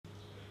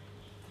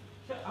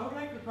I would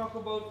like to talk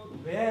about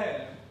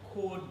where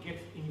code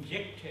gets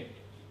injected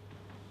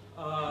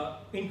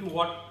into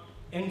what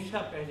ends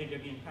up as a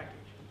Debian package.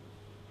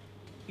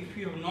 If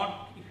you're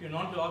not the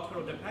author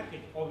of the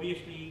package,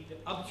 obviously the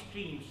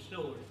upstream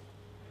source.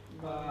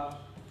 Can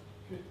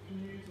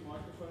you use the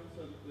microphone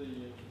so that the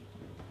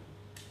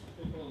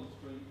people on the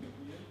screen can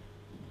hear?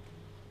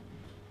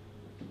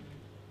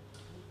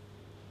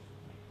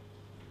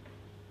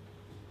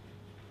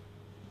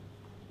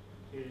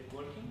 Is it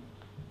working?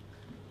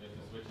 You have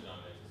to switch it on.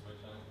 You have to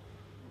switch on.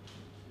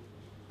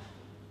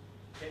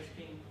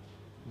 Testing.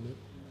 Nope.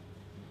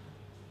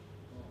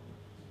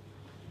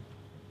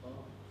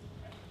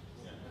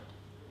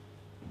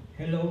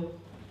 Hello?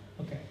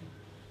 Okay.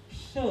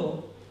 So,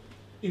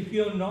 if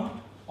you're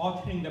not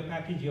authoring the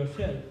package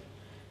yourself,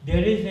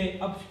 there is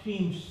an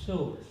upstream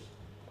source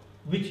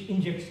which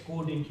injects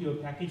code into your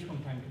package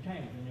from time to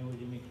time whenever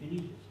they make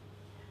releases.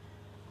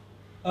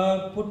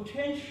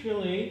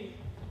 Potentially,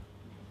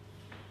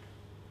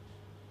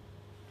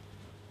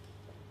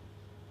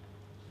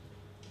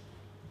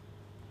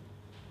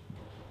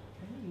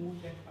 can we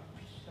move that up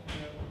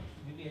somewhere?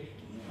 Maybe I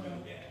should move it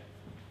down there.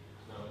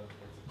 No, it's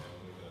okay. We'll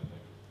leave it up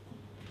there.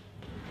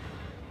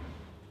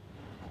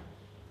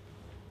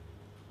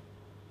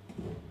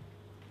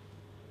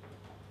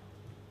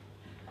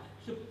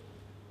 So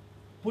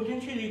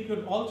potentially you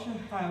could also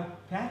have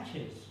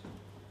patches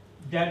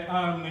that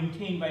are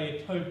maintained by a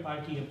third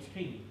party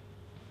upstream.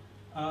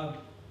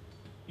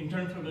 In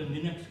terms of the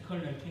Linux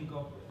kernel, think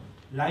of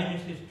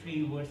Linus's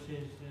tree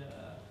versus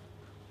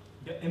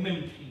the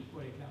MM tree,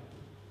 for example.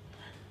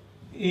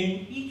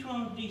 In each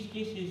one of these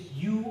cases,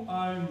 you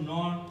are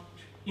not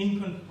in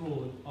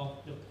control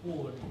of the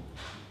code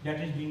that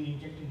is being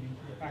injected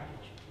into the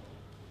package.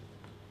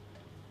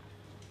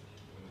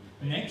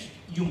 Next,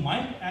 you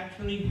might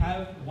actually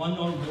have one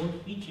or more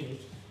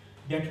features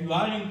that you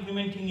are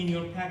implementing in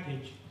your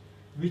package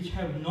which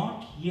have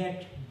not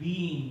yet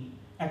been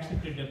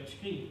accepted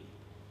upstream.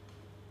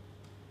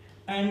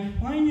 And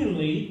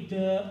finally,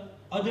 the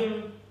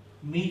other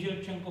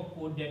major chunk of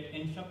code that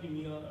ends up in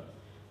your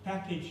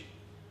package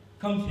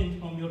comes in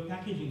from your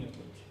packaging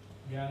efforts.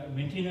 There are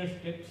maintainer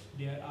scripts,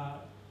 there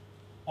are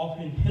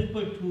often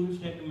helper tools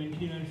that the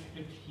maintainer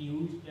scripts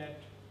use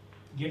that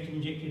get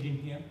injected in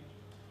here.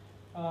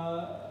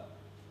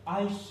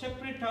 I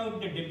separate out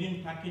the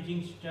Debian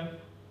packaging stuff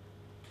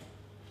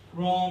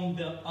from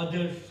the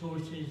other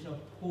sources of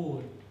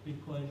code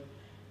because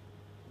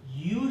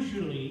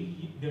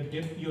usually your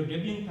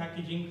Debian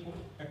packaging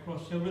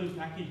across several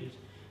packages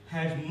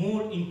has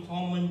more in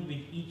common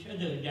with each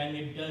other than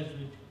it does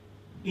with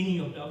any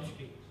of the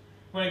upstreams.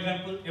 For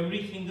example,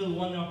 every single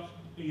one of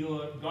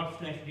your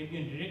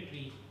 /Debian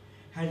directories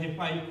has a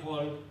file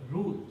called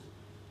rules,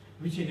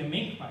 which is a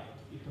make file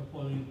if you're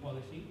following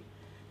policy.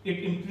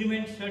 It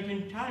implements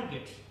certain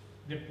targets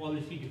that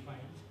policy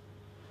defines.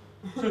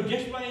 So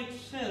just by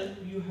itself,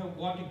 you have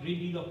got a great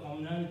deal of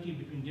commonality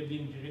between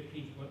Debian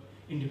directories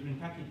in different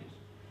packages.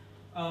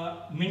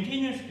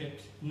 Maintainer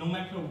scripts, no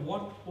matter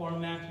what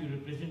format you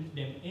represent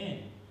them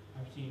in,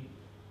 I've seen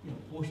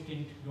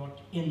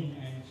postint.in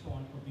and so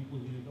on for people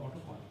who use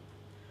autoconf.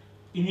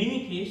 In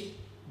any case,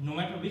 no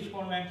matter which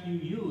format you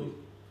use,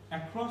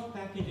 across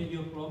packages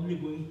you're probably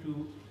going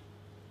to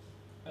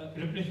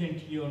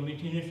represent your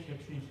maintainer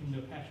scripts in a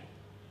similar fashion.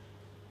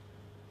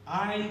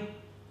 I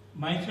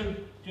myself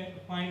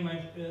find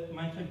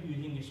myself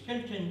using a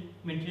skeleton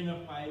maintainer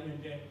file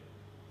and then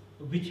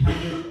which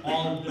handles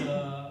all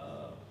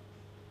the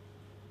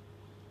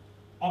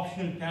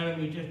optional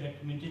parameters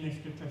that maintainer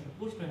scripts are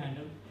supposed to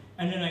handle,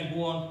 and then I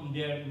go on from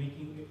there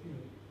making it,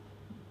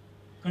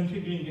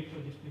 configuring it for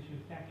this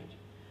specific package.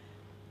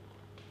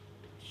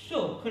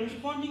 So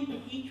corresponding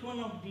to each one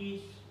of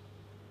these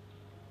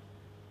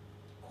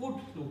code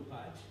flow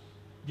paths,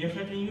 there are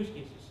certain use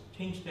cases,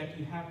 things that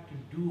you have to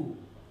do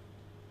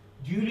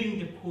during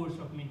the course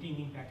of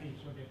maintaining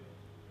packages or whatever.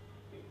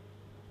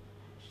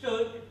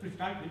 So to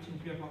start with,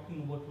 since we are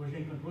talking about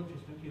version control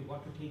systems, you've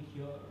got to take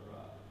your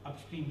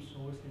upstream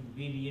source and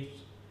various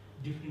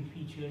different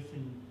features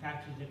and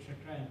patches,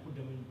 etc., and put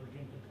them in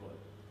version control.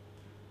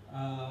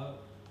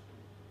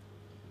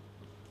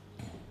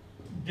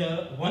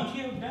 Once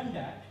you have done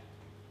that,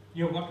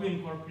 you've got to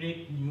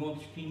incorporate new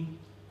upstream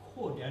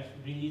code as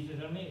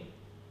releases are made.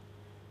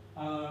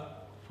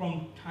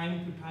 From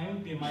time to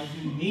time, there might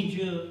be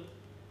major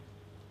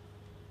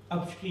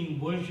upstream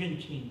version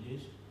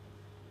changes.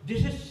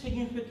 This is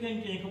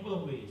significant in a couple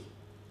of ways.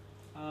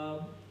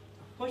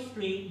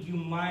 Firstly, you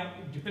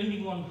might,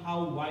 depending on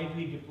how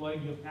widely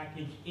deployed your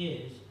package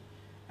is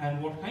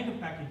and what kind of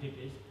package it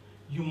is,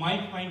 you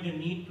might find the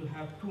need to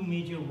have two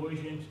major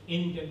versions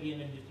in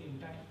Debian at the same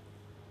time.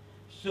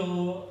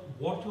 So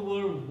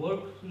whatever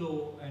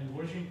workflow and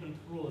version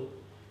control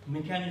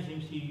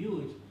mechanisms you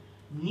use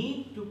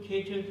need to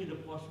cater to the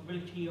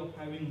possibility of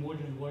having more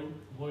than one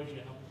version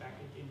of a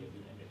package in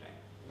Debian at a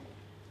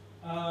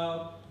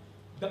time.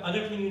 The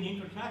other thing you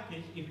need to track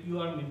is if you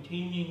are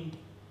maintaining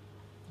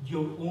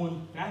your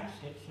own patch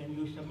sets and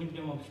you submit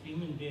them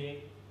upstream and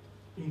they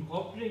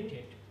incorporate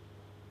it,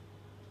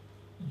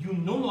 you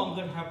no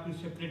longer have to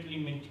separately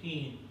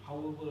maintain,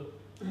 however,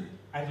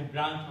 as a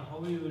branch or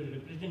however you are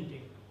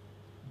representing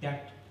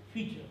that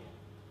feature.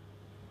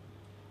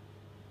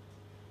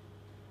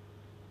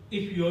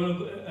 If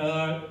you're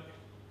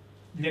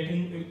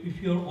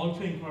if you're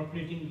also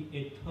incorporating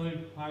a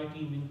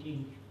third-party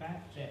maintained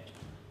patch set,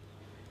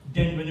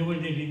 then whenever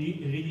they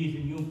release a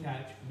new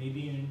patch,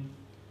 maybe in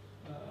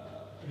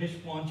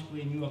response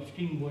to a new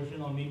upstream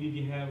version, or maybe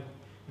they have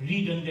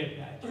redone their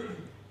patch,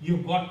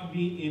 you've got to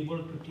be able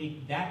to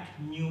take that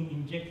new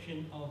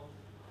injection of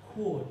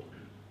code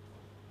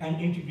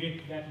and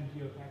integrate that into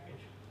your package.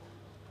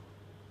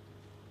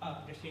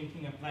 The same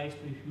thing applies to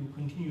if you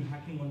continue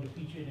hacking on the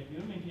feature that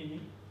you're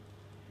maintaining,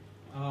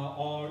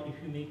 or if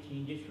you make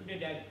changes to the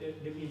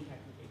Debian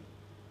packaging.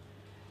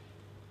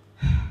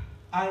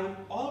 I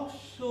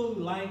also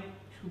like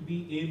to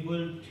be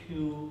able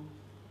to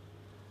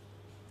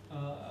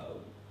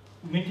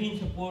maintain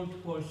support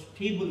for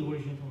stable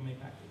versions of my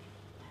package.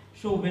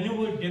 So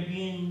whenever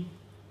Debian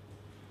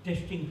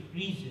testing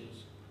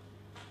freezes,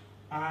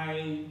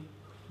 I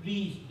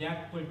freeze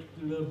that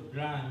particular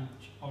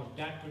branch or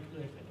that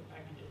particular set of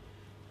packages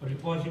or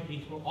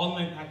repositories for all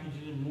my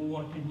packages and move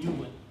on to new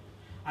one.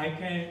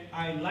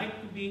 I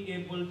like to be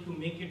able to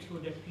make it so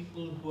that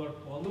people who are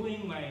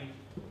following my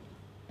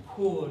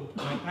code,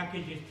 my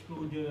packages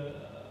through the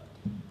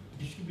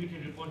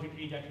distributed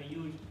repository that I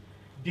use,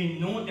 they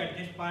know that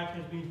this part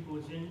has been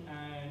frozen,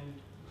 and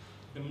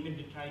the minute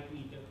they try to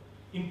either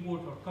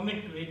import or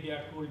commit to it, they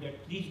are told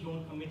that please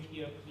don't commit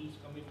here, please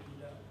commit to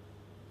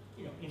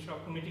the, instead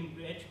of committing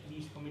to H,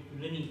 please commit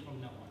to Lenny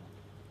from now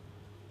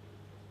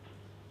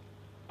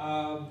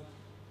on.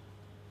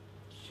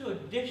 So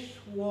this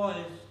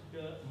was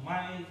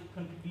my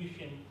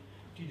contribution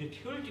to the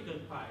theoretical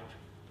part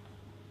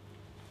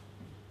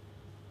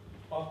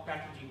of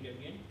packaging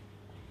Debian.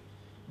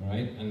 All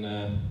right, and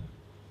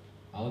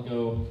I'll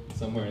go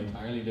somewhere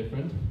entirely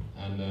different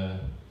and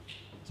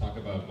talk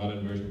about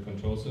modern version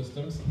control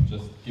systems.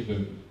 Just give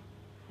a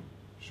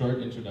short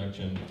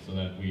introduction so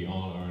that we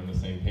all are on the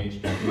same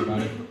page talking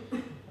about it.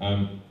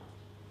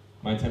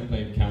 My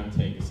template can't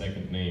take a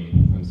second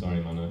name. I'm sorry,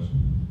 Manoj.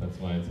 That's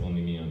why it's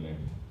only me on there.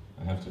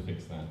 I have to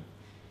fix that.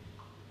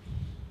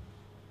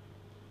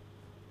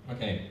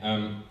 Okay,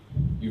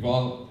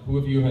 who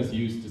of you has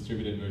used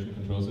distributed version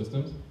control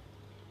systems?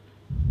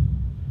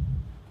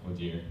 Oh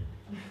dear.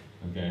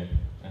 Okay,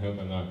 I hope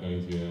I'm not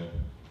going to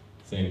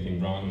say anything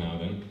wrong now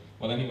then.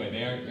 Well, anyway,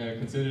 they are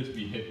considered to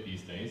be hip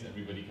these days.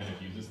 Everybody kind of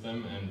uses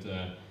them,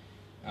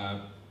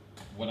 and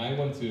what I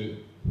want to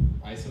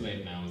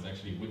isolate now is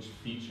actually which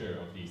feature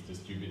of these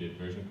distributed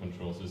version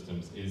control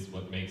systems is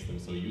what makes them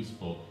so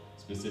useful,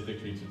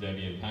 specifically to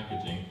Debian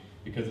packaging,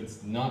 because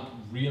it's not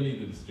really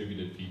the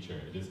distributed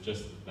feature. It is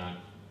just that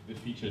the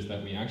features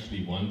that we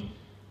actually want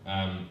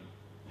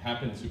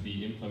happen to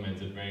be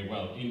implemented very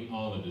well in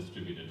all the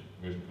distributed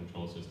version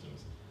control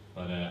systems.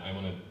 But I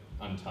want to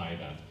untie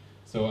that.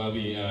 So I'll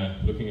be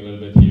looking a little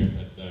bit here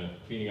at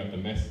cleaning up the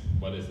mess.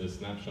 What is a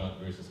snapshot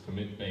versus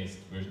commit-based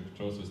version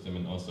control system,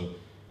 and also,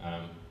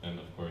 and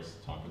of course,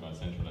 talk about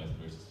centralized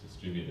versus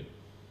distributed.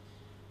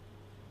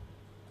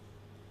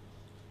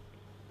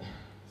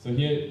 So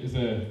here is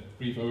a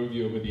brief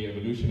overview of the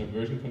evolution of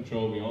version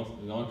control. It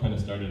all kind of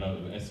started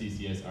out with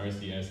SCCS,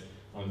 RCS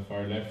on the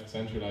far left,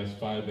 centralized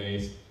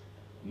file-based,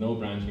 no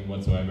branching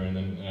whatsoever, and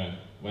then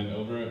went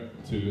over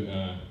to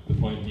the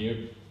point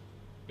here,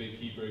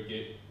 BigKeeper,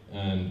 Git,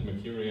 and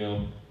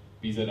Mercurial,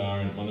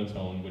 BZR, and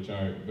Monotone, which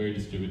are very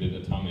distributed,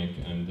 atomic,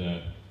 and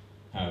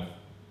have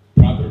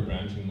proper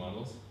branching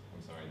models.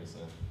 I'm sorry, this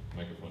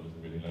microphone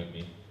doesn't really like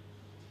me.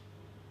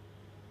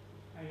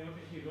 I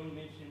noticed you don't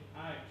mention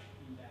Arch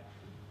in that.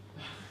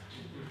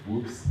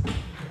 Whoops.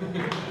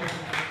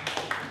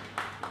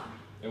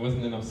 There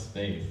wasn't enough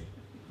space.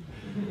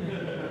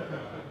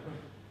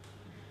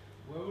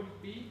 Where would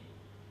it be?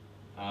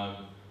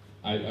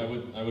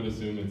 I would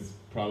assume it's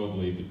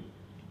probably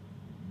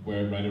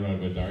right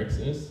around where Darks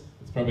is.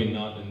 It's probably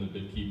not in the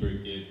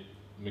BitKeeper, Git,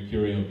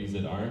 Mercurial,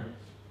 BZR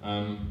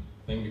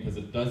thing, because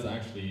it does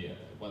actually,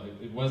 well,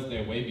 it was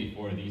there way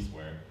before these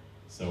were.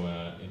 So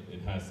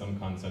it has some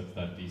concepts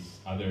that these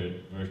other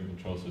version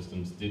control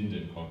systems didn't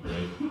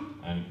incorporate,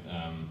 and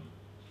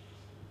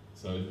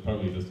so it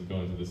probably doesn't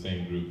go into the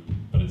same group.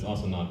 But it's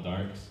also not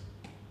Darks,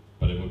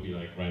 but it would be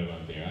like right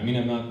around there. I mean,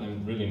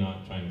 I'm really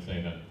not trying to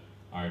say that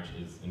Arch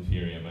is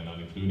inferior by not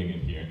including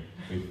it here.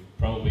 We've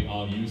probably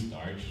all used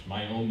Arch.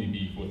 My only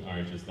beef with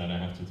Arch is that I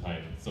have to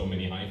type so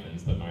many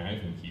hyphens that my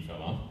hyphen key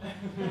fell off.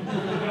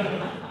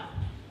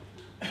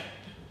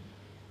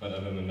 But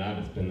other than that,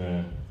 it's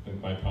been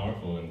quite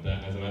powerful. And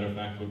as a matter of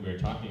fact, what we're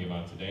talking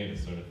about today,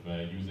 is sort of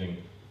using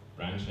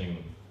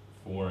branching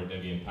for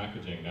Debian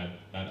packaging,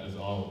 that is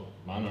all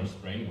Manoj's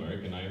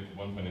framework. And I, at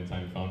one point in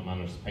time, found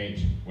Manoj's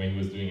page when he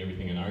was doing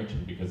everything in Arch,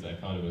 and because I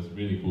thought it was a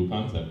really cool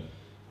concept,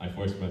 I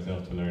forced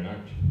myself to learn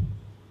Arch.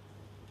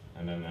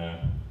 And then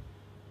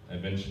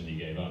eventually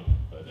gave up,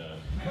 but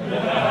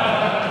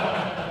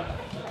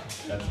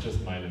that's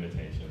just my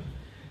limitation.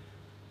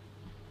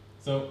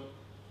 So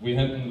we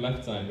had on the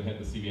left side, we had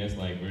the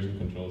CVS-like version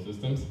control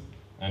systems.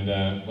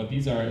 And what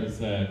these are is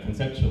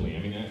conceptually, I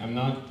mean,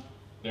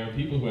 there are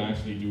people who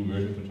actually do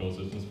version control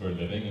systems for a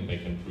living, and they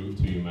can prove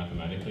to you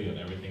mathematically that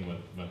everything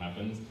what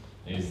happens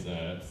is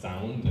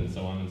sound and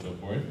so on and so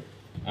forth.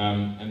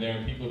 And there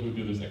are people who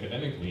do this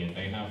academically, and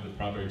they have the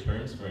proper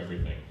terms for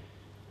everything.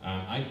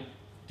 I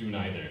do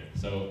neither,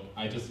 so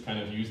I just kind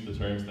of use the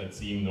terms that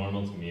seem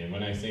normal to me. And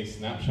when I say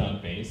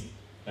snapshot-based,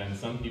 then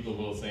some people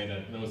will say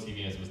that no,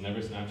 CVS was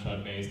never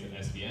snapshot-based, and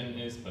SVN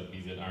is, but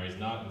BZR is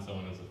not, and so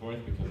on and so forth,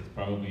 because it's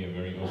probably a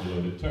very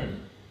overloaded term.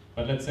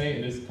 But let's say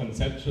it is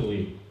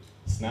conceptually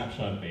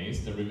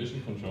snapshot-based, a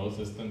revision control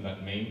system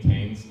that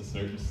maintains a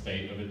certain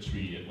state of a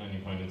tree at any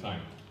point in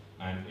time.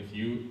 And if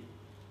you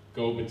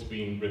go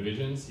between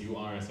revisions, you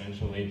are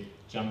essentially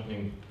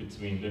jumping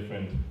between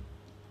different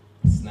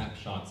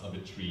snapshots of a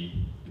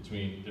tree,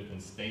 between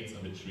different states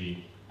of a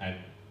tree at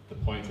the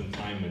point in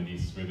time when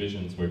these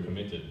revisions were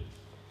committed.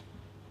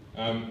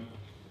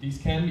 These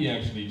can be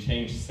actually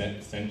change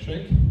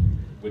set-centric,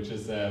 which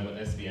is what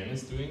SVN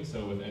is doing.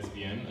 So with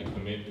SVN, a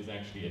commit is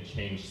actually a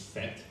change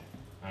set.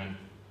 And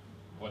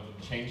what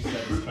the change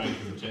set is trying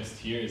to suggest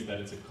here is that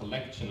it's a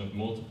collection of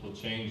multiple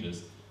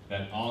changes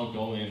that all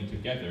go in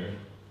together,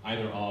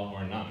 either all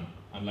or none.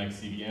 Unlike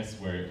CVS,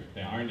 where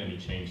there aren't any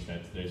change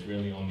sets, there's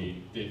really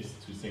only diffs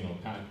to single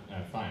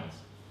files,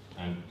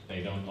 and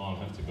they don't all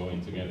have to go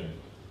in together.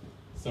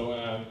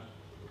 So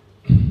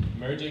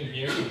merging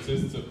here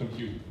consists of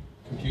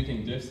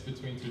computing diffs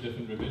between two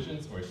different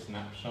revisions or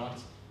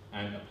snapshots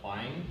and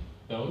applying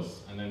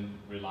those, and then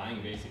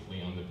relying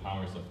basically on the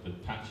powers of the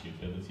patch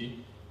utility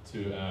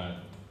to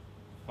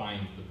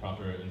find the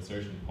proper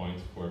insertion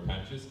points for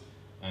patches,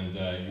 and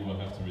you will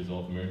have to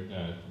resolve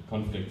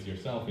conflicts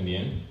yourself in the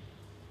end.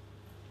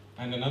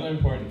 And another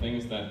important thing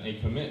is that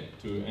a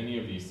commit to any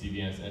of these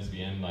CVS,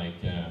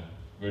 SVN-like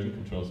version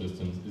control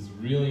systems is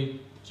really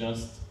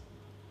just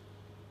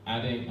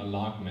adding a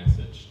log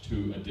message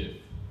to a diff,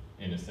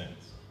 in a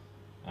sense.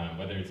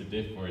 Whether it's a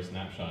diff or a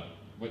snapshot,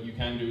 what you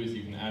can do is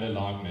you can add a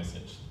log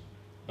message.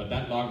 But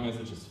that log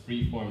message is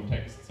free-form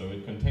text, so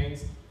it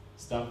contains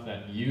stuff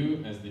that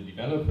you, as the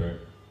developer,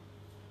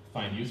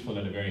 find useful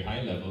at a very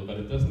high level, but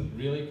it doesn't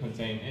really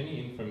contain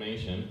any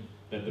information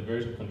that the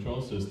version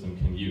control system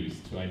can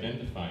use to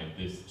identify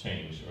this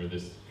change or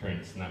this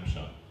current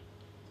snapshot.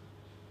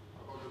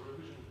 How about the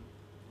revision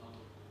number?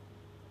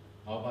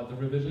 How about the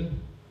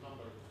revision?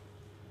 Number.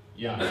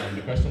 Yeah, and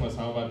the question was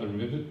how about the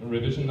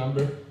revision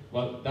number?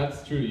 Well,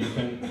 that's true. You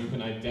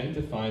can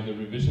identify the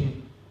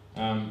revision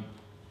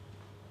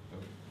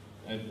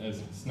as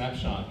a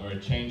snapshot or a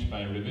change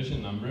by a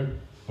revision number,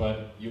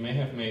 but you may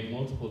have made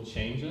multiple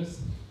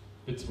changes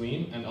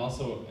between, and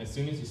also as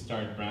soon as you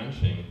start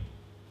branching,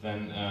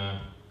 then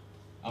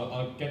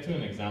I'll get to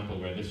an example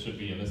where this should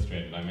be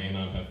illustrated. I may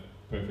not have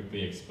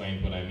perfectly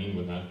explained what I mean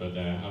with that, but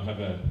I'll have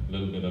a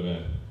little bit of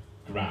a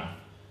graph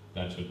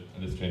that should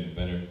illustrate it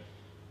better.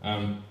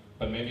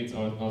 But maybe it's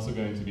also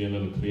going to be a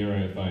little clearer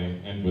if I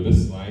end with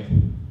this slide,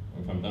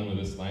 or if I'm done with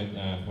this slide,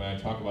 where I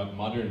talk about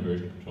modern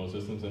version control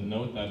systems. And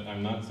note that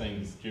I'm not saying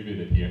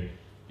distributed here,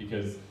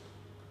 because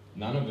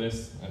none of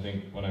this, I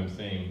think what I'm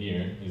saying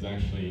here, is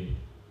actually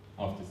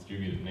of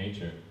distributed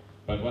nature.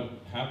 But what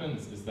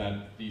happens is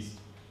that these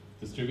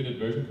distributed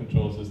version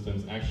control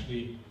systems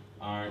actually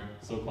are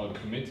so-called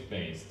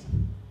commit-based.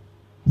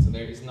 So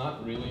there is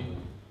not really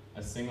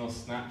a single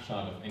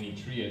snapshot of any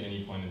tree at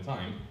any point in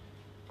time.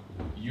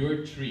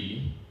 Your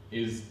tree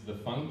is the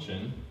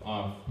function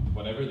of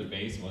whatever the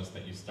base was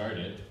that you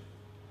started,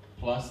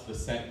 plus the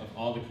set of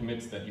all the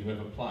commits that you have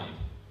applied.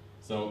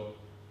 So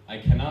I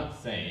cannot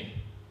say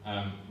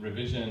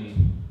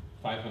revision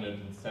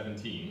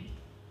 517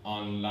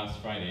 on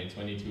last Friday,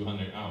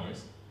 2200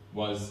 hours,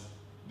 was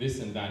this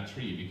and that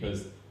tree,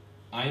 because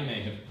I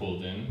may have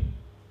pulled in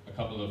a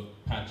couple of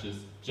patches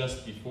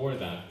just before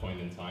that point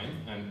in time,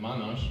 and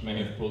Manoj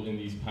may have pulled in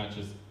these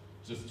patches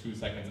just 2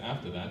 seconds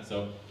after that.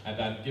 So at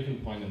that given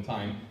point in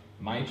time,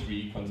 my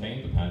tree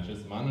contained the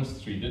patches,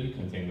 Manoj's tree didn't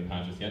contain the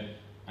patches yet,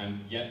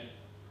 and yet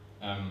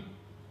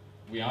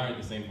we are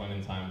at the same point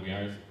in time, we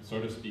are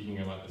sort of speaking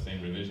about the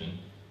same revision.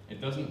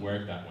 It doesn't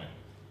work that way.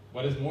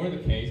 What is more the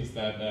case is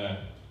that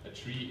a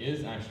tree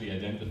is actually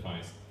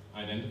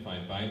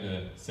identified by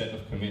the set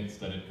of commits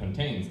that it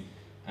contains,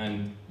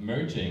 and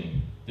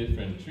merging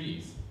different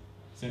trees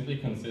simply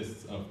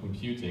consists of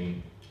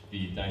computing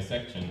the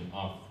dissection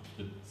of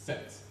the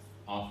sets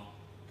of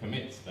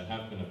commits that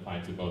have been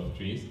applied to both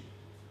trees,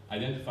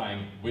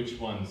 identifying which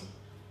ones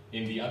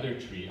in the other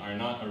tree are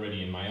not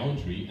already in my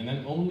own tree, and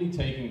then only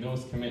taking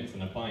those commits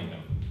and applying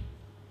them.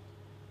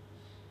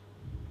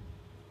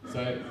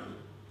 So,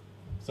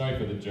 sorry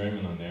for the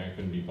German on there, I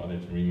couldn't be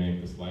bothered to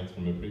remake the slides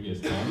from a previous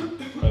time,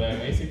 but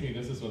basically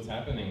this is what's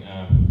happening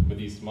with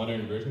these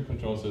modern version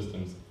control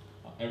systems.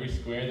 Every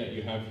square that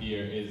you have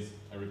here is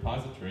a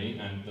repository,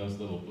 and those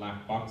little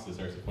black boxes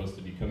are supposed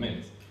to be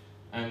commits.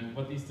 And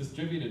what these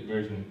distributed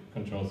version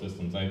control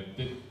systems, I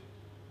did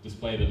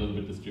display it a little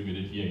bit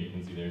distributed here, you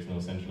can see there's no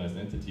centralized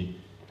entity.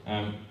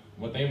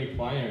 What they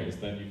require is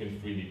that you can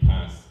freely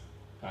pass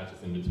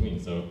patches in between.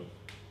 So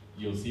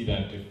you'll see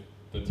that if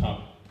the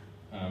top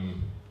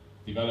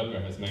developer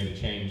has made a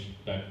change,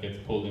 that gets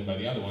pulled in by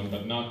the other one,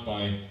 but not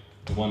by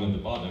the one at the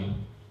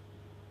bottom.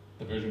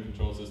 The version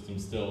control system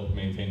still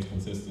maintains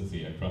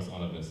consistency across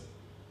all of this.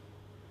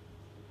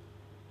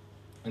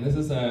 And this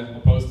is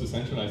opposed to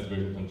centralized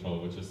version control,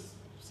 which is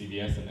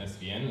CVS and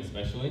SVN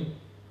especially,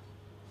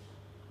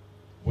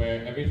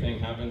 where everything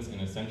happens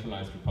in a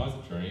centralized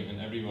repository, and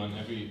every one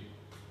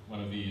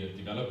of the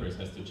developers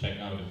has to check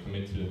out and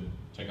commit to,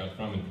 check out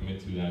from and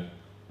commit to that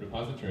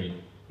repository.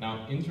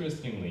 Now,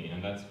 interestingly,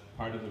 and that's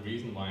part of the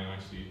reason why I'm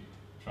actually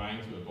trying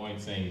to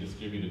avoid saying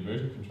distributed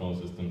version control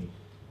systems,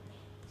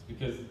 it's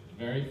because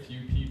very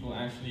few people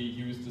actually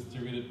use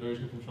distributed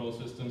version control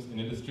systems in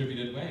a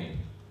distributed way.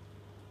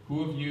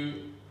 Who of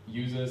you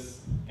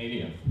uses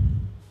ADF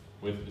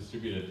with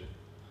distributed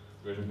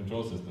version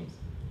control systems?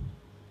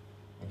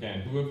 Okay,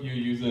 and who of you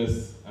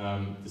uses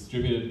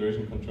distributed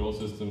version control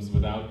systems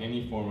without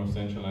any form of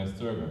centralized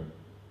server?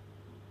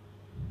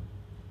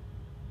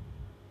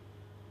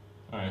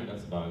 Alright,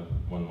 that's about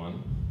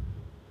 1-1.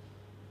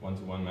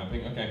 1-to-1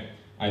 mapping. Okay,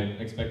 I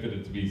expected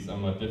it to be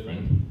somewhat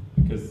different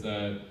because,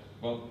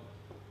 well,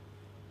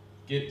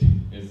 Git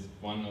is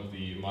one of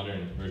the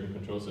modern version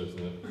control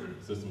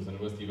systems, and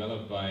it was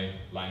developed by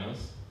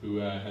Linus, who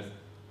has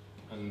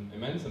an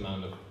immense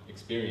amount of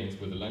experience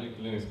with the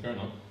Linux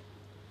kernel.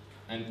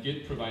 And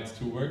Git provides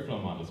two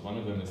workflow models. One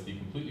of them is the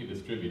completely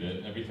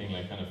distributed, everything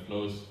like kind of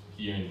flows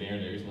here and there.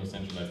 There is no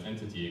centralized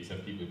entity,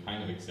 except people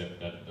kind of accept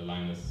that the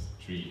Linus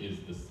tree is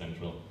the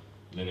central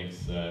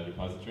Linux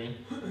repository.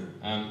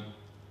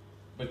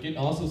 But Git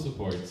also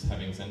supports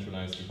having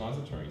centralized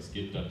repositories.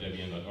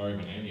 Git.debian.org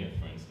and ADF,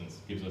 for instance,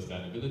 gives us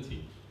that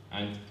ability.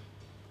 And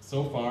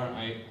so far,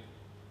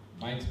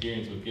 my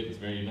experience with Git is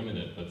very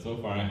limited, but so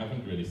far I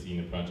haven't really seen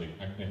a project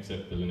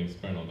except the Linux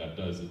kernel that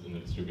does it in a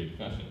distributed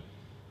fashion.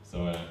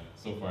 So,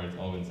 so far it's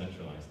all been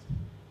centralized.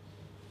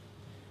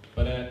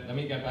 But let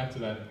me get back to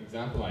that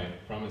example I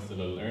promised a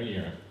little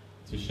earlier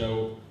to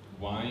show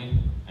why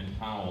and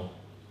how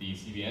the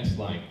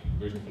CVS-like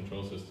version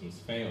control systems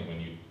fail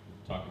when you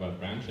talk about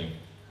branching.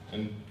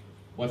 And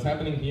what's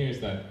happening here is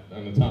that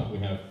on the top we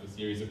have a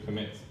series of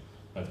commits.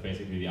 That's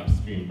basically the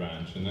upstream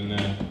branch. And then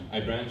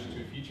I branch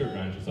two feature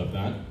branches of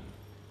that,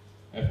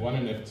 F1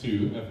 and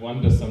F2.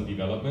 F1 does some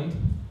development,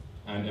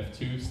 and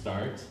F2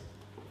 starts.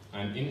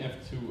 And in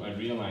F2, I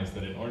realized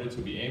that in order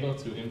to be able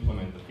to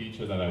implement the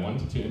feature that I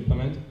wanted to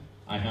implement,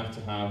 I have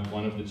to have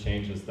one of the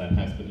changes that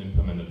has been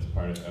implemented as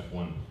part of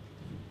F1.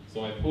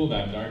 So I pull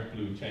that dark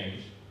blue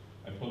change,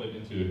 I pull it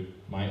into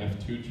my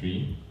F2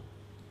 tree,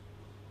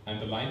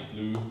 and the light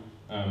blue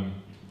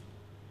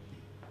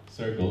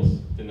circles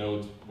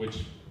denote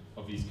which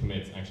of these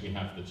commits actually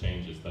have the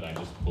changes that I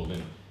just pulled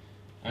in.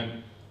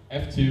 And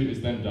F2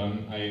 is then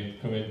done, I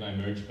commit and I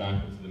merge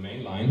back into the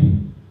main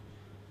line.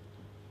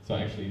 So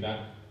actually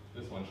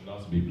this one should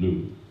also be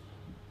blue.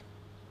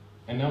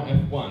 And now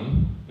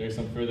F1, there's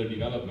some further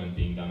development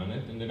being done on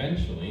it, and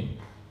eventually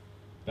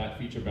that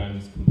feature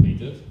branch is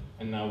completed,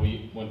 and now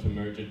we want to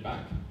merge it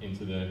back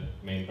into the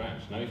main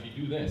branch. Now if you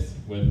do this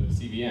with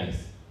CVS,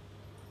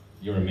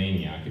 you're a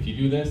maniac. If you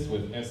do this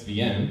with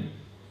SVN,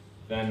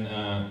 then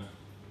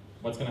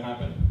what's going to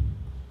happen?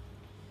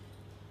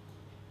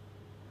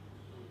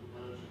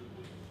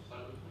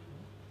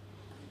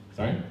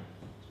 Sorry?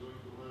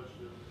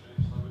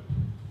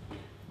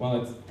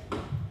 Well,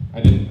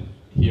 I didn't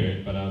hear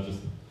it, but I'll just...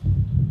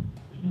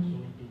 It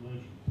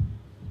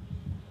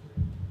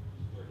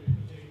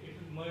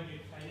will merge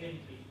it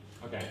silently.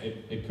 Okay,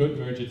 it could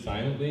merge it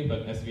silently,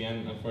 but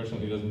SVN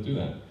unfortunately doesn't do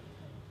that.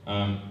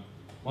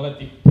 Well, it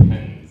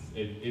depends.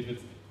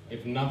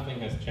 If nothing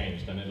has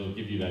changed, then it'll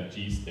give you that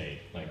G state,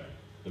 like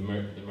the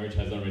merge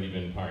has already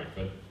been part,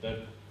 but that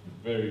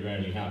very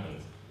rarely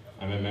happens.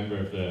 I'm a member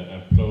of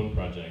the clone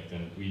project,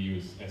 and we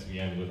use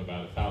SVN with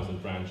about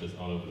 1,000 branches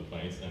all over the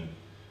place, and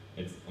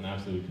it's an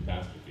absolute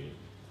catastrophe.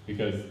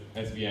 Because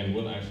SVN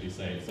will actually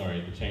say,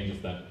 sorry, the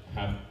changes that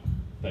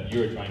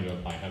you're trying to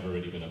apply have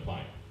already been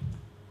applied.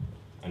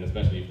 And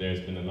especially if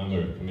there's been a number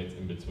of commits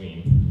in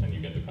between, then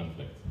you get the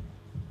conflict.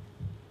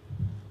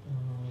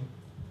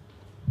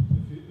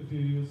 If you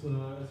use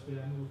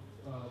SVN with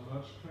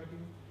merge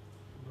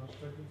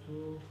tracking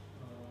tool,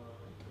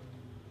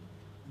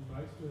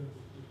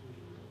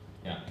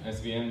 yeah,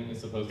 SVN is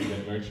supposed to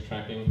get merge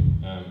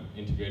tracking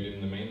integrated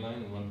in the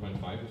mainline in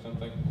 1.5 or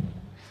something.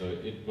 So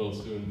it will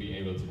soon be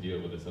able to deal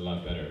with this a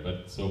lot better,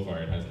 but so far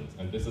it hasn't.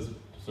 And this is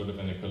sort of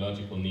an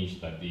ecological niche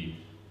that the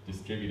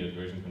distributed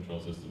version control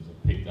systems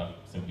have picked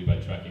up simply by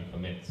tracking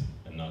commits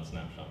and not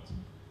snapshots.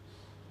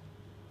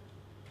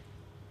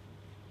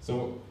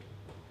 So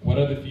what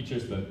are the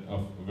features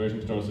of version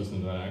control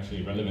systems that are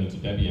actually relevant to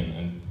Debian?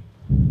 And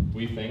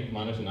we think,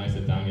 Manoj and I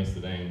sat down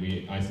yesterday and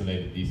we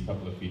isolated these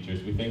couple of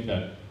features. We think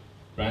that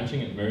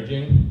branching and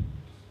merging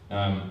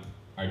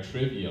are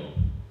trivial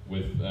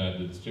with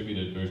the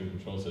distributed version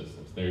control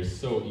systems. They're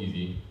so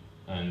easy,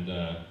 and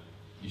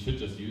you should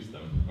just use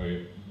them.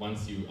 Or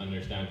once you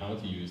understand how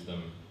to use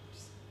them,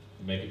 just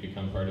make it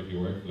become part of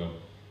your workflow.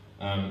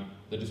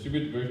 the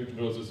distributed version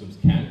control systems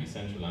can be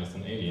centralized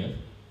on Alias,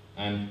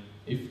 and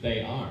if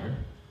they are,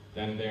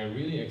 then they're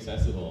really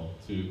accessible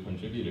to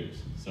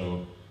contributors.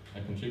 So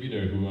a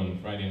contributor who on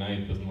Friday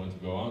night doesn't want to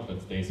go out but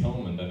stays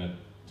home and then at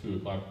 2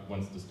 o'clock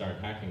wants to start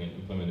hacking and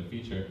implement a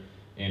feature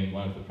in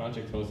one of the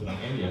projects hosted on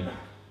Alias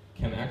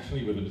can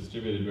actually, with the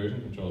distributed version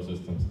control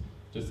systems,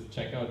 just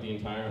check out the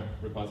entire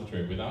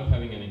repository without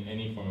having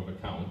any form of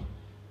account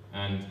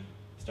and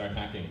start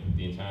hacking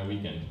the entire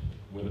weekend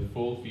with a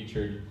full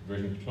featured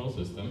version control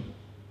system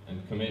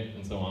and commit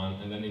and so on,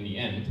 and then in the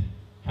end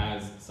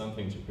has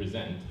something to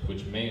present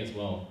which may as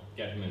well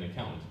get him an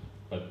account,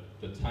 but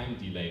the time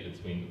delay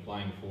between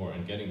applying for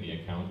and getting the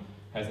account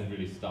hasn't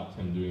really stopped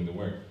him doing the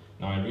work.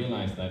 Now I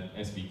realize that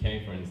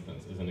SVK, for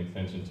instance, is an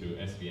extension to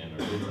SVN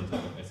or is on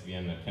top of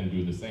SVN that can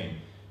do the same,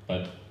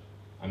 but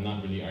I'm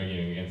not really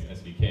arguing against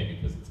SVK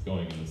because it's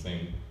going in the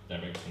same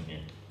direction here.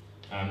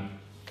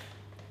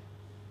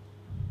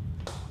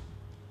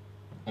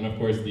 And of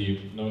course,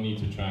 no need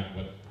to track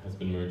what has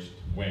been merged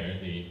where,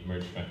 the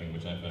merge tracking,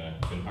 which I've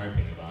been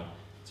harping about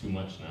too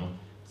much now.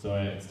 So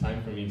it's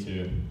time for me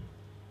to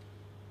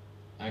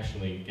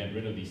actually get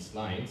rid of these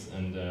slides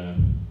and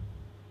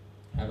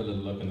have a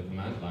little look in the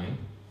command line.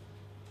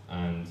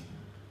 And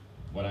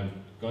what I'm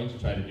going to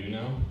try to do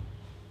now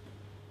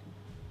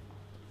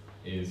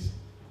is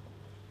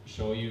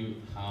show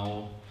you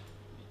how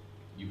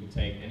you could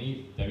take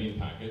any Debian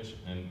package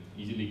and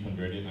easily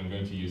convert it. I'm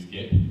going to use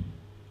Git, and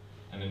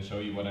then show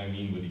you what I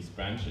mean with these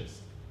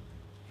branches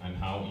and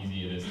how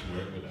easy it is to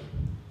work with them.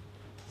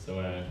 So,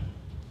 of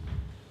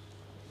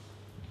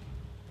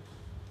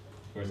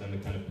course, I'm the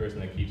kind of person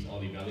that keeps all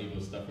the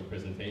valuable stuff for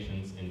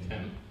presentations in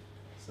temp.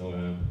 So,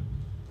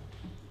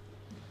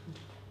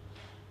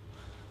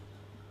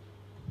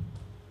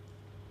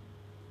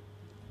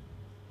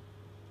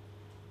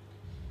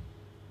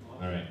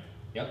 all right.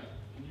 Yep.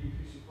 Can you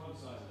increase your font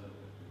size a little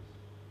bit,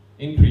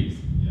 please? Increase.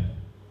 Yeah.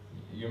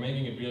 You're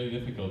making it really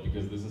difficult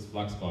because this is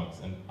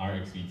Fluxbox and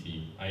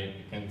RxVT.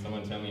 Can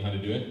someone tell me how to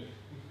do it?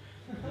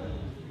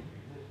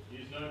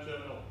 Use no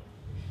terminal.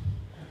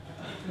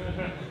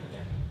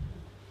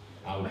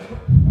 Out.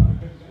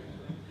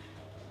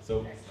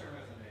 So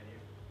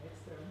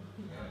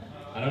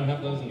I don't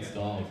have those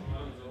installed.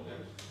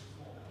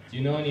 Do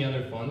you know any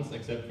other fonts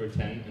except for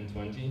 10 and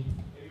 20?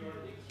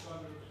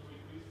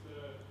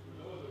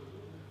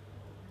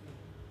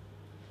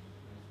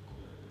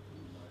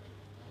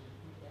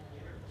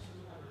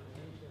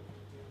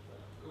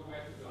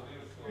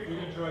 We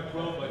can try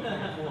 12 by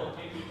 24.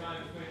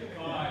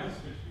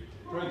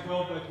 Try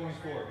 12 by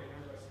 24.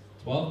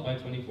 12 by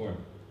 24.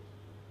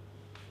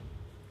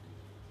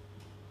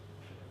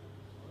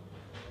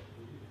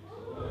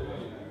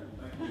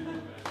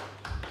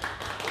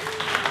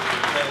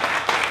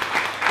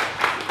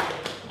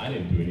 I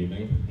didn't do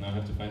anything. Now I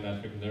have to find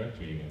that freaking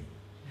directory again.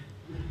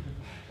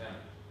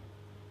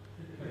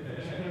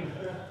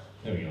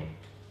 There we go.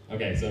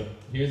 Okay, so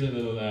here's a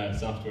little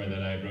software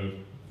that I wrote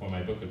for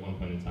my book at one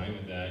point in time.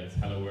 It's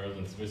Hello World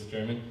in Swiss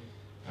German,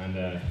 and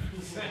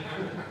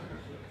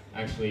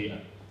actually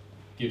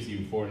gives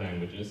you 4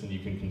 languages, and you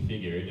can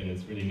configure it, and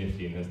it's really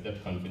nifty, and has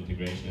DebConf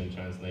integration and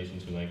translation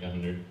to like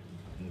 100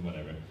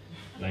 whatever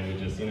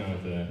languages. You know,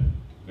 it's a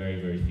very,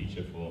 very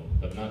featureful,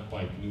 but not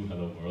quite GNU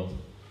Hello World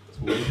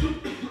tool.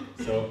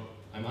 So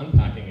I'm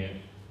unpacking it,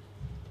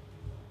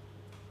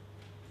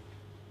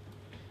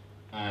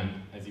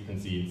 and as you can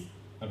see, it's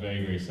a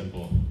very, very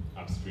simple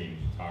upstream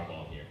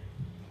tarball here.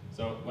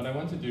 So what I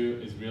want to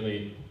do is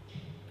really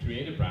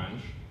create a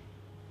branch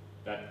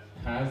that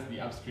has the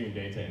upstream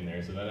data in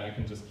there so that I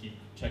can just keep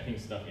checking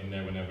stuff in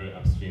there whenever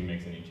upstream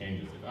makes any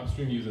changes. If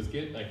upstream uses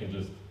Git, I can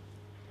just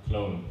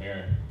clone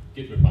their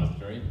Git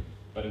repository,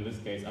 but in this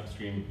case,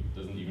 upstream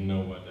doesn't even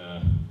know what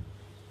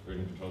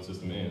version control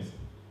system is.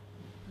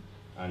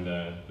 And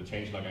the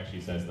changelog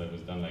actually says that it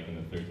was done like in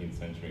the 13th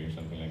century or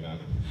something like that.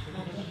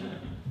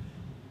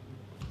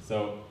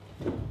 So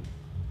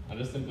I'll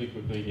just simply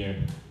quickly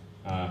here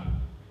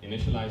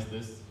initialize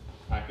this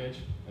package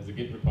as a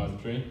Git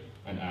repository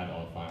and add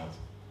all files.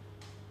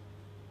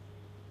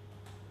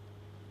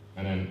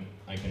 And then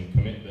I can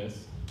commit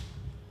this.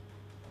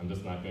 I'm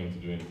just not going to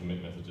do any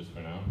commit messages for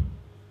now.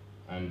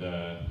 And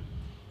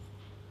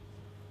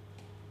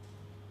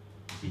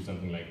do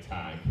something like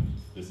tag.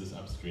 This is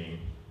upstream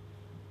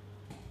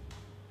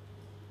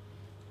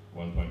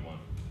 1.1. I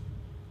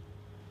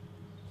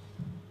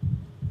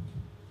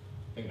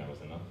think that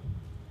was enough.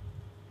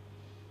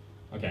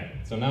 Okay,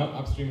 so now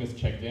upstream is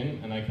checked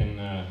in, and I can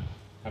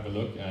have a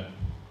look at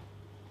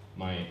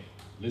my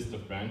list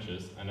of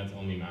branches, and that's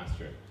only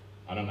master.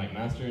 I don't like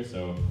master,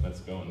 so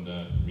let's go and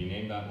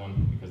rename that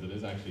one, because it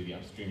is actually the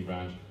upstream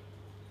branch.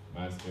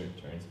 Master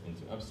turns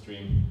into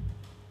upstream.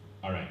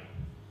 All right.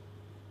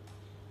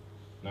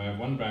 Now I have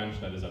one branch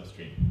that is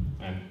upstream,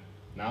 and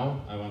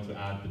now I want to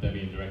add the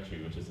Debian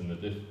directory, which is in the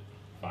diff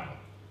file.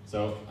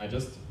 So I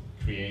just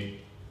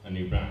create a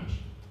new branch,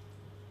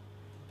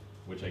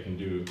 which I can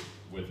do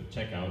with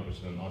checkout,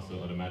 which then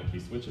also automatically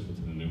switches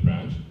into the new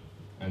branch,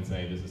 and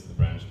say this is the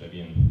branch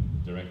Debian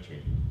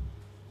directory.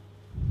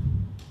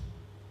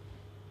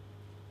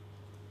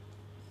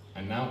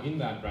 And now in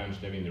that branch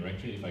Debian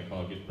directory, if I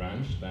call git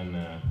branch, then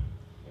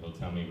it'll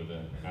tell me with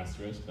an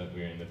asterisk that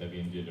we're in the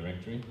Debian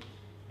directory.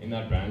 In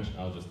that branch,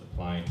 I'll just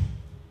apply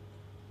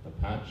the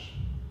patch.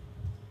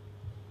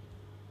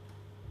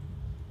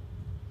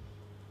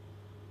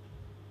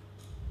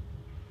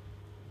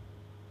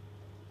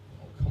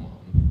 Oh, come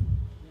on.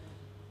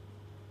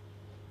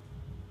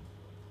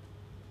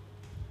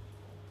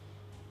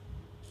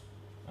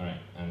 All right,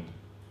 and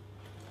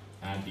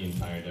add the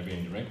entire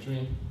Debian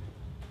directory.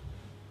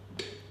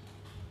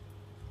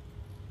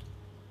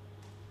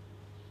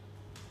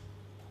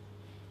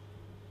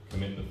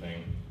 Commit the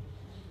thing,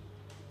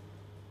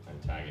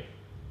 and tag it.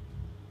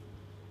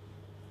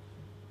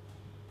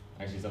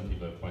 Actually, some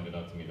people have pointed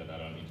out to me that I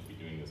don't need to be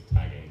doing this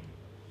tagging,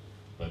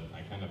 but I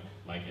kind of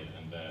like it.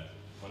 And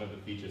one of the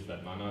features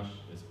that Manoj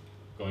is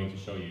going to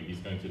show you, he's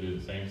going to do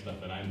the same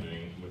stuff that I'm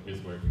doing with his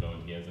workflow,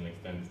 and he has an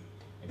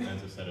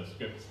extensive set of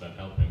scripts that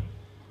help him.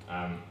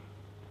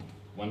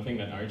 One thing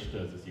that Arch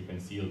does is you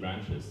can seal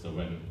branches. So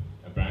when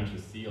a branch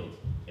is sealed,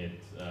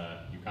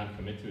 you can't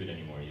commit to it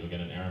anymore. You'll get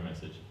an error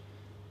message.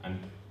 And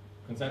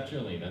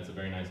conceptually, that's a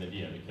very nice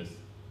idea, because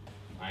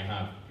I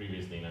have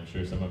previously, and I'm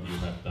sure some of you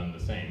have done the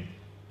same,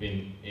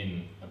 been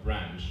in a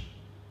branch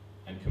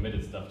and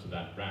committed stuff to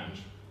that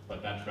branch,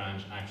 but that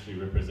branch actually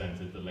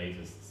represented the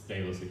latest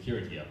stable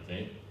security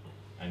update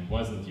and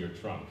wasn't your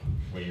trunk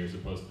where you're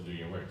supposed to do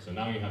your work. So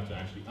now you have to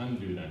actually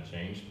undo that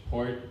change,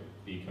 port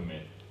the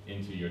commit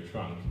into your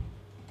trunk,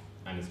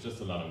 and it's just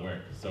a lot of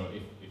work. So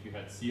if you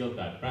had sealed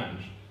that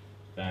branch,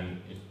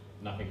 then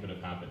nothing could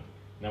have happened.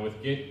 Now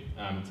with Git,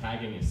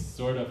 tagging is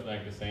sort of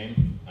like the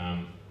same,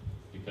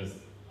 because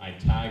I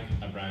tag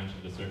a branch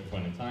at a certain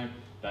point in time.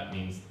 That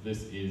means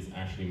this is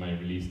actually my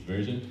released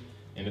version.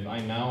 And if I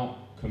now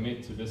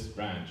commit to this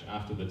branch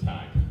after the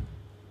tag,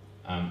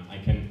 I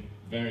can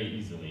very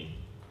easily,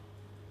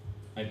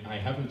 I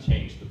haven't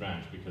changed the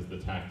branch because the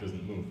tag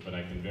doesn't move, but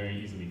I can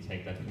very easily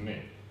take that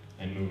commit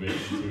and move it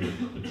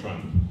to the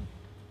trunk,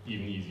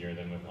 even easier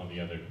than with all the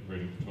other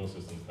version control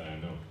systems that I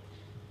know.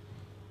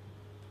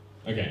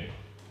 Okay,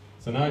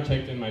 so now I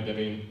checked in my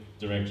Debian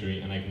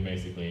directory, and I can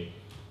basically,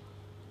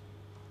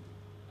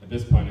 at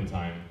this point in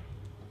time,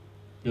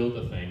 build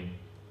a thing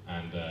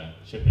and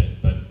ship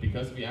it. But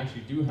because we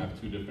actually do have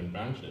two different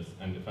branches,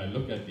 and if I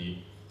look at the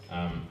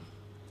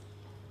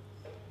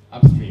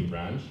upstream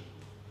branch,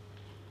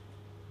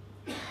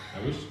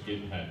 I wish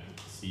Git had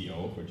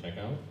CO for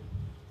checkout.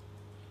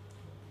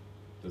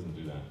 Doesn't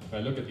do that. If I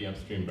look at the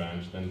upstream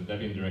branch, then the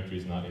Debian directory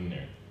is not in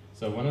there.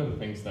 So one of the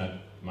things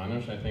that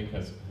Manoj, I think,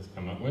 has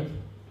come up with,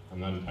 I'm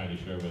not entirely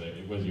sure whether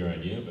it was your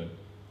idea, but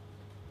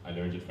I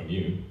learned it from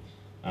you,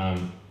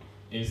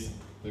 is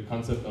the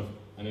concept of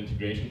an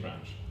integration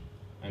branch.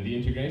 And the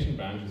integration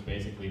branch is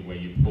basically where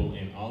you pull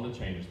in all the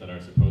changes that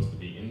are supposed to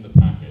be in the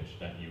package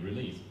that you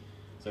release.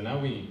 So now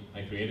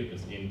I created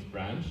this int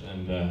branch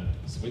and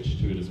switched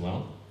to it as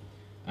well.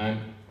 And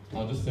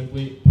I'll just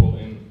simply pull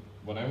in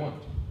what I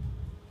want.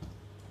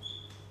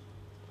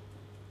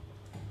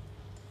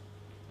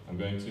 I'm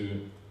going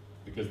to,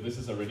 because this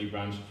is already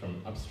branched from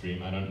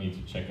upstream, I don't need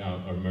to check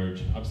out or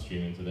merge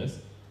upstream into this.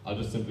 I'll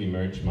just simply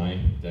merge my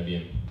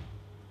Debian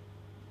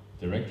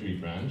directory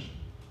branch.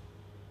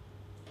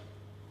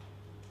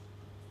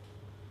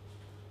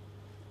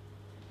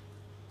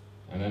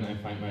 And then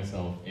I find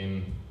myself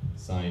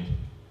inside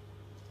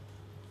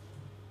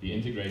the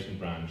integration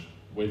branch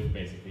with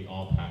basically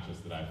all patches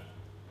that I've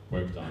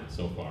worked on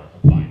so far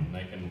applied. And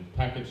I can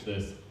package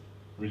this,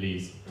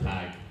 release,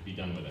 tag, be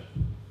done with it.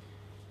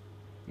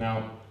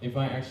 Now, if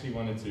I actually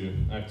wanted to,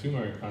 I have two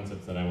more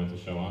concepts that I want to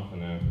show off,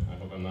 and I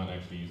hope I'm not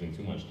actually using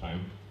too much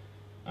time.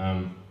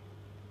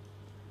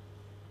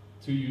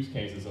 Two use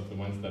cases of the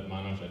ones that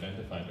Manoj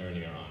identified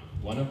earlier on.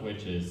 One of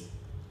which is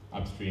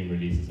upstream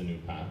releases a new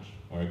patch,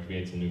 or it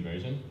creates a new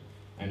version.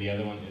 And the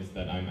other one is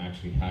that I'm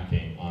actually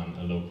hacking on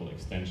a local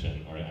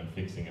extension, or I'm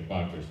fixing a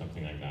bug or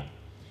something like that.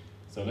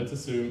 So let's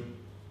assume,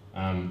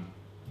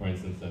 for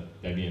instance,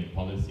 that Debian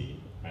policy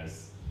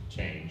has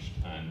changed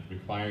and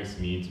requires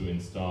me to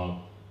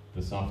install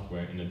the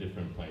software in a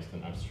different place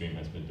than upstream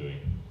has been doing.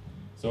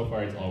 So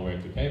far it's all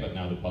worked okay, but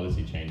now the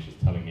policy change is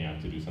telling me I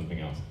have to do something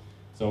else.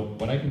 So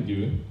what I can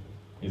do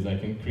is I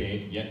can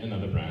create yet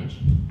another branch.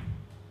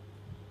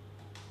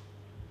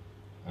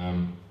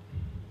 The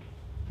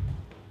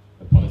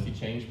policy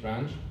change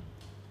branch.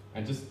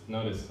 And just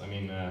notice, I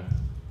mean,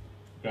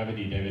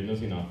 Gravity, David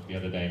Nusinov, the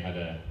other day had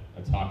a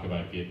talk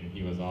about Git, and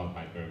he was all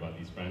hyper about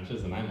these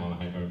branches, and I'm all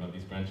hyper about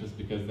these branches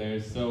because they're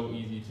so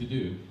easy to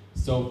do,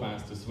 so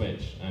fast to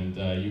switch, and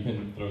you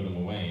can throw them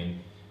away,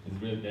 and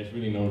there's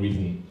really no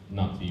reason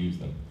not to use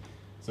them.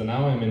 So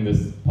now I'm in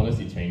this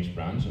policy change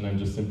branch, and I'm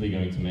just simply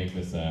going to make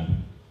this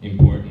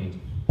important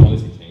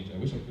policy change. I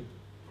wish I could.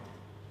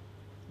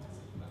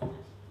 Can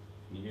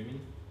you hear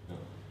me? No.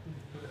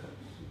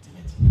 Damn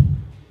it.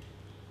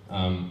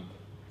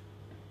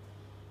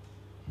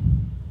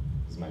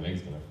 Because my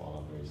leg's going to fall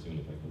off very soon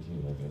if I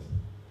continue like this.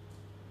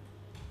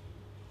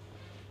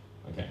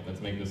 Okay,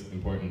 let's make this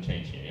important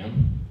change here, yeah?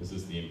 This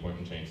is the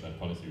important change that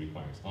policy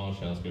requires. All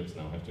shell scripts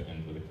now have to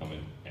end with a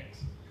comment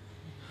X.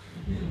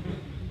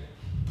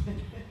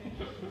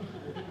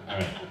 All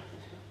right.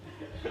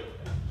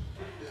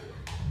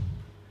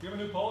 We have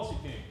a new policy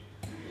team.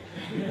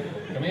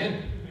 Come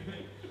in.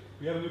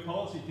 We have a new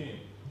policy team.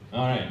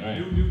 All right, all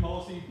right. New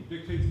policy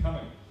dictates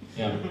coming.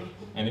 Yeah,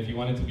 and if you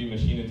want it to be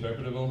machine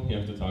interpretable, you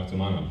have to talk to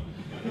Manoj.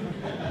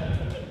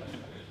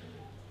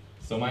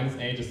 So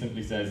 -A just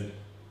simply says,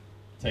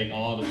 take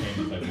all the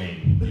changes I've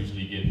made.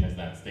 Usually Git has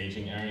that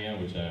staging area,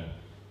 which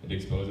it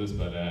exposes,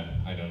 but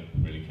I don't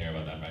really care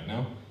about that right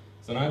now.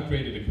 So now I've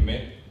created a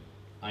commit.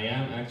 I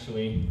am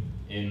actually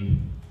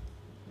in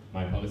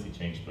my policy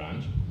change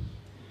branch.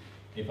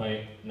 If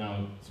I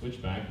now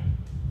switch back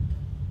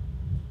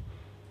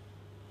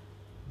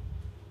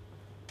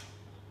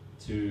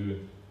to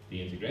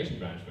the integration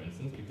branch, for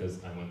instance,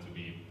 because I want to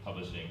be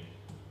publishing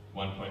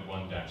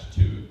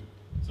 1.1-2,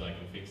 so I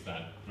can fix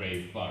that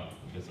grave bug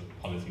because of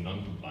policy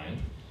non-compliant.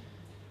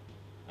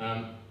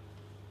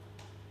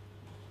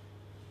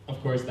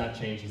 Of course, that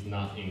change is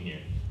not in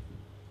here.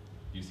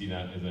 You see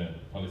that as a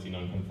policy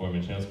non-conform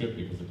in shell script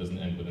because it doesn't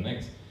end with an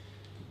X.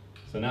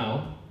 So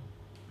now,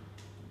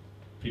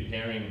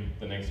 preparing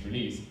the next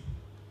release,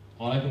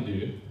 all I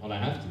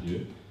have to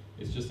do,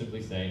 is just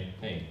simply say,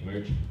 hey,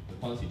 merge the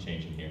policy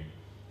change in here.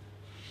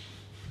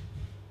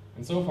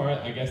 And so far,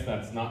 I guess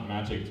that's not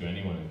magic to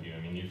any one of you. I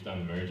mean, you've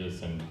done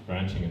merges and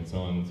branching and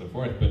so on and so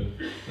forth, but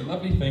the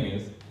lovely thing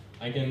is,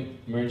 I can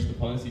merge the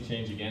policy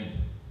change again.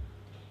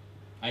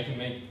 I can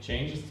make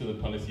changes to the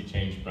policy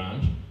change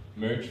branch,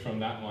 merge from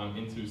that one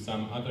into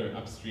some other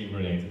upstream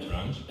related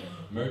branch,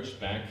 merge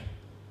back,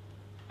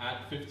 add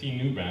 15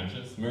 new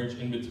branches, merge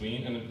in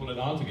between, and then pull it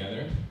all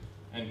together,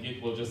 and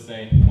Git will just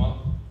say,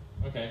 well,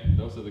 okay,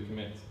 those are the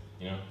commits.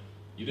 You know,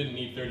 you didn't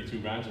need 32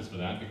 branches for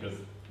that because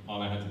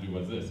all I had to do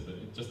was this, but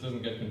it just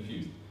doesn't get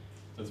confused.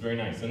 So it's very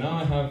nice. So now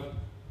I have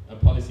a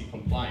policy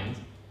compliant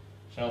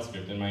shell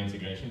script in my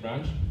integration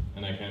branch,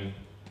 and I can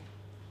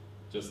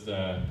just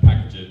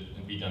package it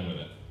and be done with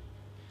it.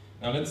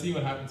 Now let's see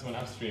what happens when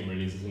upstream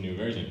releases a new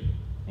version.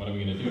 What are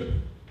we going to do?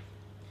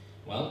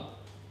 Well,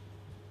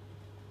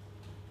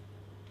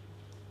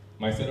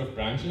 my set of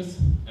branches,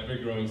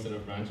 ever-growing set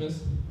of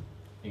branches,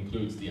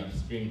 includes the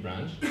upstream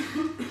branch.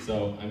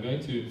 So I'm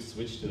going to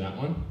switch to that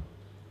one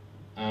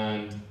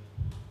and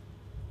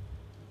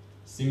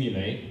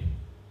simulate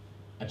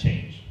a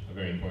change, a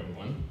very important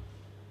one.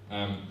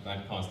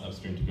 That caused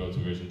upstream to go to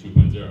version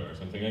 2.0 or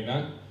something like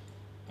that.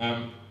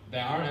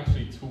 There are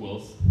actually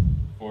tools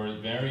for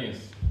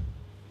various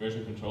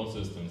version control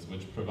systems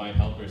which provide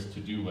helpers to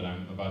do what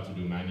I'm about to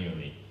do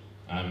manually,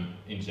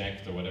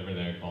 inject or whatever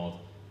they're called,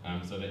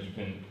 so that you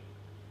can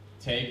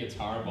take a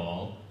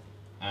tarball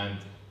and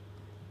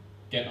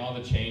get all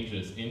the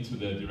changes into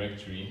the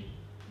directory,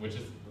 which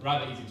is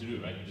rather easy to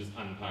do, right? You just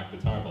unpack the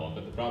tarball,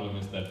 but the problem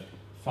is that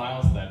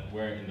files that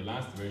were in the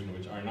last version,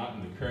 which are not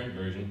in the current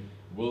version,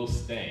 will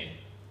stay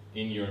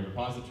in your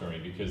repository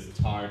because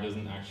tar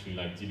doesn't actually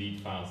like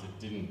delete files it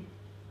didn't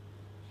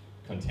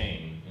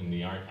contain in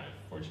the archive,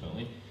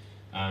 fortunately.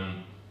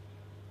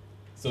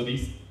 So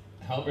these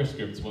helper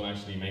scripts will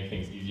actually make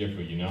things easier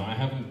for you. Now, I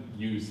haven't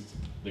used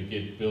the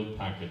Git build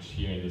package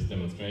here in this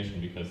demonstration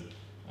because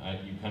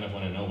you kind of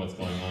want to know what's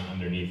going on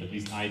underneath. At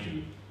least I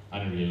do. I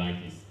don't really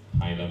like these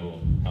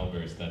high-level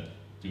helpers that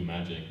do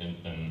magic, and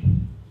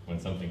then when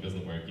something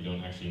doesn't work, you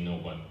don't actually know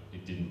what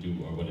it didn't do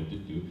or what it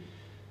did do.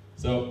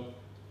 So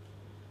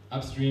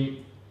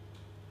upstream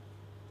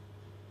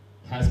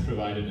has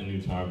provided a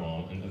new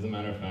tarball, and as a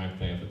matter of fact,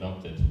 they have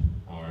adopted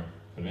our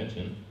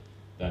convention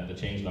that the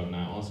changelog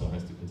now also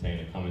has to contain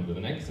a comment with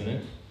an X in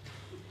it.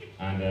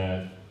 And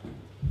 2.0.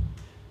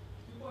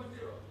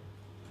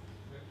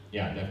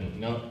 yeah, definitely.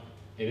 No,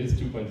 it is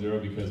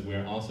 2.0 because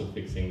we're also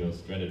fixing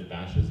those dreaded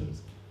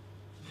bashisms.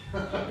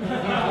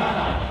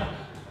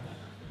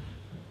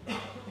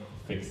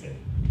 Fix it.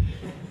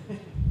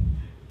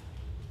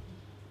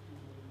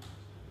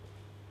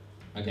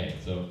 Okay,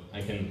 so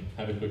I can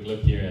have a quick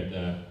look here at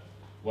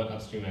what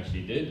upstream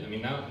actually did. I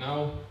mean,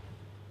 now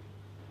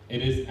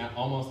it is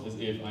almost as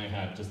if I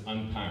had just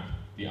unpacked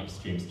the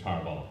upstream's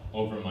tarball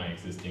over my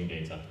existing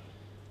data.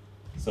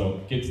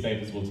 So git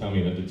status will tell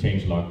me that the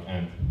changelog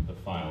and the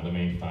file, the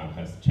main file,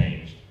 has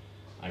changed.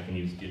 I can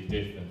use git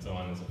diff and so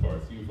on and so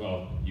forth. You've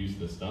all used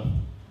this stuff.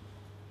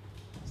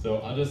 So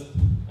I'll just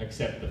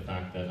accept the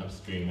fact that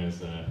upstream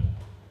has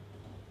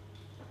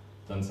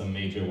done some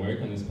major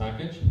work on this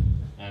package,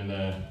 and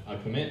I'll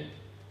commit,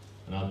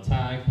 and I'll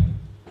tag,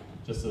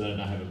 just so that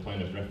I have a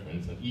point of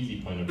reference, an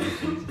easy point of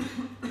reference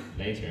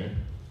later.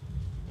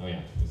 Oh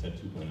yeah, we said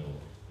 2.0.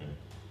 Right.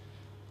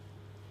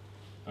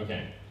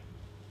 Okay.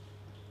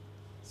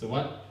 So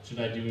what should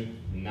I do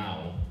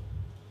now,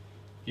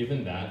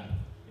 given that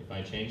if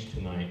I change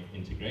to my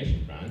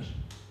integration branch,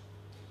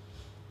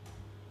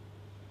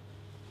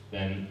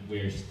 then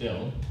we're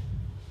still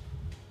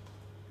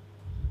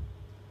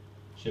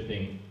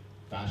shipping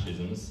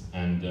fascisms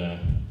and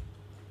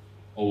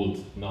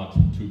old, not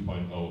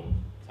 2.0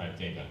 type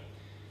data.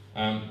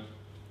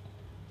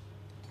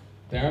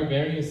 There are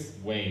various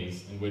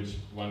ways in which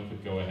one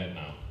could go ahead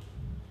now.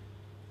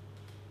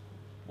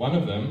 One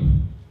of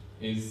them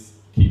is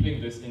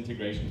keeping this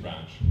integration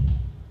branch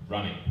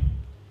running.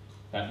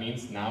 That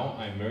means now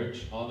I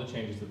merge all the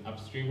changes that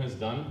upstream has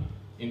done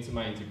into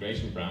my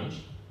integration branch.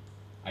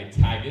 I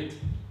tag it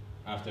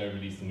after I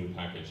release the new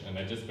package, and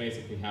I just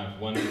basically have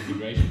one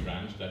integration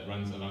branch that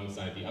runs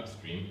alongside the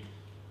upstream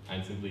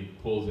and simply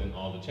pulls in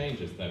all the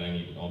changes that I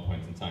need at all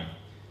points in time.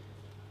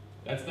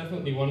 That's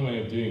definitely one way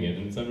of doing it,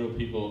 and several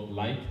people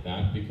like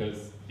that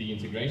because the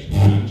integration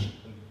branch,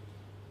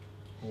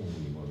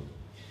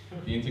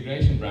 the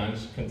integration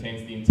branch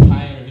contains the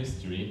entire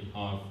history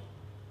of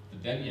the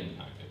Debian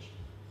package.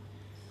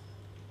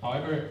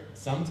 However,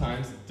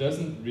 sometimes it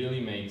doesn't really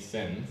make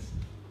sense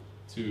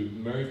to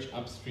merge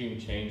upstream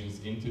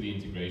changes into the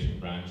integration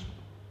branch,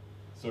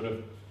 sort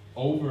of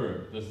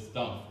over the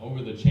stuff,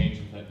 over the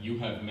changes that you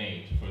have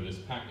made for this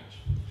package.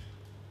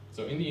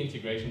 So in the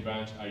integration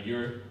branch are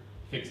your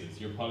fixes,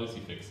 your policy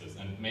fixes,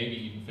 and maybe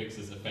even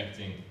fixes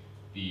affecting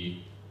the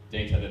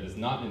data that is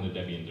not in the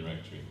Debian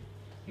directory.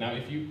 Now,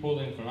 if you pull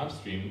in from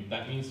upstream,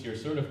 that means you're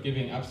sort of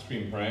giving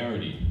upstream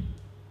priority.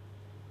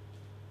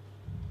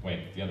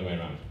 Wait, the other way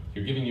around.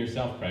 You're giving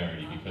yourself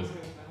priority because... I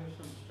have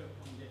some stuff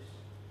on this.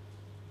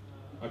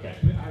 Okay,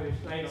 I have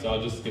a slide on so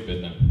I'll just skip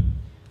it then.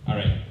 All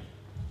right,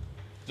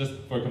 just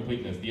for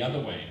completeness, the other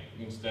way,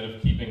 instead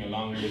of keeping a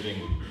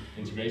long-living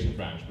integration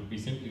branch, would be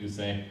simply to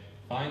say,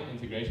 fine,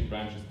 integration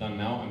branch is done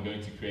now, I'm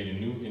going to create a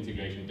new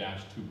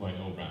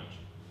integration-2.0 branch.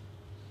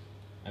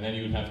 And then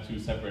you would have two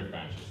separate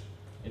branches.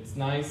 It's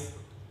nice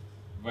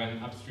when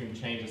upstream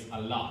changes a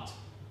lot,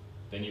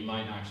 then you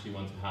might actually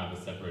want to have a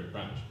separate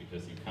branch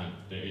because you can't,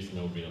 there is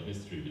no real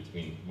history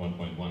between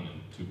 1.1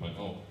 and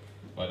 2.0,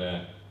 but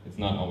it's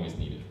not always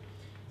needed.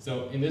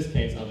 So in this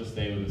case, I'll just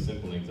stay with a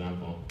simple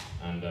example,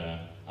 and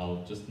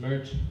I'll just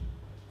merge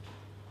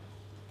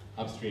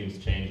upstream's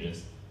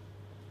changes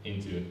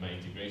into my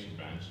integration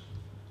branch,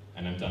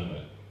 and I'm done with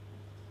it.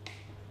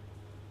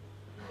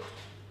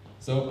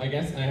 So I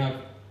guess I have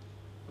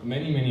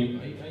many,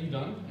 are you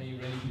done? Are you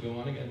ready to go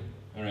on again?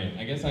 All right,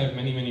 I guess I have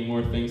many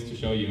more things to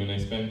show you, and I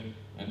spent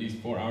at least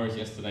 4 hours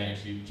yesterday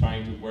actually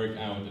trying to work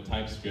out the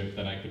TypeScript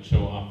that I could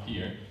show up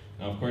here.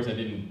 Now, of course, I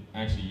didn't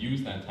actually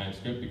use that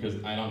TypeScript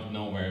because I don't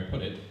know where I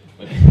put it,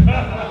 but,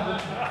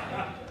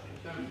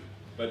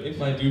 but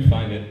if I do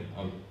find it,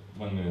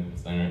 1 minute,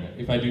 Steiner.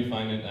 If I do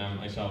find it,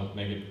 I shall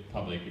make it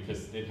public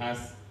because it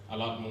has a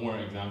lot more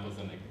examples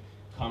and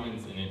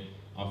comments in it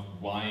of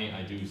why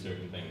I do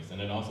certain things. And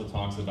it also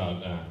talks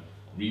about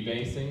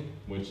rebasing,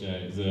 which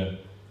is a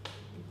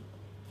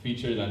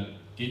feature that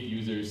Git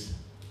users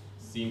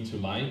seem to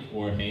like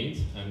or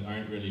hate and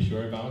aren't really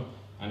sure about.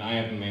 And I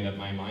haven't made up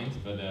my mind,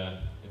 but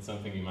it's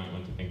something you might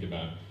want to think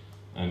about.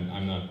 And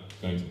I'm not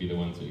going to be the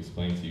one to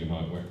explain to you how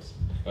it works.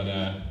 But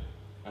I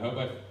hope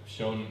I've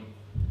shown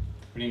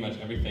pretty much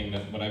everything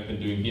that what I've been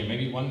doing here.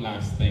 Maybe one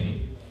last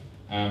thing,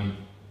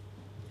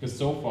 because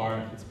so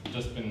far it's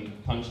just been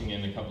punching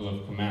in a couple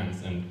of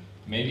commands, and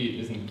maybe it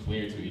isn't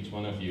clear to each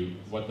one of you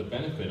what the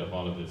benefit of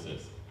all of this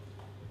is.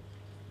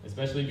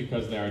 Especially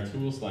because there are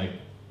tools like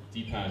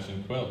dpatch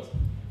and quilt,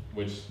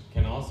 which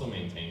can also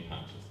maintain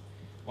patches.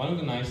 One of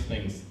the nice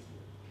things,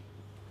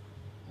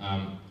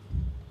 I'm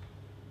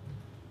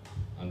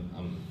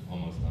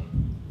almost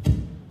done.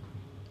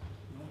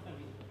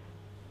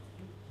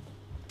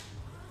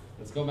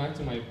 Let's go back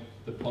to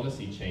the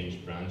policy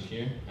change branch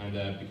here,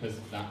 and because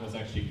that was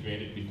actually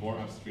created before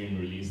upstream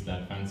released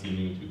that fancy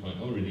new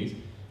 2.0 release,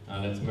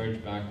 let's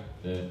merge back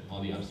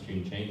all the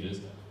upstream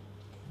changes.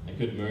 I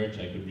could merge,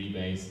 I could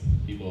rebase,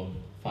 people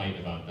fight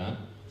about that.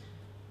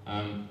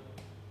 And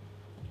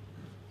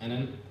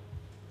then,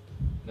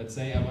 let's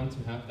say I want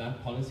to have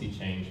that policy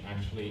change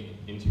actually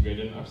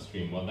integrated in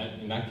upstream. Well,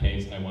 in that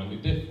case, I want a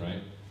diff,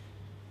 right?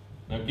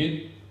 Now,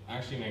 Git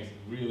actually makes it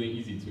really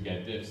easy to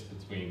get diffs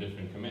between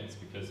different commits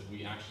because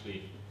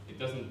it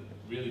doesn't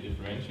really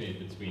differentiate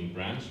between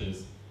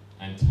branches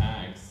and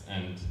tags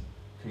and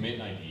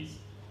commit IDs.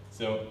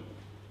 So,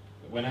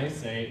 when I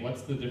say,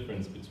 what's the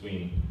difference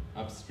between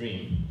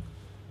upstream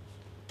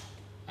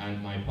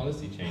and my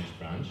policy change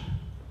branch,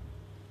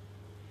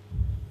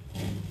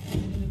 I'm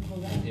going to pull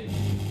that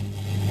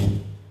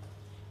in.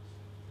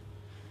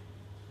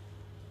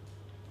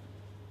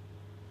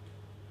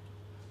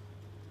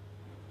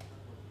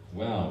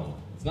 Well,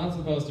 it's not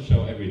supposed to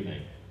show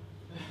everything.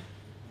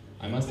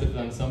 I must have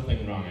done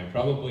something wrong. I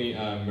probably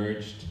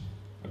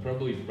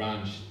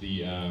branched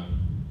the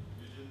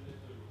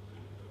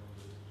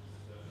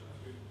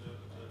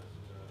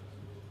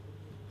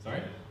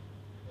sorry?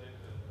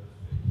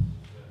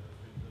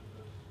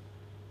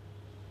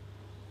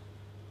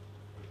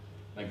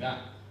 Like that?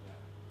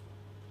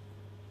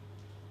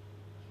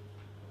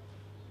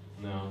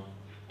 No.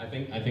 I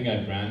think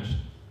I branched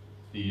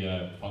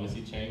the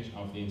policy change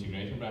of the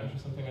integration branch or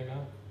something like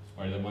that.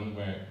 Or the one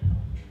where,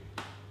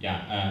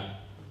 yeah,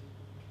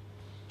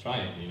 try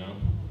it, you know.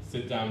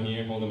 Sit down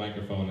here, hold a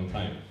microphone and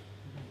type.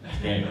 It's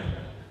great.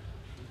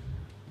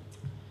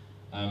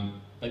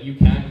 But you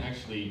can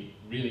actually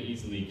really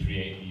easily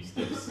create these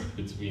diffs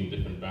between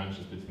different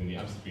branches, between the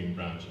upstream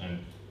branch and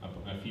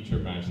a feature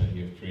branch that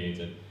you've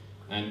created.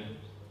 And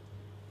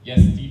yes,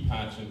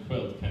 dpatch and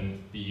quilt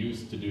can be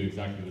used to do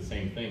exactly the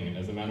same thing. And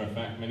as a matter of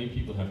fact, many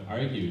people have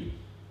argued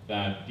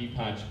that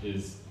dpatch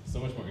is so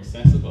much more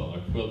accessible,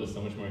 or quilt is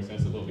so much more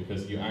accessible,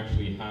 because you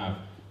actually have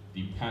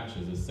the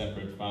patches as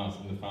separate files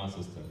in the file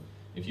system.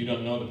 If you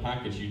don't know the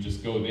package, you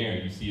just go there,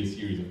 you see a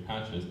series of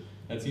patches.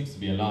 That seems to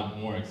be a lot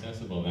more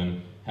accessible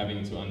than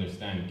having to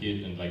understand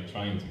Git and like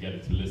trying to get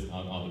it to list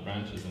out all the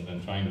branches and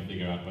then trying to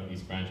figure out what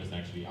these branches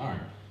actually are.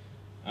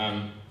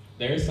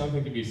 There is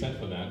something to be said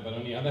for that, but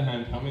on the other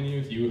hand, how many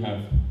of you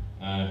have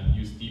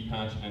used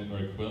dpatch and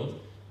or quilt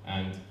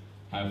and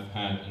have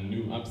had a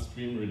new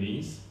upstream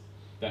release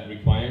that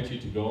required you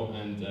to go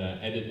and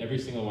edit every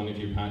single one of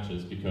your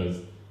patches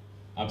because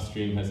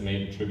upstream has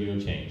made a trivial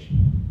change?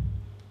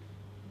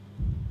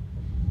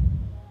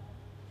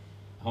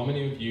 How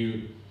many of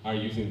you are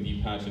using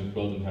dpatch and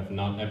quilt and have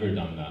not ever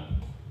done that?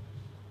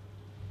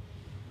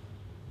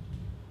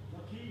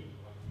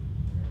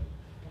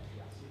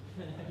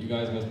 You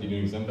guys must be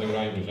doing something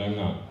right, which I'm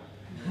not.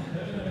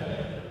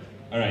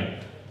 All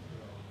right.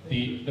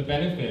 The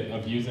benefit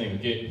of using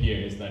Git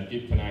here is that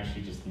Git can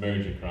actually just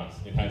merge across.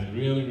 It has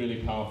really,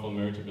 really powerful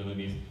merge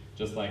abilities,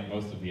 just like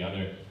most of the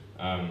other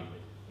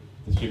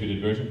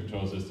distributed version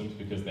control systems,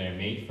 because they are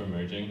made for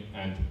merging,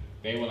 and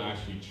they will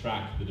actually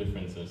track the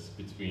differences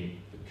between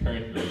the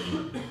current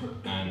version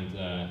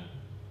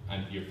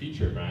and your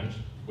feature branch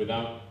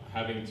without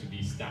having to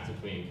be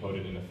statically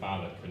encoded in a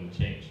file that couldn't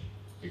change,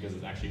 because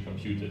it's actually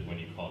computed when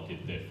you call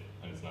git diff,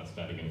 and it's not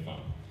static in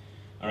file.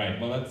 All right,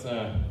 well that's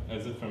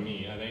it from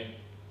me.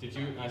 Did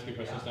you ask your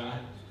question, Stan?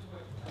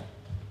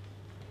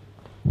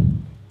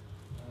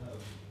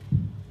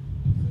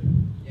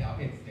 Yeah,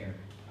 okay, it's there.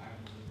 I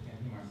can't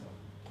hear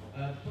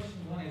myself.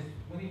 Question one is,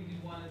 when you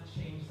want to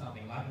change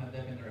something, like in a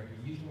Debian directory,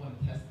 you usually want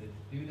to test it.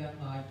 Do that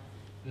like,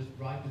 just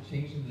write the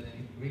change in the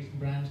integration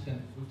branch,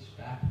 then switch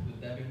back to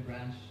the Debian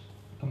branch,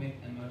 commit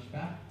and merge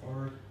back,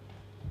 or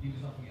you do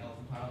something else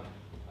entirely?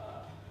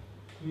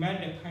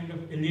 Matt kind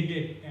of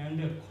eluded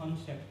another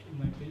concept in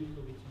my build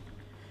for which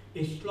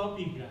is a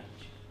sloppy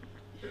branch.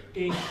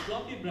 A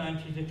sloppy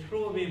branch is a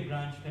throwaway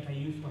branch that I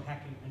use for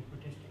hacking and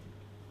protesting.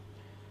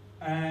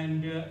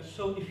 And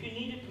so if you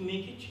needed to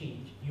make a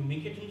change, you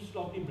make it in a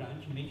sloppy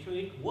branch, you make sure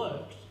it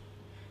works,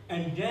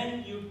 and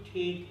then you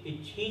take a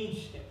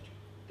change set,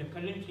 the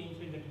current change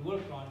set that you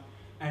work on,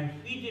 and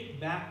feed it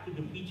back to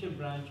the feature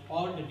branch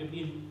or the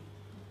Debian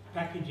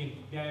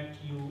packaging that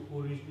you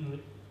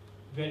originally,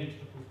 where it's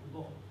supposed to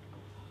go.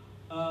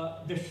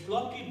 The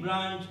sloppy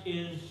branch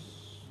is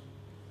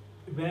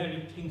where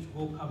if things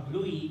go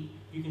kablooey,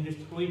 you can just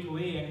throw it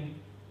away and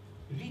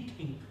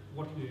rethink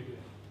what we are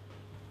doing.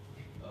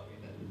 Okay,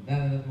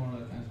 that more or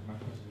less answers my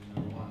question,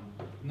 number one.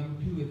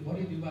 Number two is, what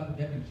do you do about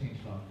the Debian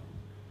changelog?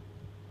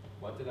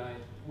 What did I?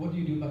 What do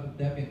you do about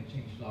the Debian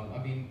changelog?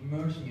 I mean,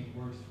 merging it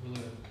works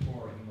really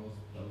poor in most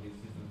of these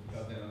systems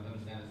because they don't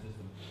understand the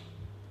system.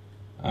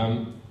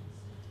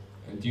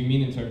 Do you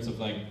mean in terms of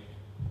like,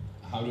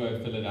 how do I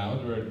fill it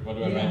out, or what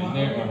do I write in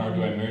there, or how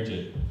do I merge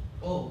it?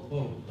 Oh,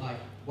 like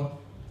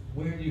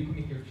where do you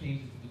commit your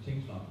changes to the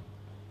changelog?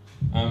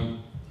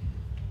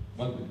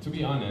 Well, to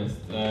be honest,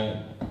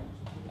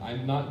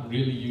 I'm not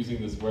really using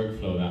this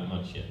workflow that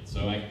much yet,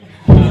 so I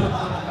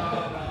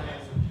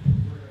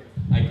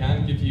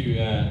can't give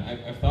you.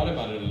 I've thought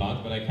about it a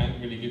lot, but I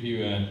can't really give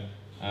you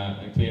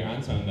a clear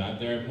answer on that.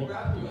 There are more.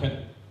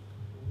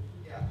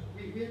 Yeah,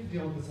 we have to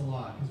deal with this a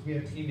lot because we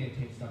have teammates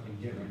take stuff in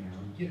Git right now.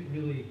 Git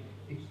really.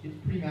 It's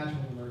pretty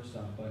magical to merge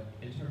stuff, but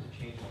in terms of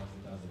change logs,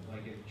 it doesn't.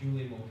 Like if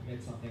Julian will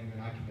commit something, then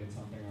I commit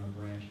something on a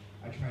branch.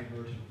 I try and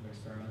merge it from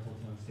experimental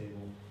to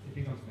unstable. It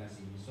becomes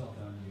messy. You still have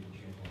to undo the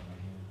change log by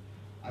hand.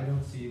 I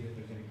don't see that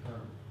there's any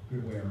current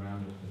good way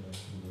around it for the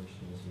merge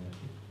tools yet.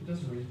 It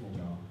does a reasonable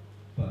job,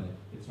 but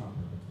it's not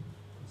perfect.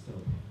 It's still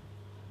okay.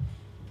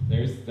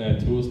 There's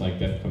tools like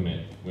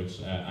DebConf,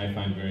 which I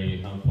find very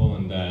helpful,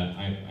 and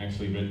I've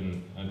actually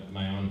written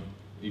my own,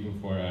 even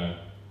for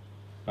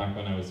back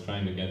when I was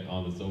trying to get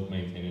all the Zope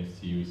maintainers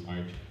to use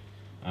Arch,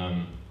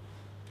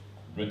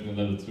 written a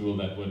little tool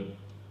that would,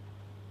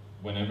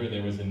 whenever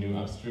there was a new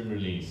upstream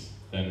release,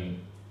 then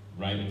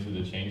write into the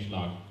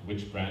changelog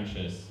which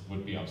branches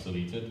would be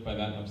obsoleted by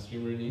that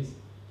upstream release.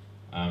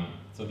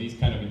 So these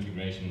kind of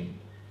integration,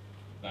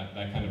 that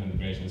kind of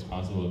integration is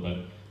possible,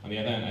 but on the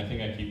other hand, I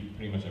think I keep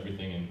pretty much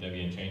everything in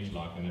Debian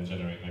changelog and then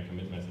generate my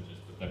commit messages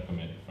with that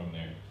commit from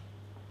there.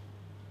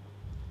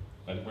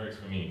 But it works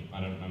for me.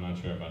 I'm not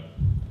sure about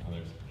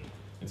others.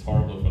 It's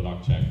horrible for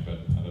log check, but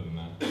other than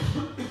that. Yeah,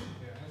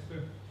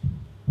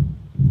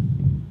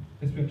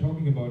 as we're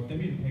talking about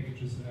Debian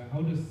packages,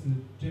 how does the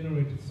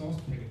generated source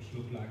package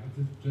look like?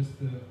 Is it just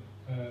the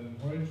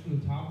original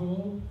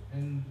tarball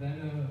and then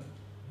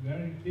a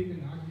very big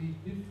and ugly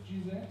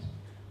if-gz?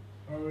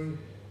 Or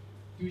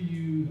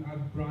are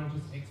the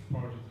branches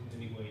exported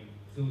in any way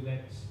so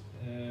that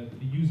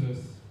the users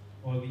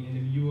or the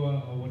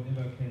NMUer or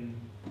whatever can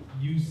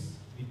use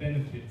the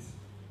benefits?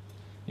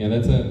 Yeah,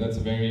 that's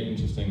a very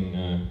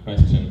interesting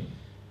question.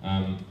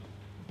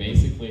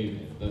 Basically,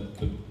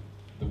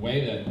 the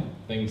way that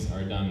things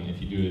are done, if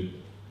you do it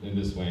in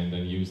this way and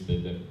then use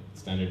the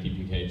standard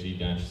dpkg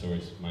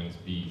 -source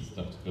 -b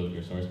stuff to build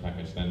your source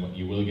package, then what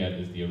you will get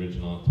is the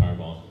original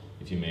tarball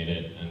if you made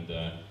it,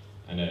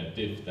 and a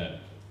diff that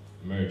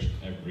merged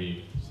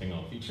every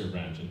single feature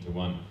branch into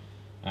one.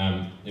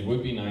 It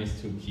would be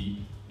nice to keep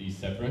these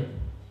separate,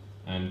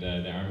 and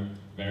there are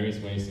various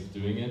ways of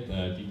doing it.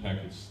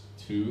 dpackage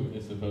 2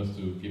 is supposed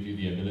to give you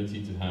the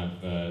ability to have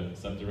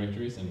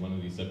subdirectories, and one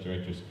of these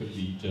subdirectories could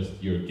be just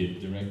your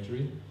Git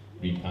directory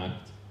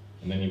repacked,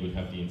 and then you would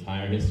have the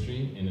entire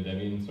history in a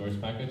Debian source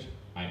package.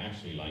 I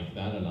actually like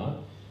that a lot.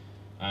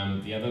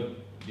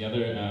 The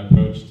other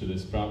approach to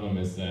this problem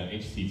is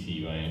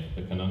HCT, by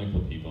the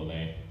canonical people.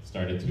 They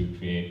started to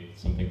create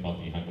something called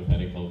the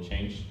hypothetical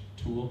change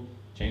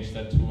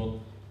set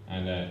tool,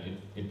 and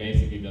it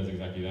basically does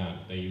exactly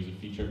that. They use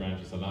feature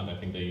branches a lot. I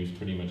think they use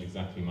pretty much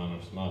exactly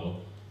Manoj's model,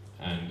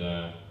 and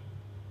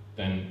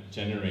then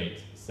generate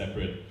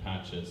separate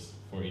patches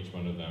for each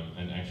one of them,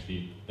 and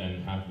actually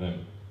then have them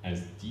as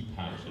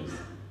dpatches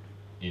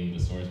in the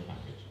source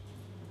package.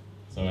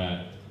 So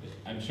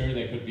I'm sure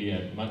there could be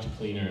a much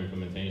cleaner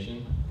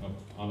implementation of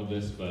all of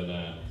this, but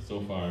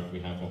so far we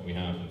have what we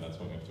have, and that's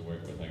what we have to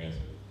work with, I guess.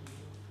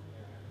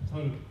 How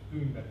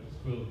doing that is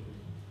still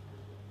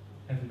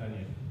hasn't done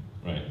yet.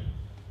 Right.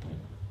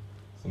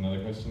 So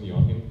another question,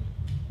 Joachim?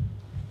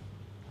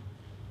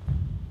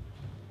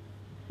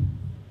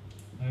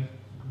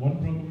 One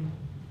problem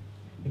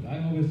that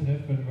I always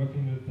have when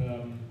working with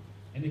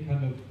any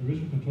kind of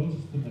revision control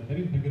system and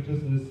Debian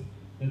packages is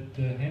that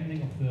the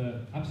handling of the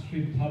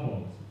upstream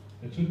tarballs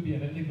that should be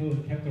identical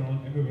and kept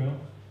around everywhere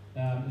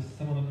is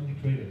somehow not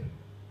integrated.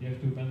 You have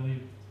to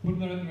manually put in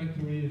the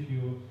directory. If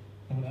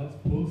someone else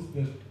pulls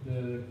the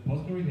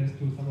repository, he has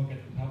to somehow get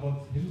the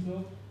tarballs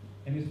himself.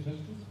 Any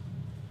suggestions?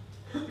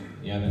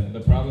 Yeah, the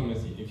problem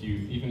is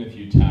even if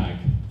you tag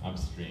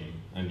upstream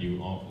and you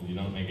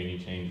don't make any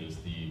changes,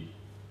 the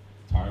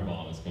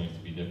tarball is going to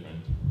be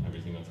different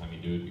every single time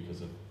you do it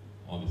because of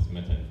all this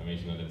meta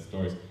information that it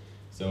stores.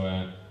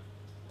 So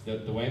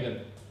the way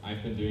that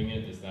I've been doing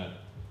it is that,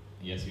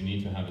 yes, you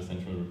need to have a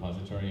central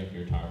repository of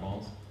your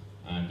tarballs,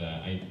 and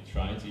I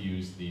try to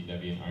use the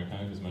Debian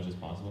archive as much as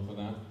possible for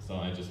that. So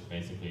I just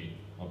basically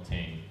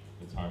obtain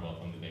the tarball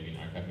from the Debian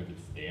archive if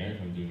it's there,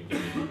 if I'm doing a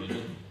Debian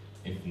revision.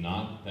 If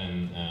not,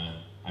 then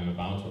I'm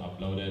about to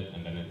upload it,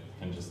 and then it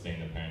can just stay in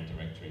the parent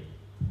directory.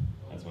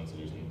 That's one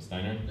solution.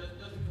 Steiner? Just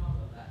a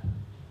comment on that.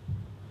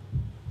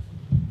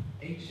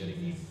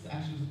 HTTP is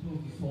actually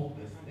supposed to solve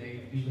this.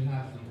 They usually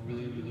have some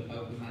really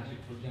the magic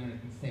for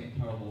generating the same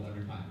tarball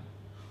every time.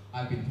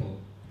 I've been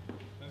told.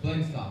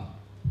 Plain stuff.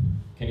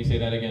 Can you say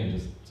that again?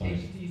 Just sorry.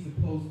 HTTP is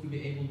supposed to be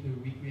able to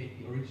recreate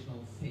the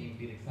original same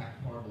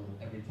exact tarball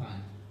every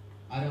time.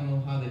 I don't know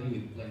how they do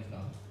it, plain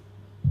stuff.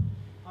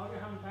 How do you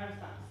handle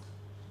timestamps?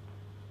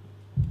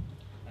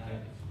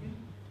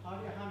 How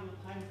do you handle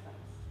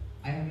timestamps?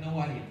 I have no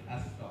idea.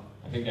 That's the stuff.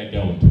 I think I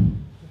don't.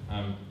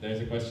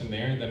 There's a question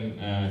there, then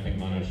I think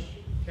Manoj.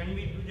 Can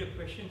we do the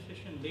question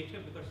session later?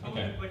 Because some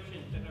of the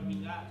questions that have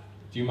been asked.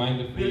 Do you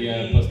mind if we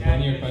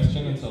postpone your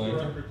question until later?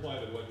 Direct reply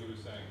to what he was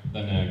saying.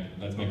 Then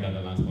let's make that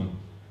the last one.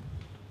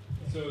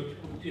 So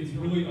it's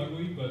really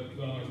ugly, but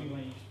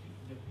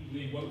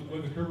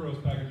what the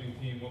Kerberos packaging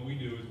team, what we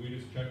do is we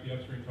just check the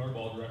upstream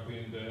tarball directly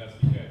into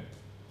SDK.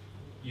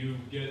 You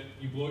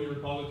blow your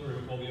repository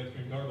with all the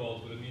upstream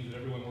tarballs, but it means that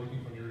everyone working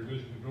from your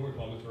revision control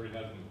repository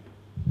has them.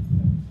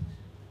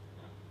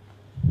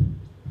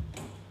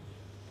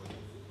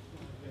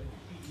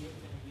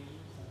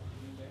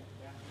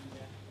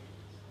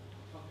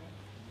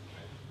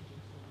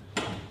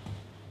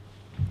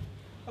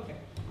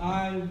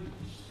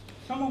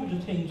 Some of the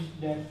things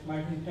that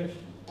Martin touched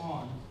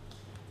on,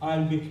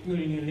 I'll be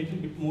exploring a little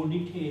bit more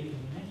detail in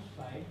the next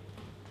slide.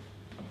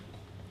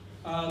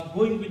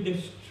 Going with the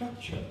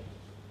structure.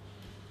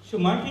 So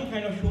Martin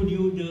kind of showed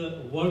you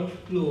the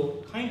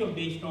workflow, kind of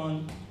based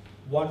on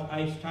what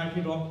I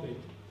started off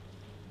with.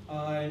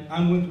 And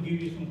I'm going to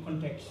give you some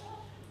context.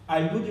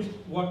 I'll do this,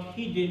 what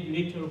he did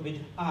later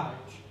with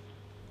Arch.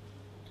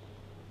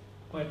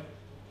 But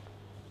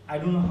I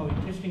don't know how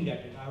interesting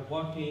that is. I've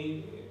got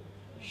a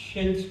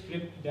shell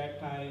script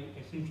that I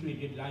essentially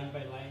did line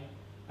by line.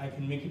 I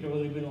can make it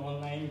available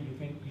online.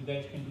 You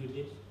guys can do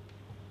this.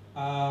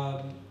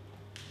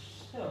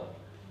 So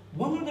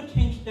one of the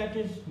things that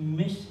is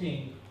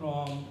missing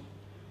from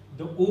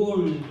the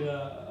old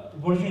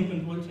version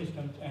control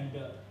systems and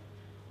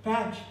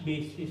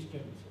patch-based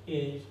systems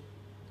is,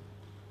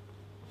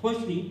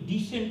 firstly,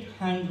 decent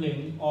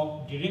handling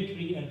of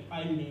directory and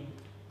file name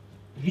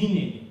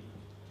renaming.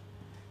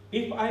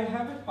 If I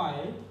have a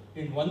file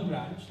in one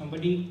branch,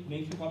 somebody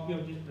makes a copy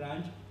of this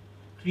branch,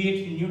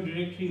 creates a new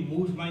directory,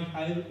 moves my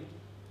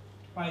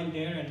file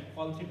there and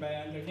calls it by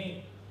another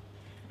name,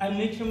 and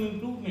make some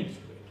improvements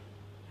to it.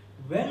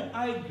 When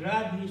I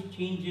grab these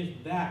changes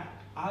back,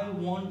 I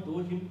want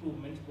those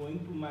improvements going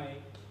to my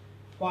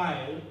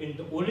file in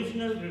the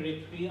original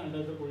directory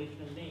under the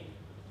original name.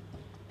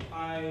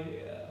 I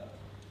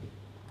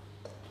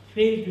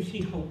fail to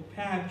see how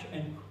patch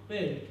and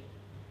quilt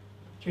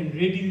can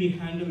readily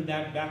handle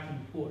that back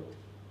and forth.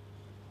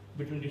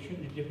 between the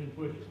different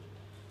versions.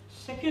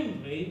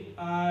 Secondly,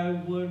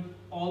 I would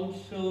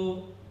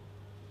also,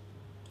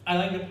 I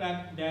like the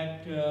fact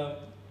that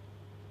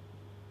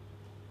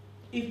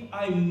if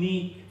I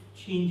make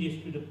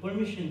changes to the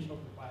permissions of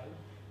the file,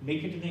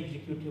 make it an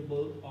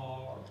executable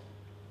or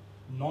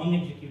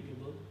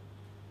non-executable,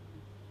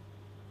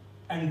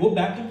 and go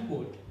back and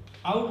forth,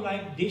 I would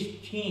like this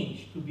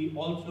change to be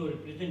also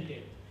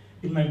represented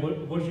in my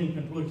version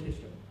control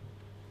system.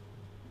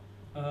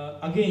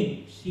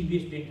 Again,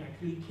 CBS didn't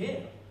actually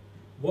care.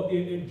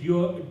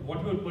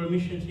 Whatever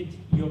permissions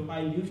your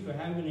file used to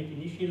have when it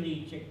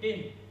initially checked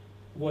in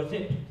was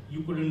it.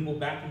 You couldn't go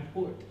back and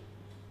forth.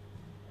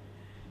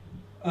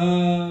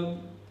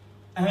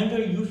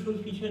 Another useful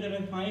feature that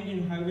I find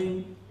in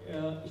having,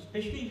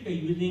 especially if you're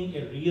using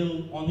a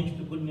real, honest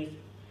to goodness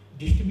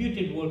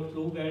distributed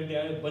workflow where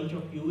there are a bunch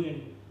of you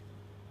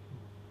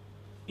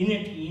in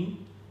a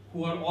team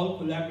who are all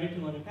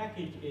collaborating on a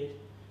package, is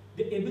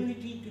the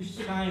ability to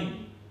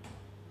sign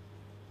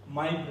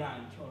my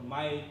branch or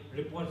my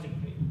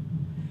repository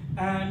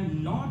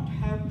and not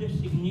have the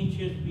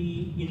signatures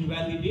be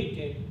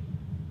invalidated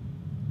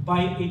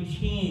by a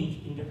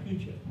change in the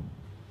future.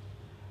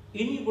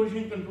 Any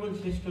version control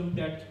system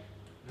that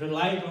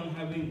relies on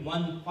having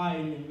one file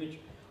in which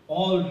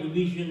all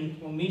revision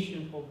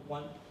information for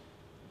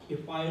a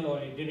file or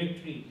a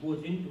directory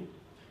goes into,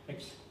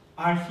 like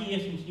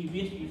RCS and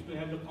CBS used to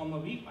have the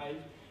 .v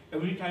files.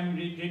 Every time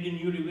they did a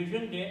new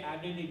revision, they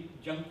added a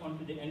jump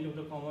onto the end of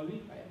the .v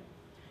file,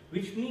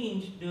 which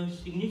means the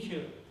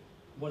signature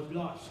was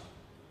lost.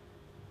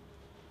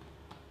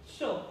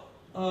 So,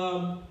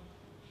 how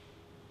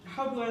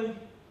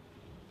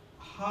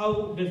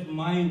does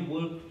my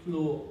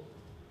workflow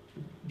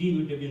deal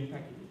with Debian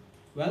packages?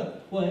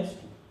 Well, first,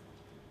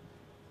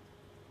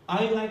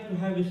 I like to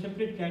have a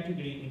separate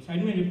category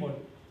inside my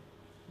repository.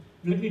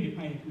 Let me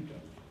define a few terms.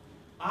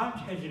 Arch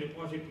has a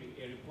repository.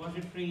 A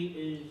repository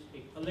is a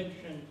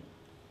collection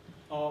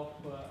of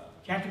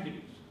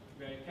categories,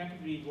 where a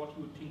category is what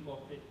you would think of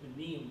as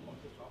the name of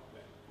the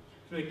software.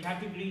 So a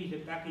category is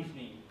a package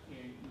name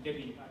in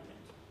Debian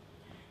parlance.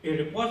 A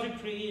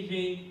repository is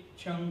a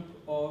chunk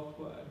of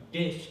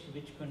disk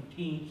which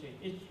contains a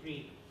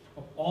history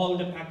of all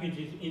the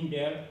packages in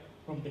there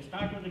from the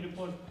start of the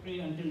repository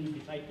until you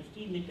decide to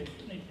steal it and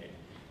finish it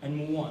and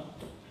move on.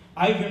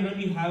 I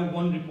generally have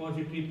one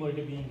repository per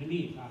Debian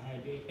release. I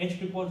had a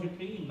H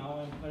repository, now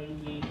I'm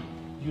currently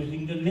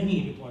using the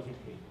Lenny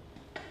repository.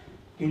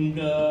 In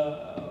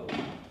the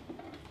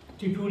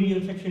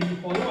tutorial section to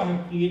follow, I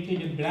have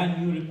created a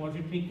brand new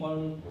repository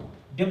called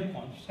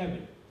DebConf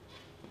 7.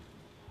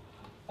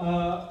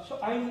 So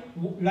I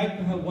like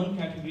to have one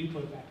category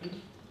per package.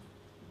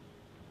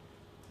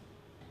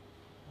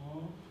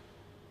 Oh,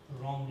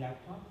 wrong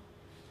laptop.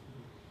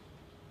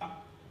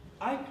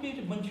 I create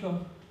a bunch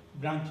of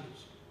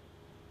branches.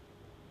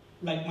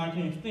 Like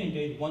Martin explained,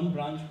 there is one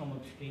branch from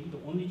upstream. The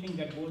only thing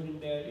that goes in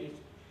there is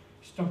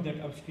stuff that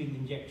upstream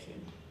injects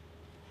in.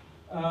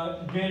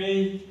 There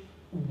is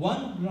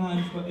one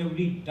branch for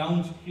every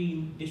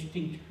downstream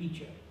distinct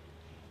feature.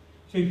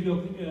 So if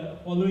you're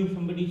following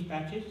somebody's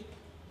patches,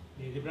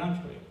 there's a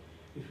branch for it.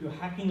 If you're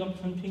hacking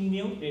up something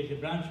new, there's a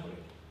branch for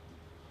it.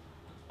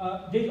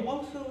 There's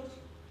also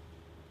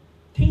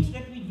things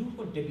that we do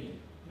for Debian,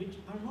 which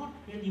are not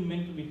really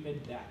meant to be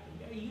fed back.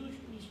 They're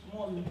usually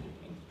small little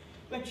things,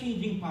 like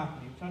changing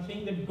path names. I'm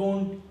saying that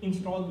don't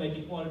install by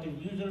default in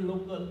user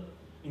local,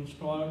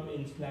 install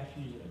in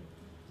 /user.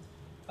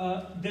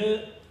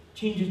 The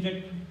changes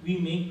that we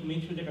make to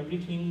make sure that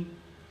everything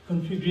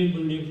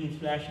configurable lives in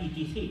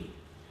 /etc.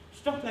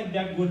 Stuff like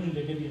that goes in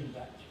the Debian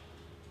branch.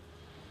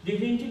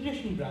 There's an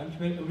integration branch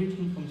where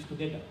everything comes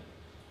together.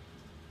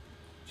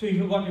 So if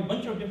you've got a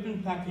bunch of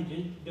different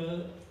packages,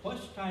 the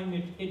first time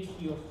it hits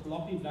your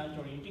floppy branch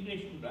or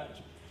integration branch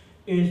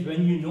is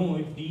when you know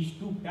if these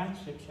two patch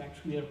sets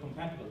actually are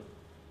compatible,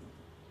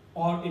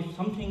 or if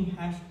something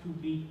has to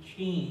be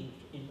changed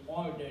in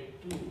order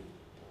to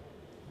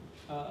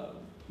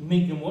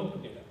make them work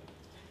together.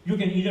 You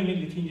can either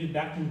make the changes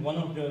back in one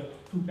of the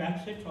two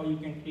patch sets, or you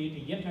can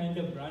create a yet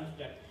another branch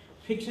that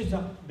fixes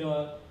up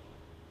the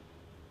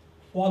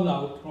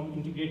fallout from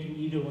integrating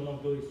either one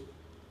of those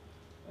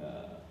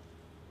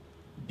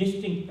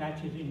distinct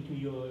patches into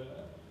your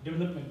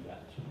development branch.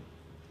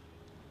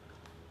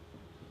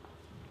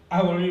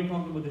 I've already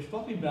talked about the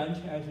floppy branch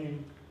as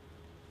in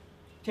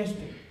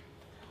testing.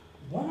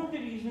 One of the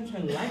reasons I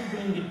like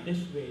doing it this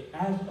way,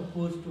 as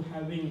opposed to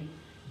having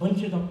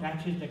bunches of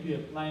patches that you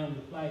apply on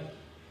the fly,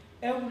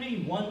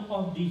 every one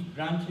of these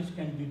branches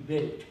can be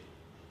built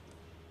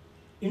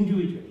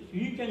individually. So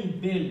you can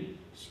build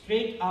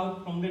straight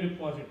out from the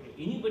repository.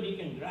 Anybody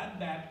can grab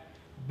that,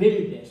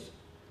 build this,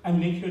 and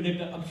make sure that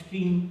the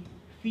upstream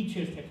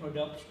feature set or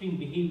the upstream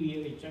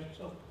behavior is just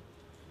so.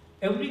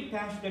 Every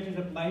patch that is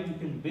applied, you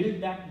can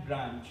build that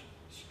branch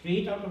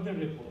straight out of the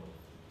repo.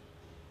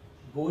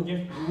 Go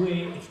just do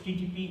a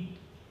HTTP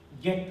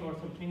get or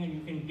something, and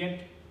you can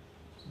get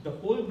the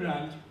whole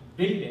branch,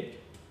 build it,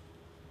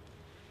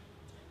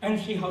 and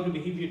see how the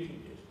behavior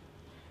changes.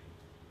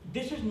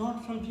 This is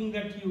not something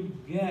that you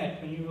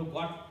get when you have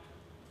got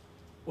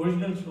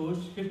original source,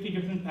 50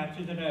 different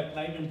patches that are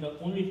applied, and the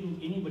only thing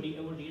anybody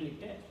ever really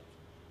tests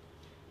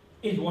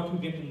is what you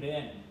get in the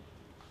end.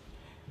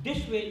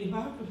 This way, if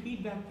I have to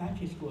feed back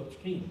patches to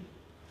upstream,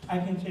 I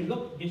can say,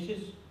 look, this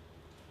is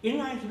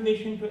in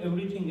isolation to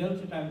everything else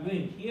that I'm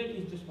doing. Here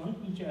is this one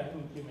feature I have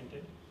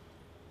implemented.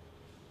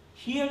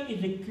 Here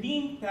is a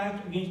clean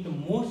patch against the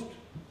most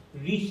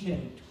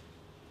recent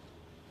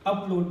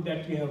upload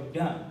that we have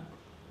done.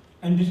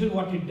 And this is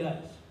what it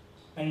does.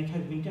 And it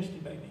has been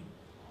tested by me.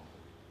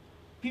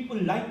 People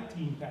like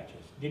clean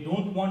patches. They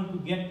don't want to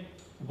get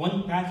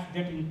one patch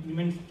that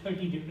implements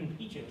 30 different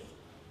features.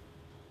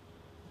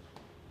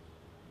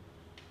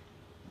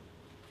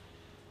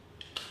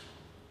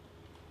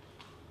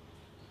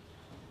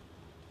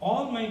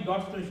 All my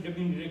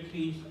 ./Debian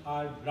directories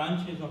are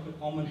branches of a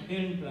common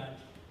parent branch.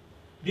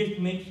 This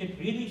makes it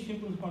really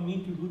simple for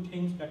me to do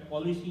things that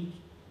policy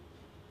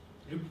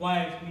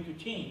requires me to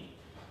change.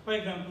 For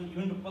example,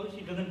 even the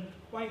policy doesn't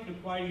quite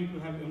require you to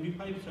have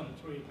MD5 sums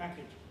for your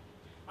package.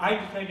 I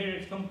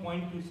decided at some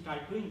point to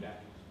start doing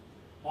that.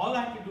 All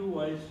I had to do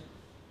was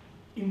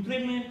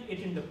implement it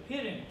in the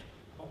parent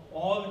of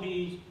all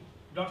these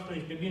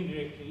 ./Debian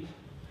directories,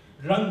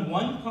 run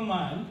one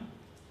command,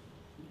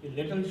 a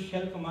little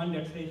shell command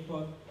that says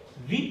for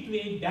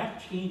replay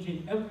that change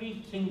in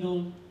every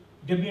single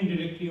Debian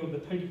directory of the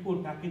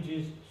 34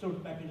 packages, source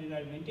packages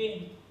I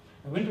maintain.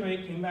 I went away,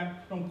 came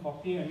back from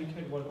coffee, and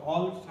it was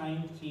all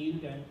signed,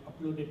 sealed, and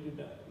uploaded to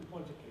the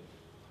repository.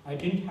 I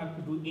didn't have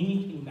to do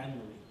anything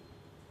manually.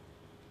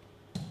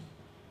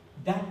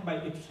 That by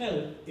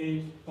itself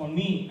is, for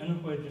me,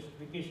 another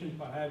justification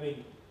for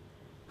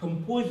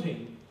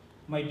composing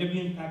my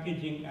Debian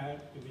packaging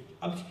with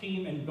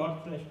upstream and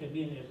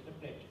 ./Debian as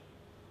separate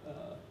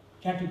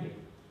category.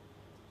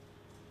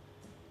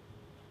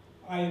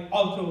 I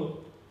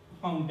also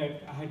found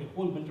that I had a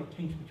whole bunch of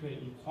things which were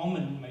in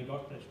common in my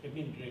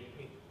 ./Debian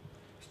directory,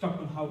 stuff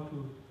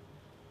on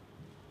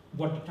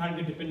what the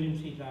target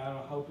dependencies are,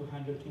 or how to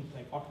handle things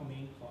like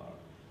automate or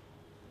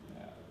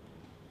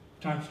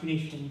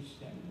translations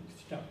and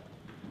stuff.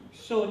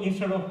 So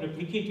instead of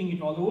replicating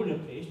it all over the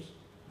place,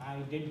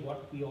 I did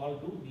what we all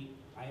do.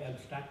 I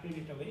abstracted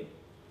it away,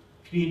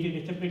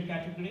 created a separate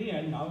category,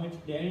 and now it's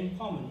there in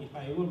common. If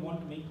I ever want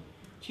to make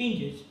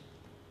changes,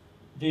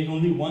 there's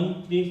only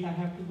one place I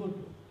have to go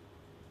to.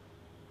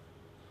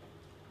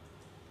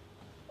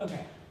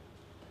 Okay.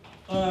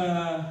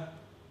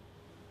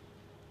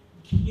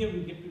 Here we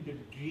get to the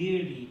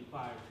dreary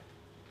part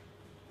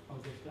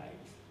of the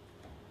slides.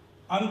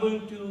 I'm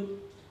going to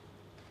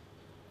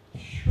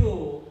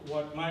show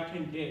what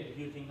Martin did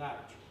using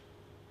Arch.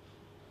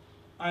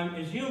 I'm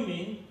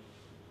assuming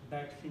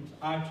that since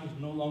Arch is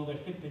no longer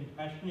hip and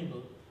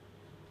fashionable,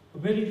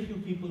 very few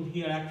people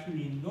here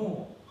actually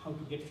know how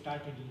to get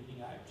started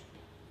using Arch.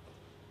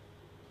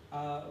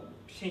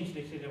 Since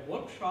this is a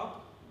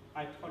workshop,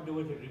 I thought there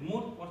was a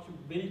remote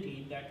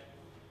possibility that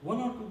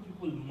one or two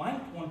people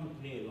might want to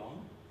play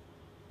along.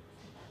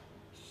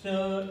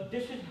 So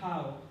this is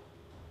how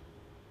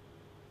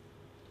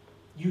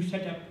you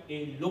set up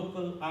a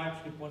local Arch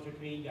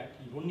repository that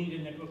you don't need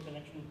a network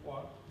connection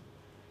for.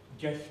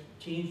 Just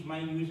change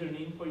my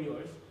username for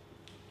yours.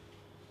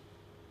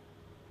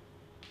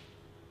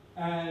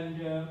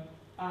 And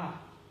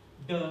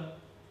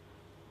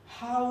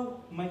how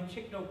my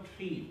checked out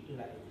tree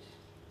lies.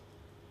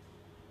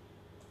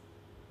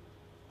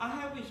 I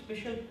have a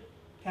special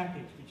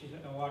package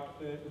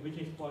which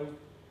is called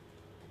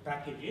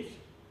packages.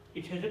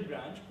 It has a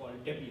branch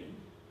called Debian.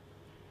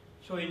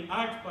 So in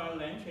Arch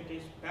parlance, it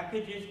is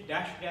packages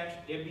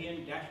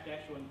 --Debian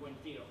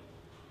 --1.0.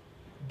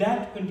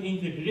 That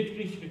contains the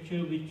directory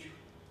structure, which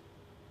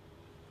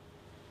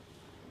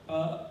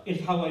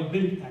is how I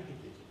build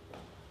packages.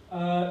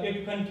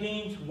 It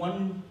contains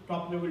one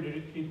top-level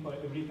directory for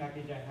every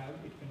package I have.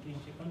 It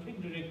contains a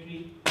config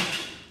directory,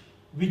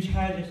 which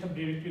has a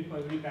subdirectory for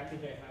every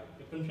package I have.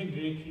 The config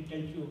directory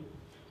tells you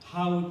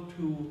how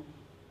to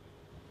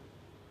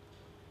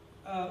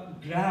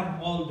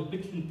grab all the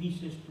bits and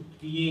pieces to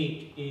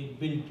create a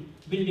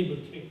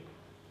buildable tray.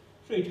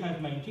 So it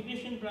has my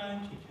integration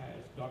branch, it has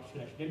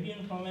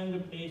 ./Debian from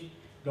another place,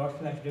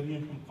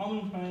 ./Debian from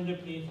common from another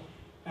place,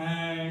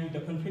 and the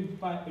config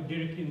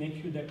directory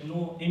makes sure that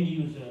no end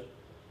user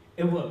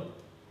ever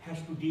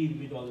has to deal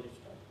with all this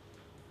stuff.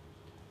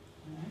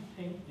 And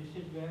I think this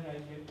is where I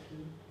get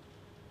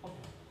to,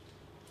 okay.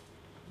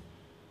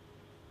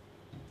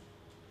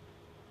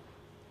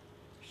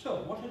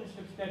 So what are the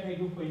steps that I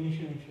do for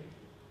initial insertion?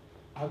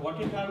 I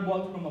got a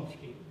tarball from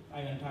upstream.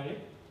 I untar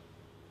it.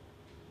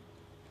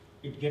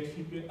 It gets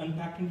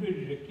unpacked into a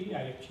directory.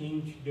 I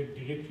change the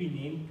directory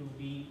name to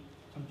be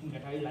something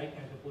that I like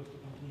as opposed to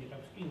something that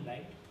upstream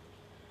liked.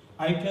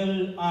 I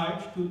tell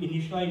Arch to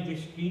initialize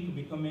this tree to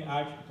become an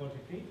Arch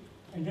repository,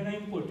 and then I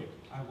import it.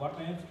 I've got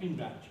my upstream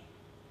branch.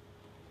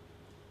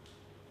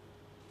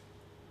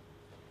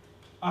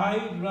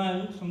 I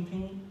run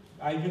something,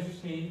 I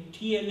just say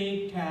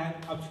TLA tag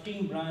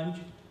upstream branch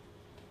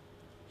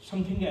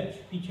something else,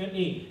 feature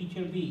A,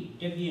 feature B,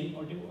 Debian,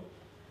 or whatever.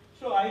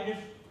 So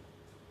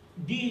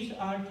these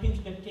are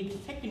things that take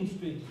seconds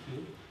to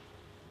execute.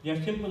 They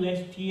are simple as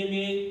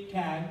TLA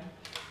tag,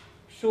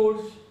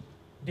 source,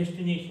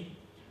 destination.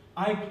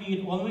 I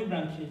create all my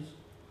branches,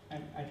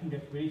 and I think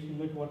that's very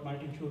similar to what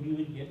Martin showed you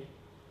with Git.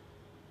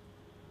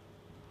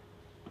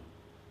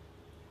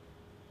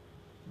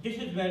 This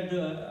is where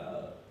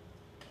the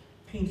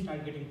things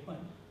start getting fun.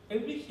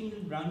 Every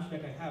single branch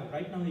that I have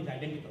right now is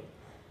identical.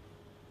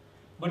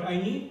 But I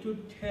need to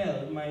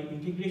tell my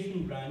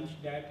integration branch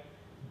that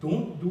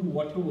don't do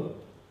whatever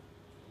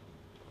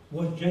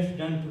was just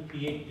done to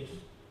create this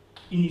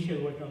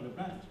initial version of the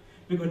branch,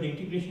 because the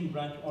integration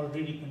branch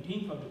already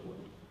contains all the code.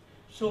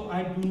 So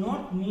I do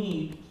not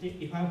need,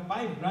 if I have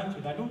 5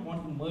 branches, I don't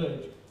want to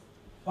merge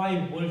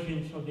 5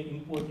 versions of the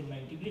import in my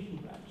integration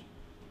branch.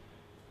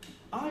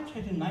 Arch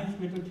has a nice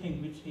little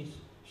thing which says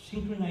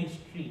synchronized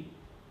tree,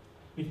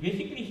 which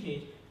basically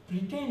says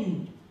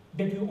pretend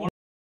that you already.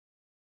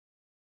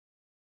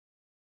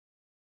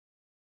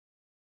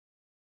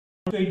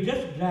 So it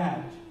just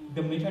grabs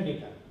the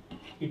metadata.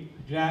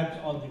 It grabs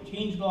all the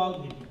change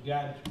logs, it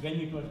grabs when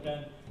it was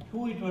done,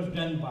 who it was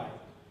done by,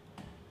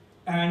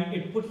 and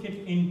it puts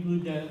it into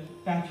the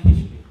patch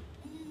history.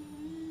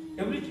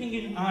 Everything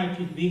in Arch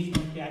is based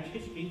on patch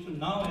history, so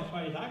now as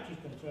far as Arch is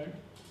concerned,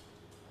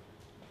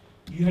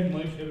 you had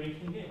merged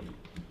everything in.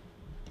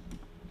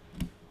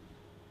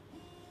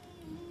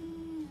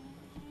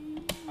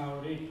 I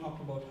already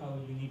talked about how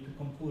you need to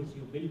compose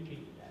your build tree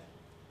with that.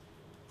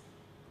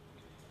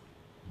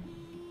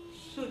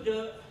 So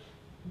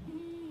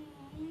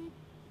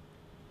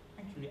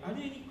actually, are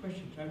there any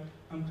questions?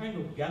 I'm kind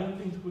of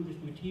galloping through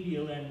this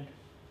material and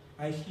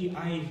I see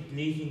eyes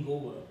glazing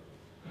over.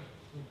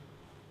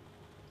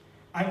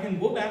 I can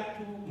go back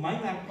to my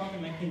laptop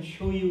and I can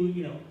show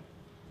you,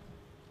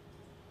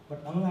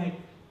 but unlike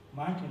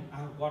Martin,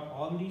 I've got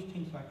all these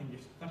things so I can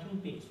just cut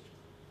and paste.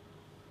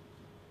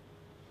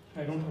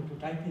 So I don't have to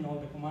type in all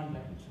the command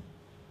lines.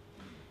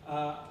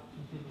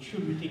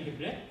 Should we take a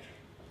break?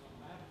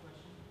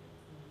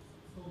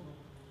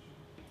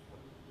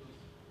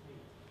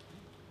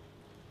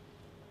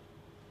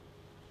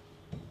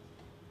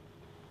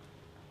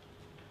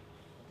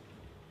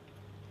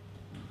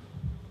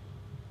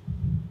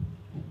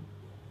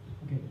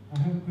 I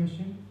have a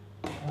question.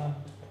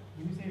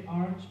 When you say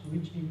Arch,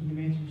 which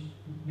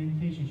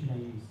implementation should I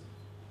use?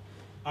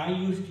 I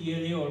use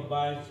TLA or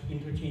BAS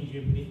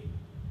interchangeably.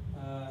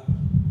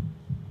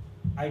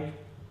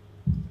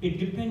 It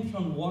depends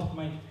on what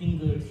my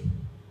fingers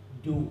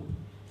do.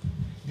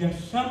 There are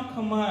some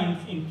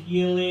commands in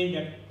TLA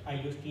that I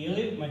use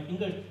TLA, my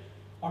fingers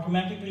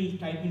automatically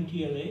type in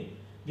TLA.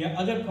 There are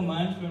other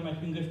commands where my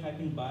fingers type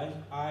in BAS.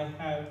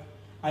 I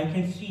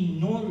can see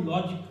no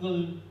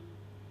logical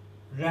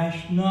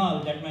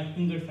rationale that my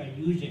fingers are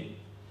using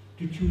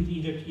to choose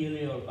either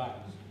TLA or BAS.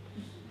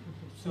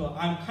 So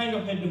I'm kind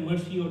of at the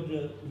mercy of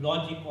the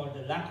logic or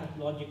the lack of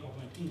logic of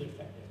my fingers right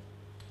there.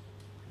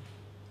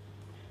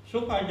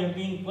 So far they're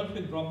being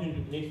perfect drop-in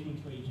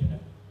replacements for each other.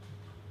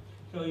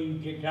 So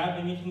you grab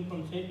anything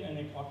from SID and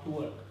it ought to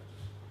work.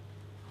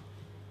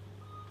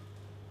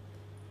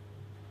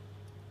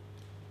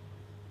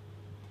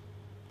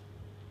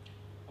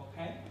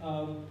 Okay.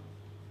 All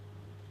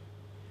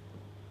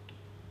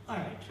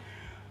right.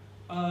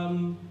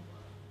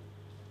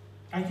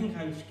 I think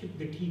I'll skip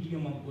the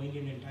tedium of going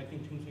in and typing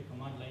things like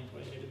command line for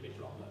a little bit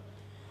longer.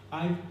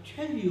 I'll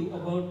tell you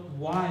about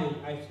why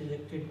I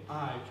selected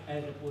Arch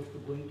as opposed to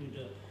going to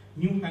the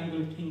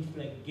newfangled things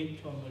like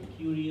Git or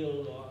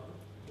Mercurial or.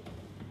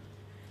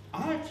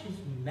 Arch is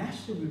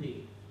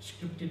massively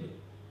scriptable.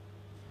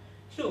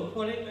 So,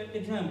 for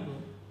example,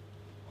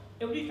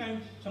 every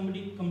time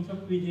somebody comes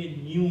up with a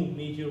new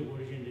major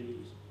version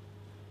release,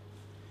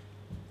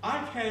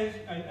 Arch has,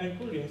 I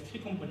told you, has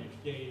 3 components.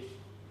 There is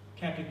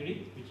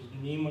category, which is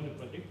the name of the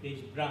project. There is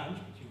branch,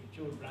 which is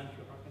whichever branch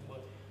you're talking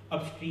about,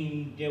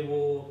 upstream,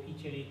 devo,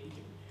 feature A, feature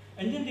B.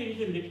 And then there is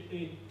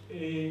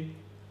a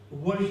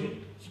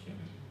version.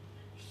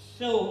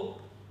 So,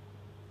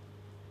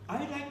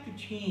 I like to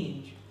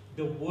change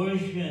the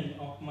version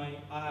of my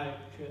Arch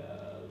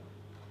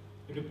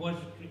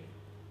repository,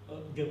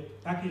 the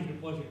package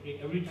repository,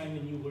 every time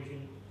a new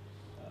version,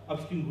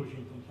 upstream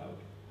version comes out.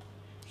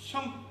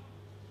 Some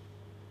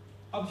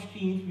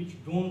upstreams which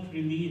don't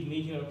release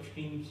major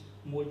upstreams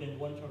more than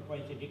once or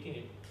twice a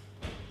decade,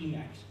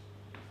 Emacs,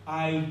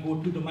 I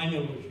go to the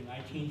minor version.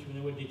 I change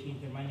whenever they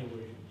change their minor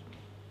versions.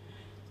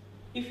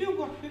 If you've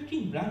got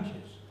 15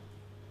 branches,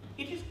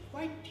 it is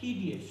quite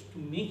tedious to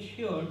make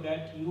sure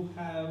that you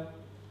have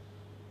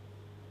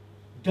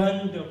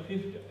done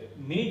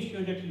made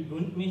sure that you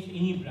don't miss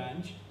any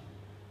branch,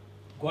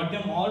 got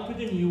them all to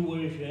the new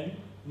version,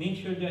 make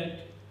sure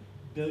that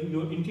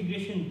your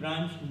integration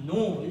branch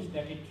knows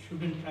that it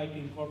shouldn't try to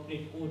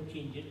incorporate code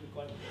changes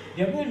because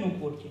there were no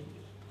code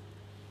changes.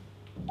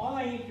 All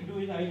I need to do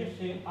is I just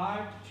say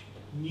Arch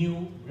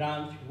new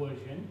branch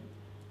version,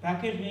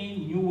 package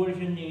name, new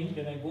version name,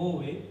 then I go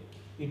away,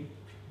 it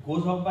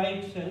goes off by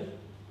itself,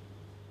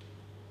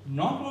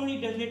 not only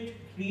does it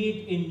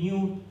create a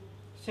new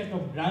set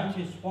of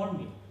branches for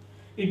me,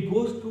 it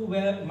goes to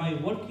where my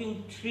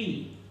working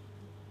tree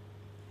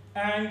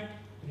and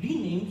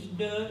renames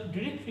the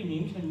directory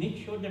names and makes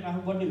sure that I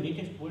have got the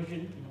latest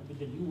version, with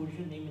the new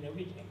version name and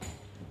everything,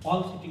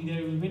 all sitting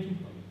there and waiting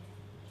for me.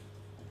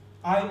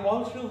 I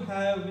also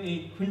have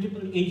a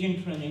quintuple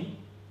agent running.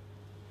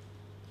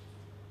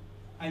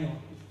 I know,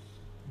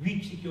 it's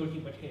weak security,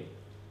 but hey.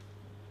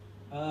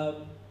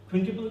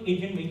 Quintuple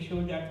agent makes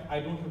sure that I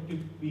don't have to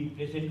be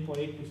present for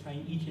it to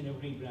sign each and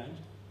every branch.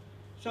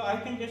 So I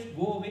can just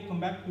go away, come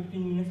back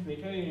 15 minutes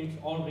later, and it's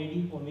all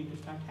ready for me to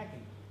start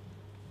hacking.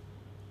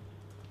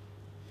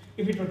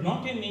 If it was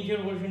not a major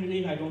version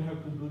release, I don't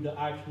have to do the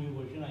Arch new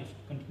version. I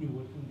continue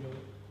working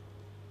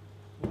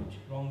the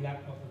wrong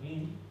laptop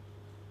again.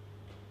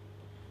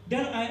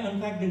 Then I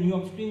unpack the new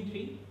upstream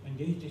tree, and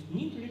there is this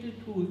neat little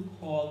tool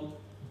called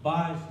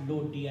bars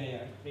load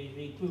dir. There is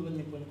the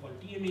equivalent one called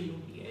TLA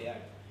load dir,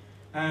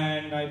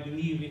 and I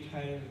believe it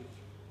has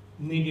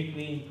made its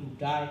way into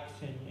darks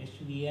and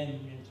SVN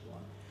and so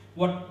on.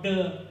 What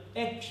the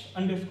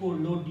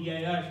x_load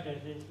dir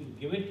does is we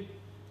give it,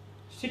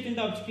 sit in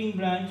the upstream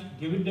branch,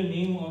 give it the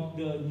name of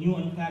the new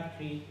unpacked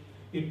tree.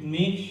 It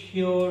makes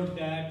sure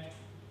that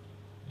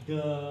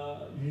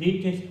the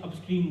latest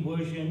upstream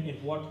version is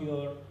what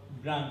your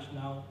branch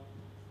now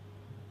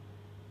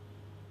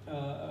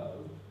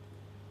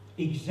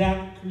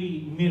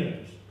exactly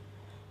mirrors.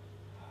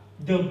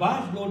 The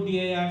bars load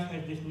dir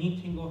has this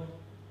neat thing of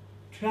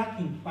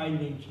tracking file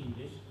name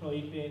changes. So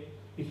if it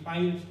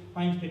finds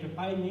that a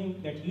file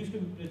name that used to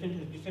be present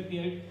has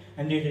disappeared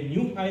and there's a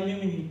new file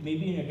name and it may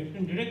be in a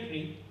different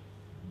directory,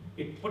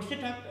 it puts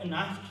it up and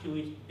asks you,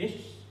 is this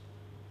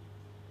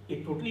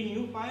a totally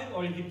new file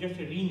or is it just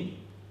a rename?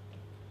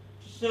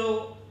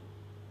 So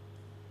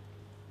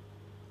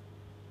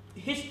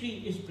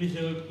history is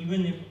preserved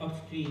even if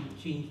upstream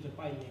changed the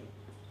file name,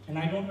 and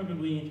I don't have to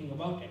do anything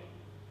about it.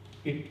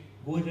 It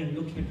goes and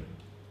looks at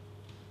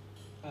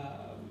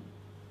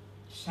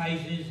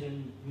sizes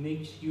and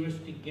makes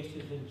heuristic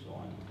guesses and so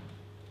on.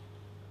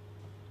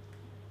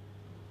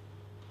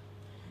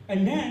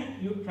 And then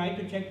you try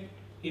to check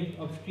if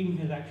upstream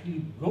has actually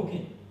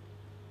broken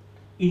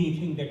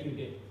anything that you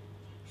did.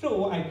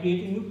 So I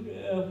create a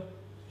new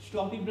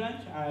sloppy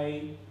branch.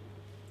 I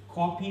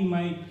copy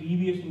my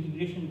previous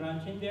integration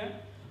branch in there.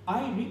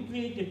 I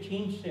replay the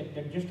change set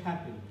that just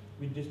happened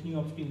with this new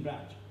upstream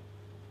branch.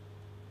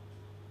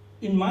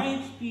 In my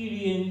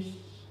experience,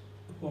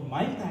 for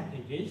my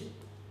packages,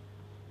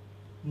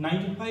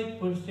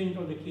 95%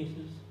 of the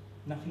cases,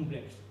 nothing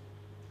breaks.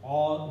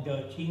 All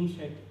the change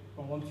set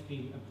from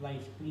upstream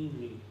applies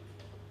cleanly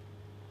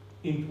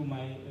into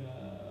my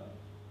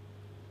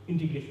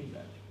integration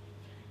branch.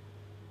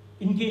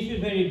 In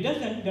cases where it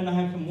doesn't, then I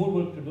have some more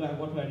work to do. I've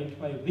got to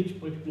identify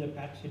which particular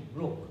patch it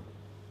broke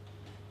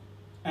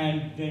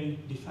and then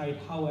decide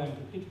how I am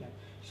to fix that.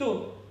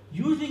 So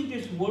using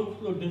this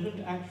workflow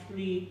doesn't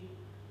actually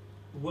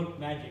work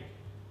magic.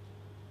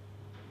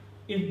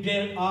 If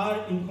there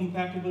are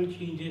incompatible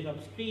changes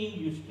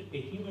upstream,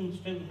 a human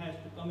still has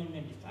to come in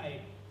and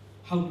decide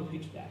how to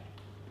fix that.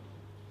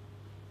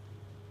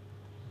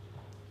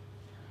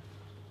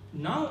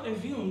 Now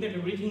assume that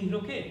everything is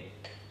okay,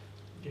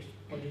 just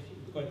for this,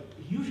 because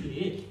it usually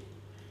is.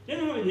 Then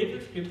I have a little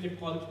script that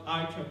calls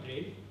arch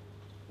upgrade.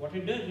 What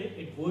it does is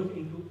it goes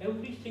into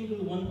every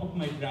single one of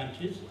my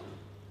branches,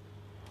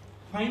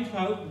 finds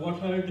out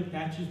what are the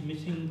patches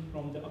missing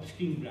from the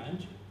upstream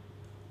branch,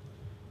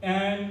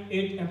 and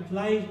it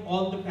applies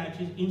all the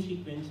patches in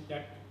sequence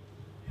that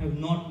have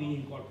not been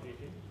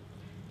incorporated.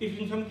 If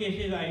in some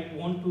cases I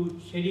want to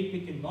cherry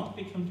pick and not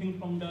pick something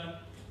from the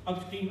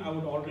upstream, I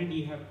would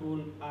already have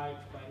told Arch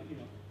by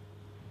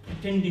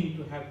pretending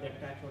to have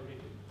that patch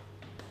already.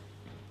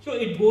 So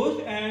it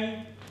goes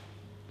and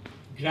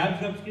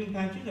grabs upstream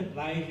patches,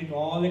 applies it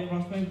all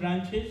across my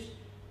branches,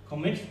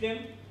 commits them,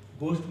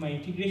 goes to my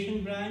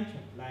integration branch,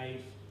 applies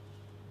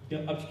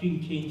the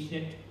upstream change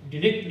set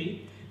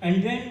directly,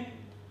 and then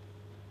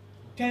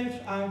tells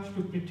Arch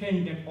to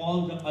pretend that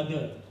all the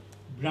other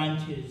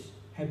branches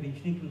have been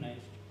synchronized.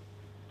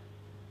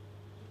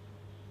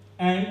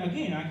 And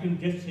again, I can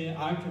just say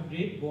Arch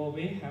upgrade, go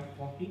away, have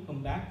coffee,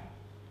 come back,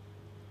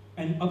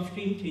 and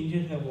upstream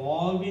changes have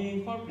all been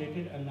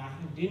incorporated, and I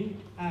didn't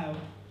have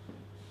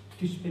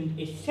to spend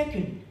a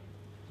second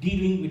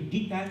dealing with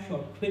detach or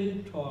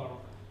quilt or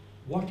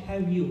what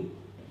have you.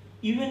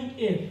 Even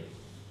if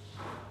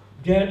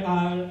there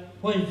are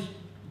fuzz,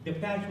 the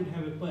patch would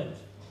have a fuzz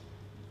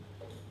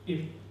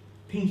if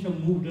things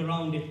have moved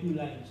around a few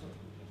lines or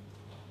something.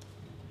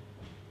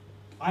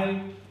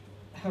 I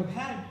have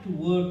had to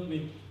work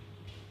with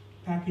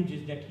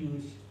packages that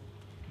use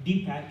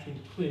dpatch and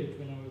quilt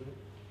when I was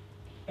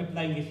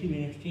applying a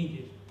Linux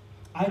changes.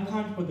 I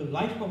can't for the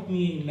life of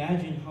me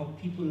imagine how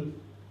people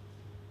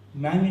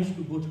manage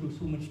to go through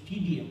so much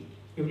tedium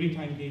every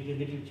time there's a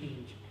little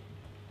change.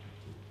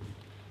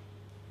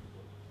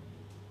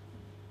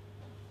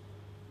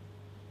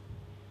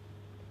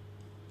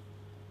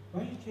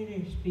 Why is there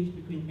a space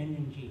between N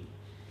and G?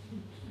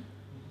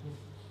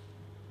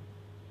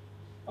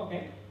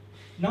 Okay.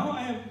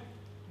 Now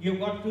you've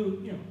got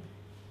to,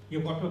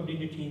 you've got to update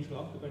the change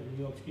log because the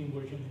new upstream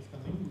version has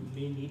come in. You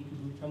may need to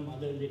do some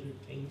other little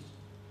things,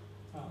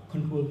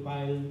 control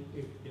file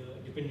if the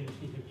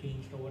dependencies have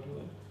changed or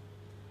whatever.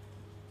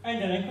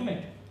 And then I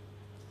commit.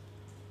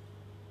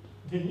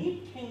 The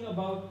neat thing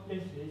about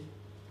this is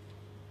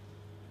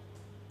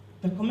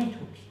the commit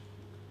hooks.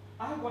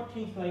 I've got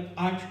things like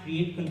arch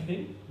create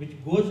config, which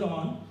goes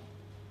on,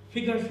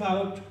 figures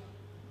out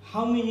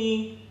how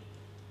many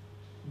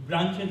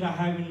branches I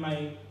have in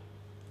my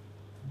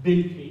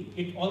build tree.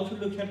 It also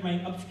looks at my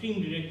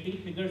upstream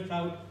directory, figures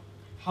out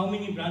how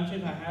many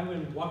branches I have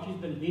and what is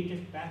the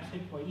latest patch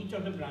set for each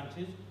of the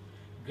branches,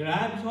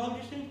 grabs all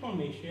this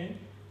information,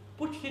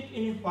 puts it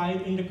in a file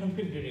in the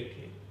config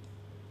directory.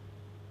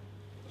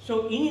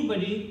 So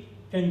anybody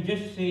can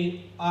just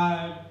say,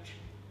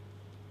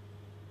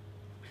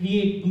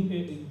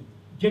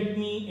 get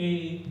me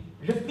a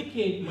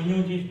replicate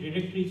Manoj's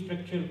directory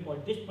structure for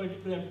this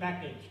particular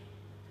package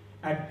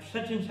at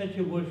such and such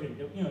a version,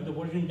 the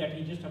version that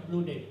he just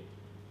uploaded.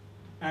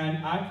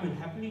 And Arch will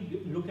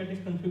happily look at this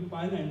config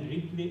file and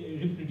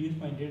reproduce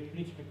my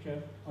directory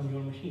structure on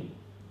your machine.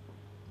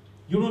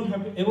 You don't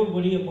have to ever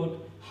worry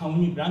about how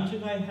many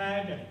branches I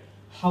had and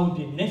how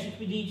they nest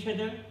with each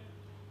other.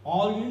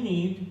 All you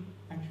need,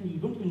 actually you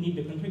don't even need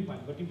the config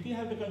file, but if you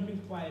have the config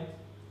file,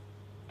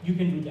 you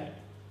can do that.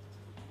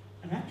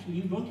 And actually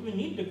you don't even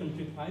need the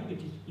config file, it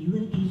is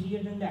even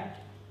easier than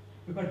that.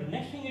 Because the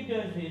next thing it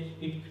does is,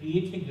 it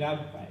creates a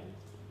grab file.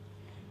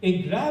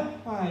 A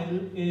grab file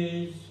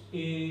is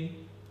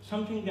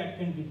something that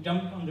can be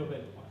dumped on the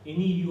web,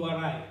 any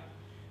URI.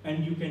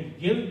 And you can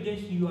give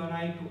this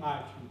URI to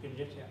Arch. You can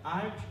just say,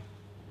 Arch,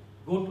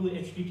 go to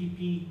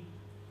http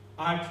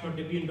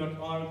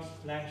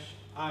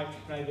arch.debian.org/arch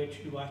private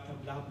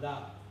Srivastava blah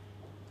blah.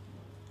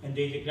 And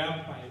there is a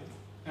grab file.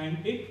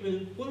 And it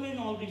will pull in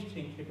all these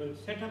things. It will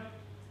set up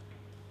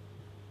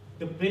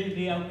the build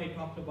layout I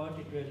talked about.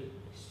 It will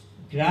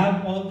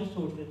grab all the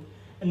sources.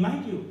 And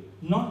mind you,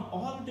 not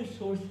all the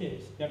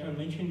sources that are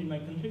mentioned in my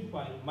config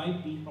file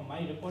might be from my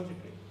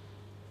repository.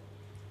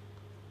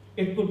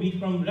 It could be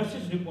from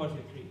Russ's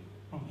repository,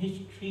 from his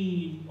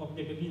tree of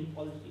the Debian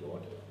policy or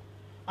whatever.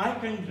 I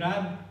can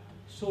grab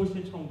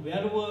sources from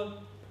wherever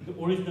the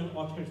original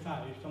authors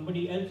are. If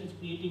somebody else is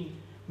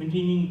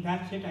maintaining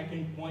patch set, I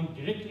can point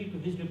directly to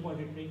his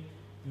repository.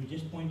 You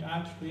just point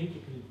Arch to it,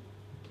 it will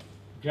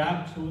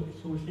grab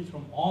sources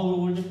from all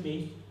over the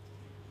place,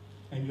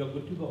 and you're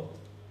good to go.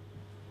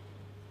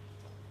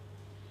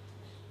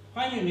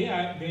 Finally,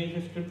 there is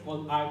a script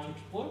called Arch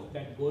export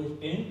that goes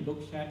in,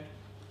 looks at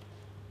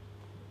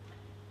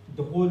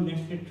the whole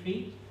nested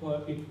tree.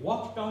 It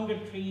walks down the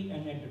tree,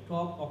 and at the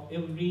top of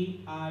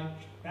every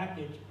Arch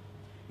package,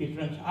 it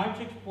runs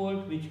Arch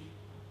export, which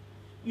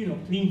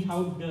cleans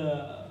out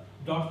the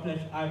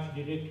 /arch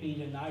directories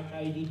and arch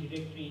ID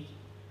directories.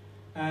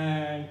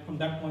 And from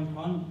that point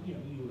on, you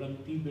run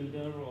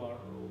pbuilder or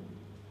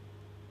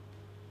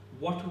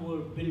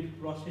whatever build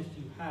process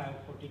you have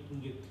for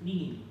taking a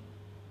clean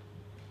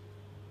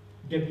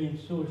Debian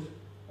source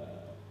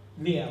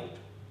layout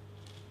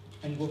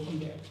and go from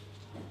there.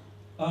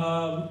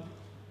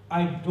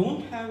 I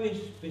don't have a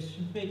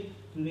specific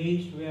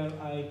place where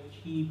I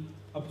keep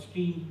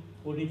upstream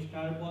storage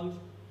tarballs.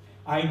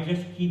 I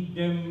just keep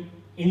them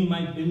in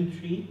my build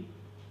tree,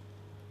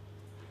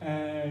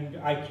 and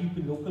I keep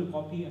a local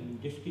copy,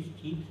 and disk is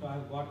cheap, so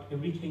I've got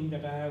everything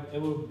that I have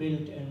ever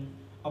built and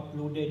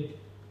uploaded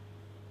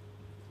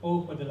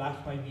for the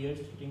last 5 years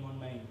sitting on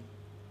my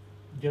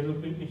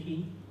development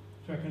machine,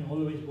 so I can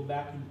always go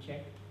back and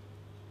check.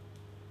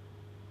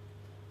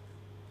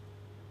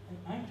 And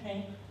I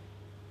think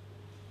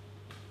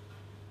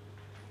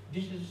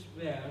this is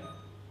where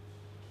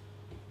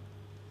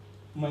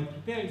my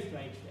prepared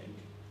slides end.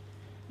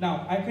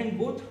 Now, I can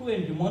go through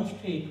and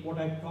demonstrate what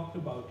I've talked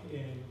about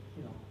in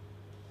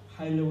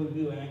high-level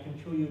view, and I can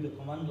show you the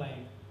command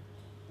line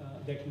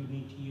that you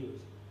need to use,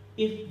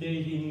 if there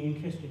is any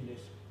interest in this.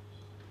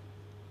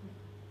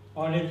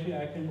 Or else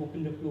I can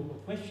open the floor for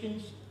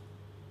questions.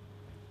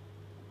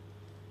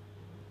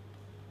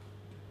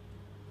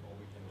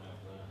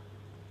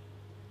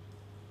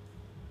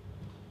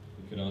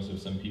 We could also,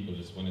 if some people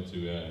just wanted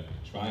to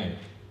try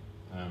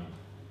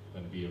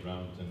and be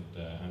around and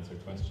answer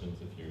questions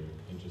if you're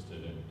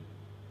interested in,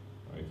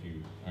 or if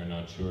you are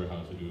not sure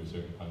how to do a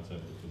certain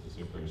concept if this is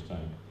your first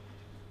time.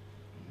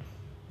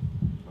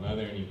 Well,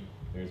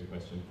 there's a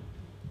question.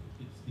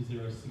 Is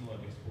there a similar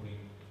exporting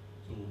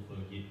tool for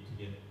Git to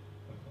get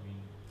upcoming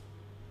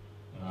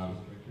source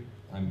directory?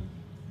 I'm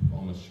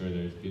almost sure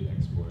there's Git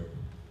export.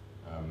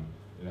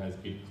 It has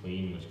Git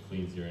clean, which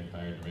cleans your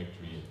entire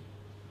directory,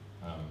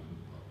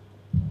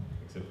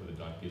 except for the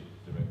 .git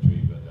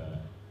directory, but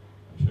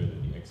I'm sure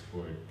that the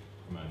export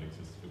command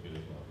exists for Git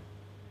as well.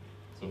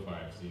 So far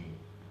I've seen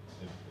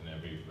it in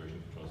every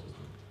version control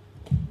system.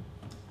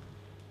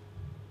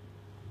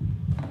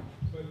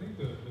 So I think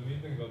the main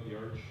thing about the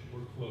Arch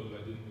workflow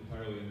that I didn't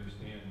entirely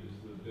understand is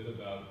the bit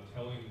about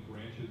telling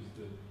branches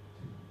that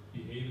to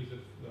behave as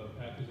if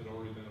patches had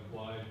already been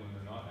applied when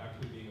they're not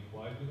actually being applied.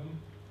 applied to them.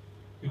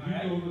 Could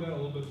you go over that a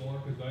little bit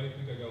more? Because I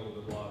think I got a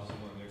little bit lost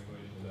somewhere in the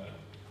explanation of that.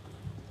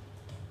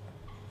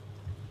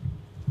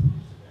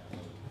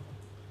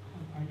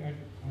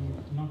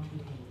 I'm not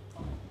sure.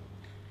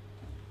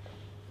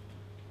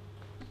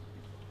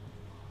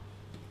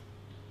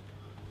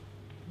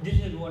 This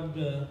is what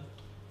the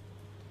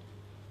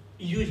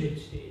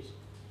usage says.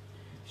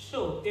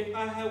 So if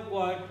I have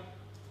got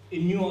a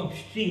new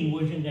upstream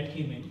version that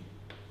came in,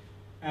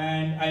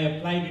 and I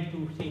applied it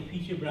to, say,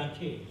 feature branch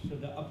A, so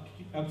the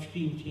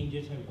upstream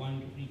changes have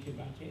gone to feature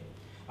branch A.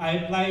 I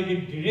applied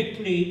it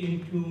directly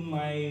into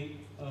my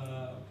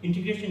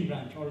integration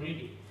branch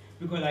already,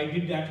 because I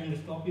did that in the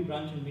sloppy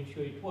branch and made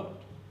sure it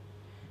worked.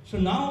 So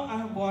now I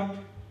have got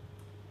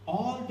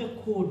all the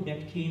code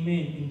that came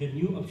in the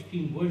new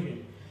upstream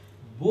version,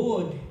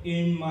 both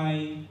in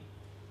my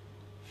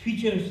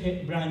feature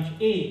set branch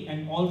A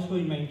and also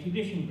in my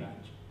integration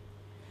branch.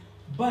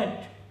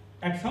 But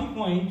at some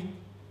point,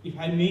 if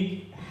I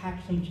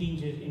hack some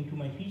changes into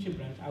my feature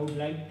branch, I would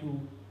like to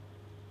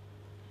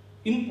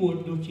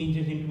import those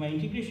changes into my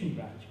integration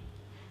branch.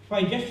 If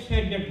I just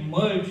said that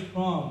merge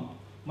from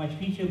my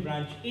feature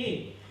branch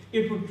A,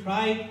 it would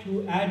try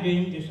to add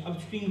in this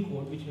upstream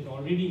code, which is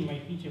already in my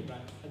feature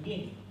branch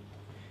again.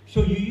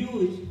 So you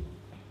use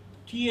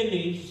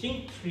TLA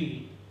sync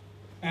tree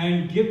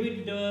and give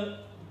it the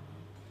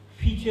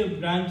feature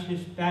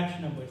branch's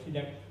patch number, so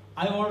that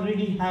I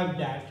already have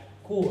that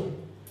code.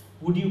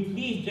 Would you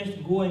please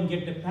just go and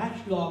get the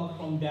patch log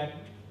from that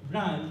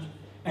branch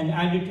and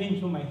add it in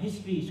so my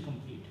history is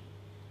complete?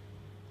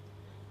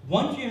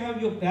 Once you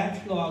have your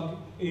patch log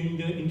in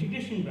the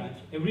integration branch,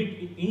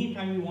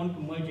 anytime you want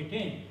to merge it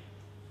in,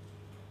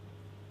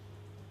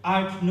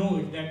 Arch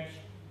knows that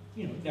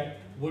that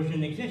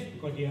version exists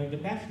because you have the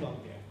patch log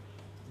there.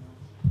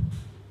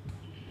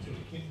 So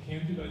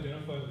can't it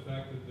identify the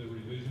fact that the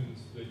revisions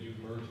that you've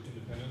merged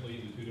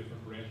independently into two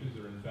different branches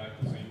are in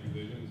fact the same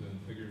revisions and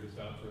figure this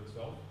out for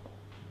itself?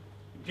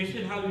 This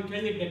is how you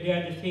tell it that they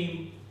are the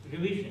same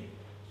revision.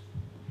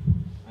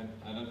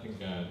 I don't think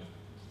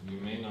you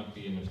may not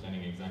be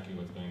understanding exactly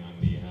what's going on.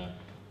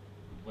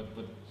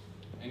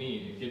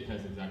 Any Git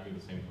has exactly the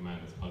same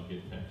command. It's called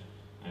git fetch,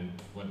 and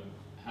what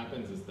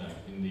happens is that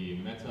in the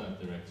meta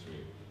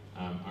directory,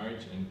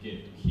 Arch and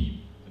Git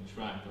keep a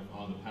track of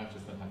all the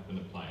patches that have been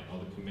applied, all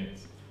the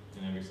commits,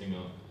 and every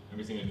single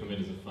commit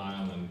is a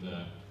file and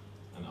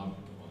an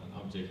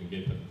object in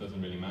Git, but it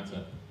doesn't really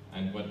matter.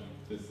 And what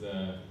this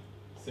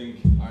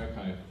sync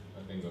archive,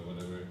 I think, or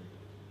whatever,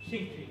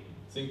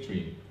 sync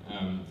tree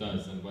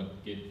does, and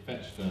what git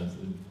fetch does,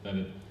 is that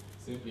it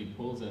simply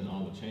pulls in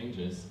all the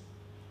changes,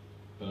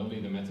 but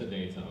only the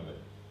metadata of it,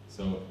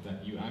 so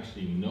that you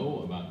actually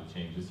know about the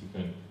changes. You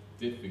can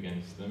diff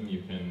against them,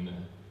 you can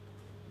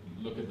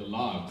look at the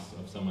logs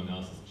of someone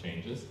else's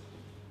changes,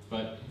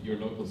 but your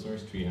local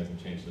source tree hasn't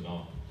changed at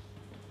all.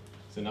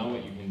 So now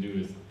what you can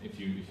do is, if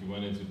you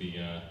wanted to be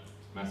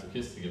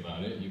masochistic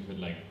about it, you could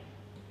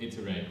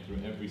iterate through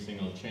every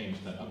single change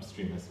that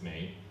upstream has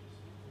made,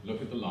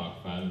 look at the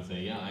log file and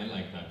say, yeah, I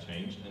like that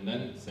change, and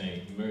then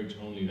say, merge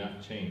only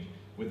that change,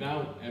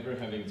 without ever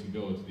having to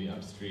go to the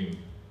upstream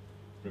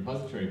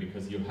repository,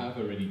 because you have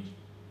already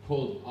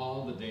pulled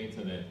all the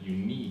data that you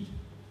need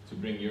to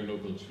bring your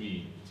local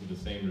tree to the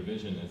same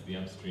revision as the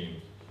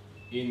upstream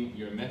in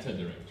your meta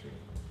directory.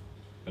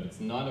 But it's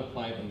not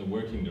applied in the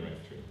working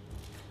directory.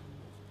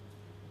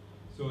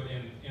 So,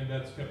 and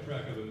that's kept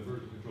track of in the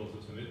version control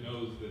system. It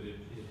knows that it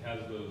has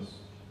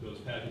those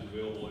patches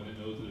available, and it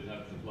knows that it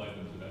has to apply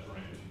them to that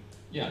branch.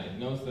 Yeah, it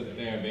knows that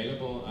they're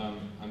available.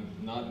 I'm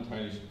not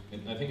entirely sure.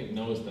 I think it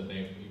knows that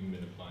they've even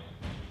been applied.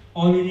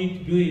 All you need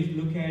to do is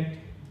look at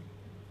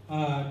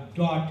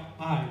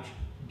 .arch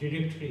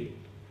directory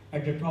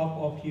at the top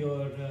of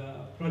your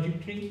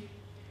project tree.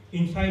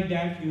 Inside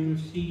that, you will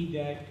see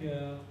that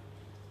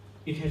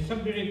it has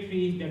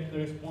subdirectories that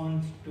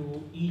corresponds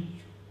to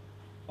each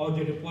of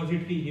the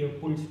repositories you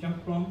have pulled stuff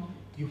from.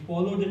 You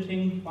follow the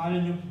thing far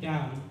enough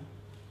down,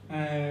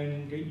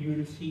 and you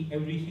will see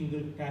every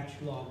single patch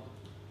log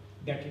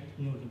that it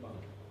knows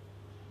about.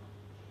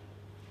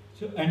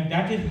 So, and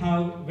that is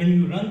how, when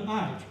you run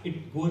Arch,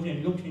 it goes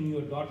and looks in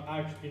your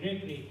 .arch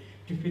directory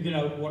to figure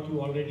out what you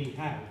already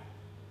have.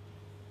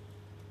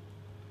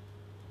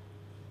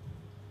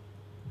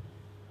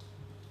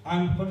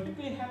 I'm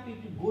perfectly happy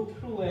to go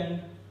through,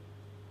 and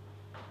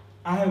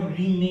I have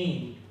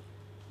renamed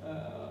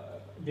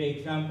the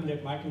example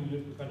that Martin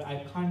used because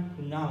I can't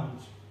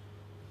pronounce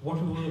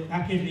whatever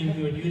packaging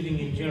you are using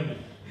in German.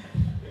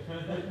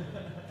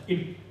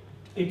 It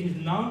is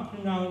now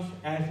pronounced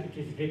as it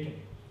is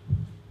written.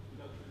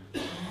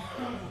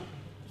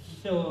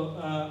 So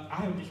I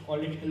have just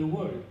called it Hello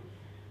World,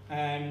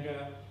 and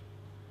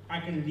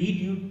I can lead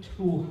you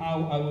through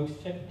how I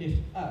would set this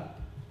up.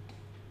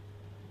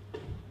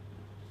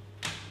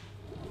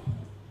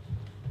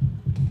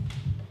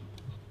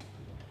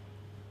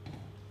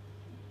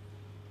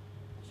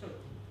 So,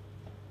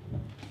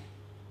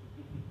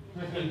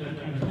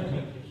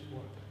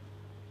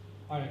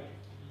 all right.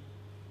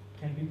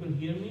 Can people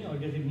hear me, or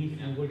does it need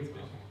to go to?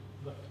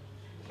 Good.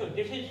 So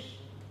this is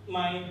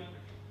my,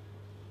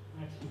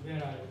 let's see,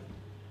 where are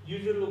you?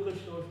 User local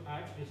source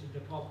arch, this is the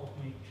top of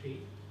my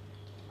tree.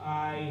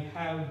 I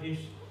have this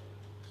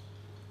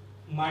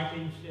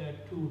Martin's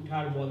 2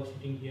 tarball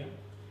sitting here.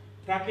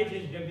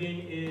 Packages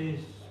Debian is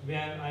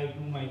where I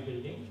do my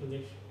building. So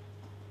let's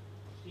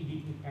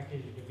cd to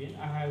packages Debian.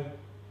 I have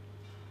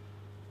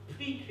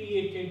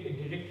pre-created a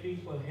directory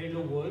for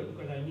hello world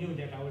because I knew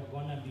that I was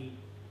gonna be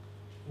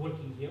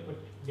working here, but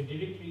the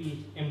directory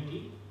is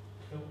empty,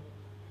 so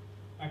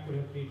I could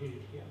have created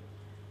it here.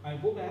 I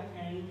go back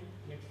and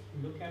let's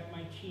look at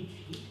my cheat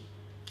sheet.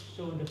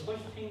 So the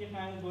first thing that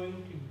I'm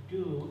going to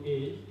do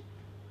is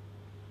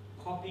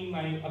copy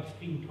my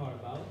upstream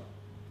tarball.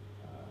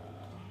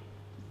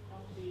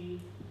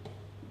 Copy.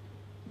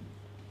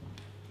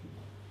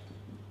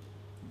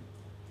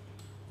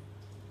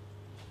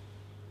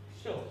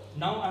 So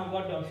now I've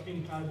got the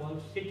upstream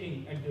tarball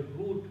sitting at the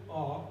root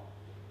of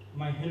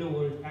my hello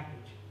world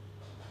package.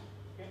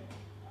 Okay,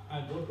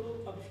 I go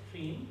to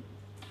upstream.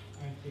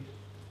 I say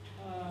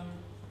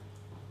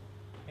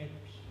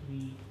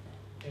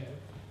xvf.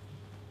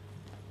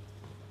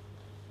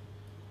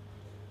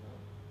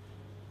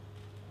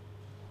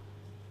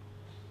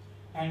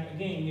 And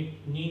again,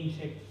 it names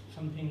it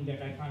something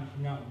that I can't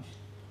pronounce.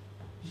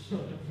 So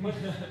the first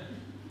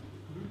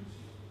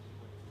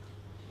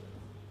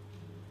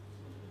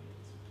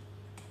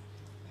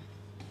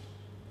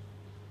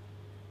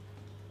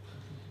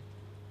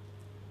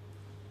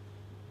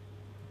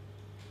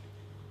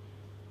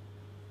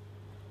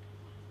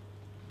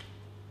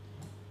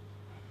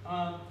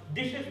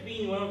this has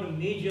been one of the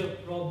major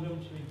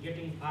problems with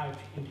getting Arch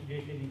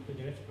integrated into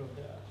the rest of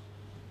the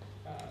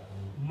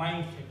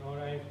mindset, or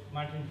as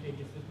Martin said,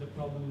 this is the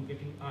problem in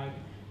getting Arch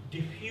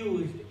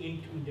diffused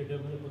into the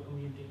developer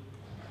community.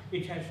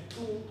 It has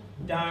too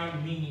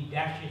darn many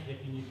dashes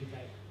that you need to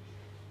type.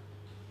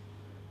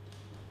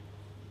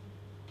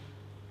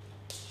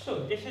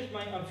 So this is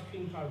my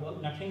upstream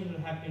tarball. Nothing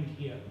will happen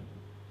here.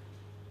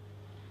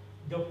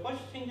 The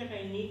first thing that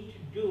I need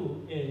to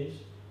do is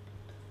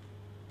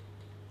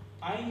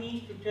I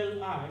need to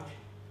tell Arch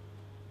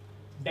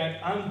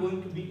that I'm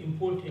going to be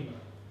importing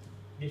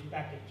this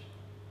package.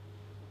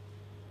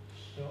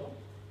 So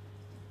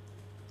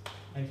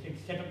I said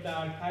set up the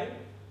archive.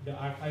 The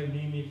archive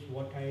name is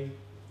what I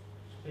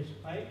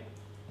specified.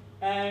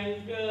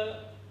 And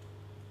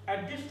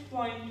at this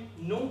point,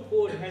 no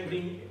code has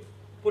been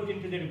put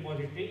into the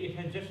repository. It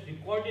has just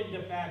recorded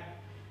the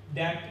fact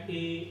that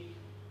a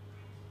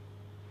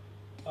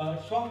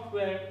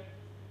software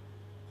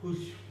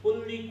whose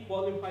fully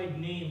qualified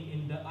name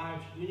in the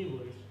Arch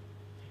universe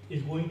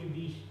is going to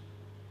be,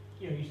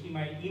 you see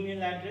my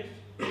email address.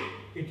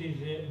 It is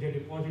the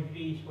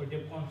repository is for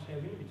DebConf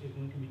 7, which is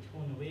going to be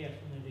thrown away as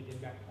soon as I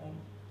get back home.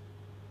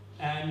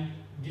 And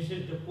this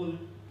is the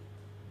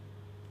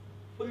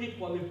fully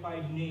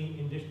qualified name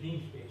in this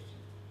namespace.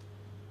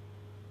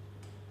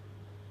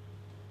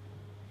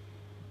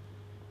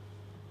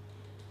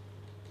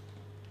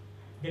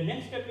 The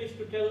next step is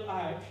to tell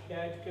Arch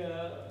that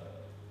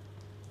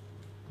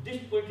this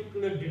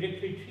particular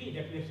directory tree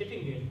that we're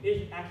sitting in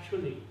is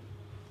actually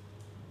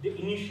the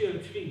initial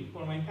tree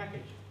for my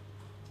package.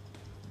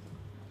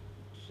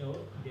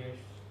 So there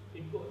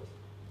it goes.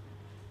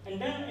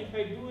 And then if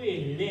I do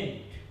a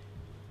lint,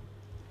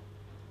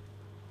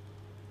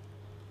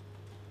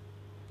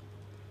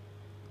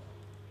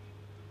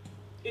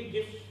 it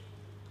just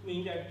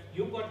means that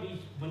you've got these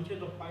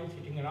bunches of files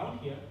sitting around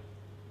here,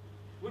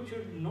 which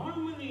should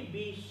normally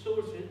be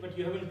sources, but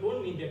you haven't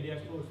told me that they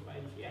are source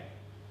files yet.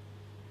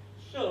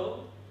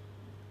 So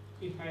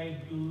if I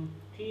do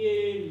ta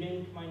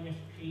lint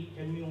 -3,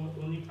 tell me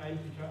only files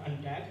which are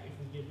untagged, it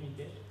will give me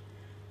this,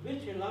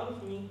 which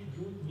allows me to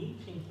do neat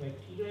things like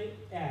ta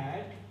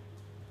add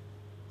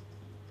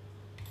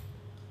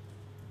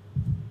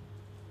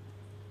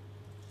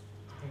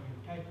I can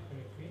type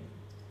correctly.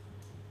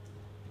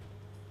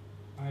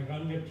 I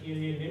run the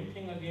TLA lint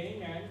thing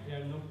again and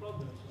there are no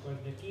problems because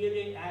the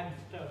TLA add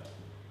stuff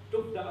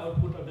took the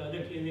output of the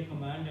other TLA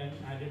command and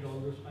added all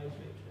those files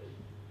to Excel.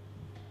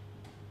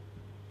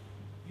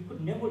 You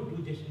could never do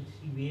this in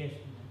CVS.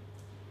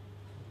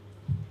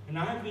 And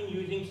I have been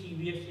using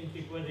CVS since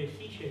it was a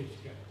C shell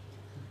script.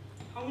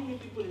 How many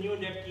people knew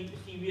that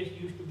CVS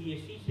used to be a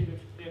C shell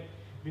script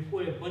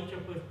before a bunch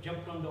of us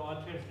jumped on the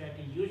authors that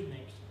he used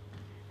next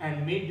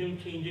and made them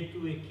change it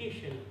to a K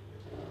shell?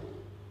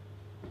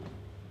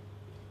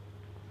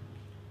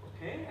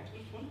 Okay, at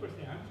least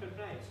 1%, I'm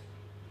surprised.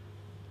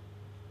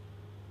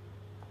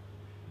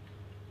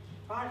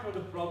 Part of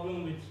the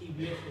problem with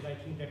CVS is I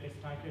think that it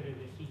started as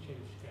a C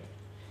shell script.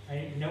 And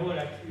it never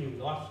actually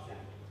lost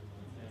that.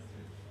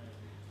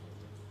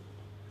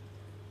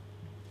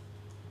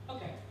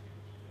 Okay.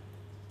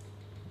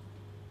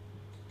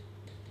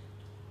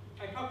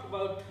 I talked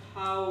about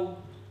how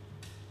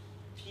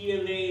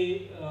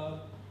TLA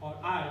or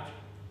Arch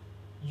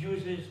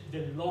uses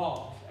the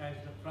logs as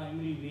the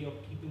primary way of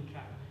keeping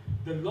track.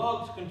 The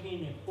logs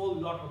contain a whole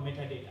lot of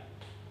metadata.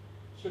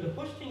 So the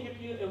first thing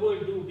that you ever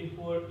do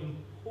before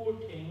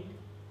importing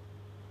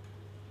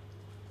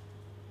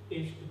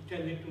is to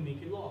tell it to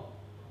make a log.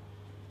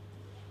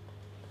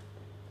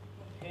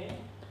 Okay?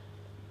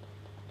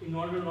 In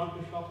order not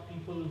to shock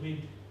people with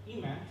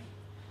Emacs,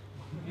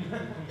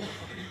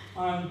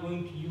 I'm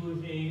going to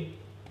use a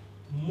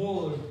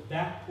more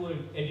backward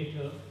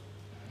editor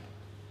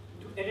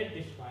to edit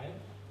this file.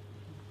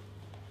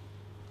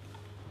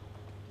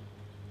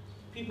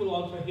 People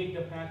also hate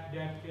the fact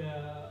that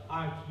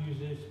Arch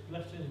uses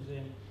pluses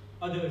and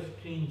other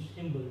strange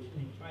symbols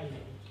in its file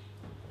names.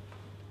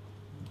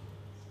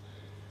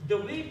 The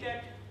way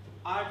that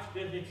Arch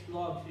does its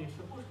logs is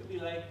supposed to be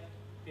like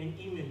an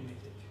email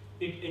message.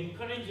 It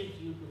encourages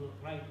you to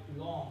write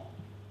long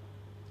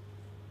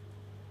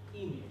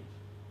emails,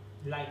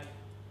 like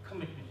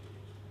commit messages.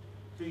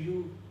 So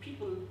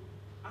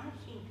I've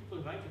seen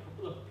people write a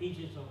couple of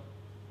pages of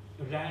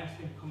rants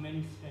and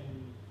comments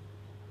and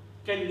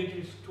tell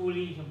little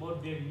stories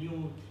about their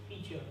new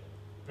feature,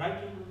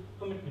 writing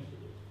commit messages.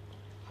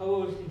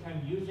 However, since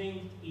I'm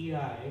using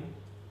VI,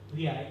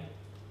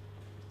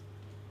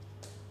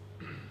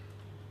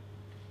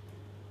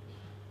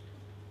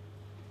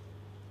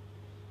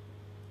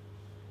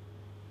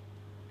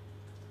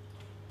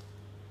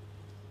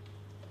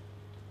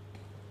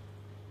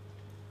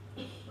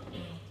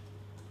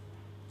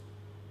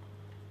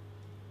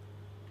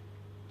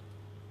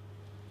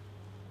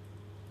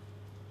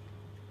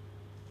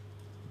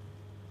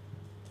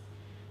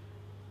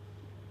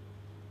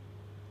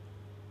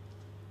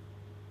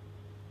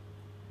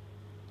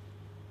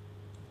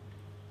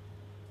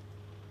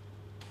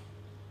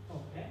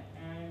 okay,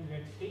 and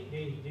let's see,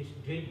 there is this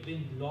great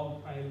big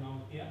log file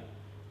now here,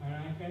 and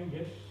I can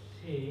just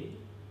say,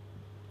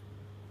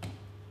 if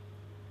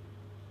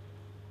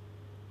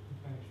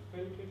I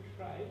spelled it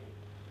right,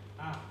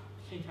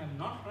 since I'm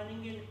not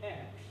running in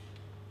X,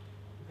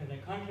 because I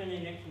can't run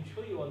in X and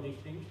show you all these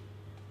things,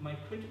 my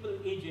printable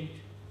agent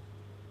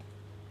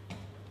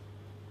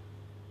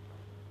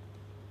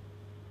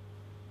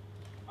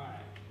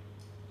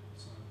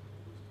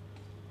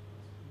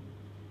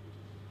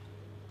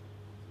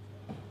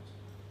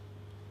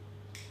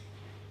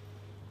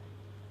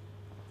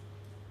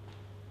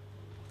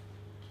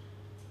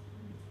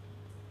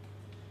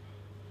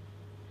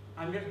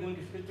I'm just going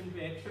to switch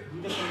into X,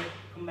 do the commit,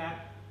 come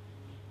back.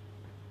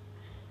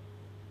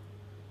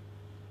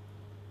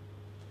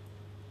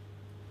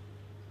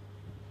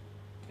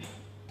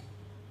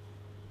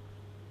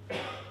 Such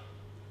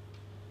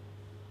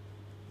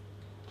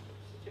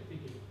a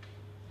pity.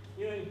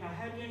 You know, if I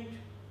hadn't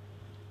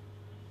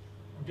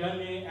done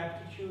an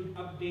aptitude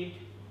update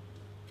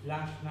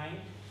last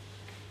night,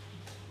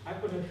 I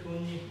could have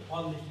shown you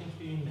all these things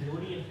to you in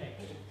glorious X.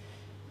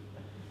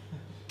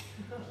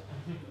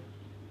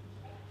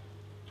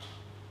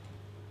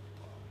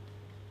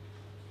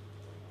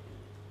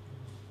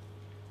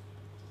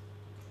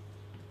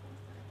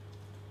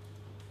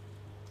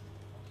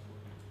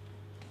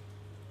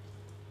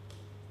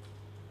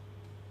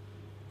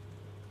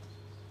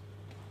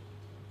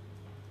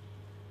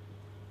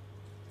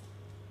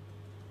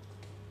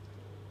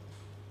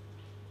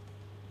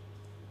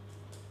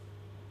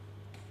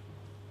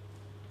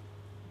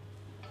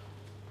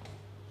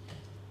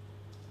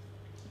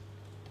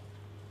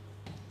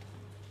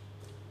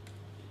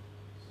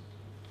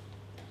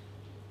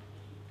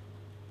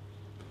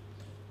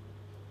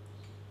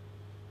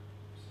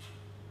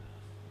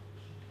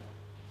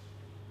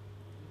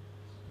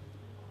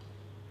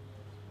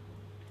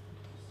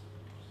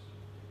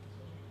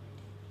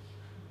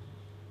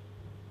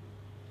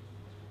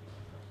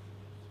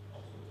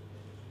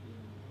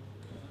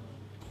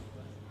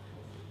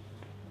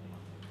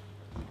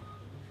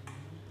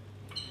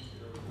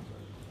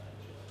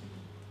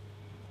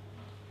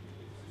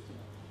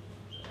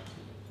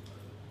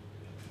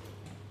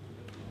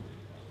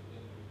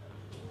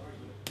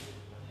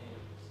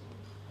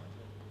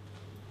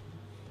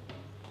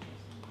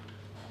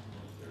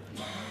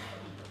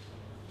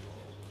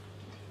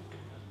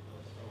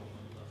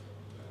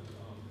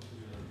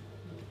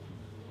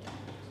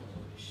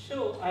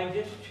 So I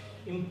just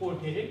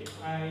imported it.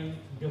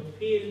 The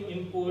fail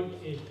import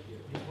is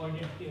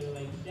recorded here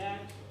like that.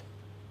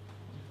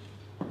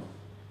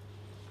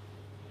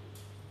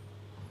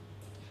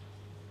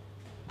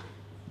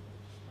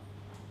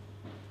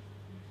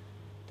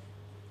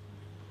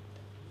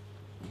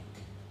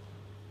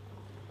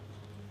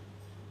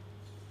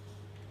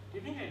 Do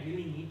you think I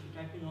really need to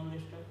type in all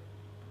this stuff?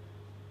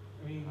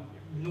 I mean,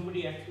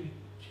 nobody actually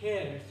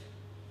cares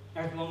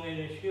as long as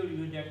I show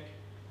you that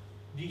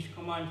these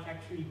commands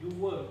actually do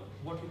work.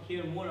 What we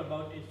care more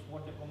about is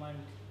what the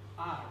commands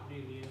are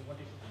really and what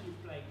it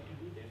feels like to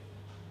do them.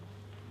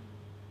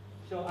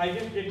 So I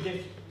just did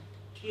this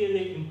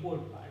TLA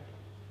import part.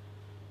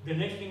 The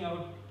next thing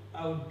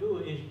I would do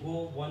is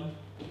go one.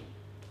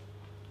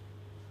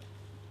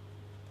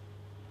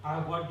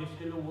 I've got this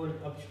hello world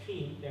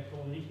upstream, that's the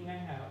only thing I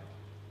have.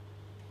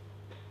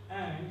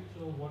 And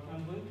so what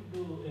I'm going to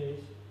do is,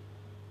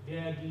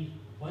 there are these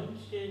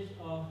bunches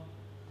of,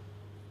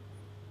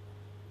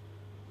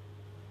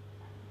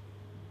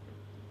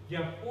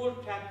 there are 4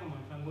 track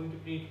commands. I'm going to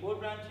create 4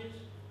 branches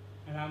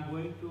and I'm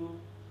going to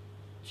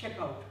check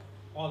out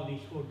all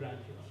these 4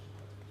 branches.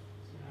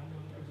 And I'm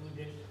going to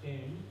do this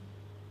in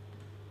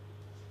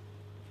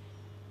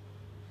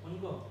one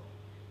go.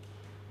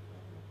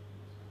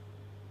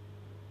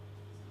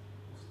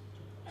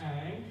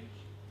 And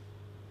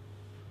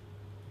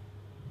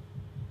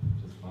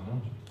Just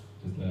Manoj,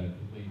 just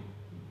quickly,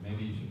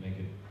 maybe you should make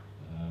it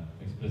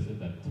explicit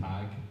that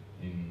tag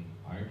in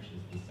Arch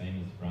is the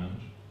same as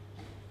branch.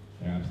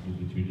 They're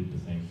absolutely treated the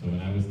same. So when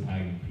I was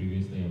tagging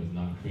previously, I was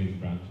not creating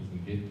branches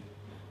in Git,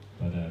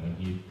 but when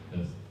he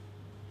does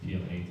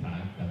TLA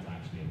tag, that's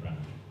actually a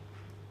branch.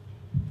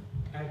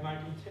 as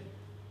Martin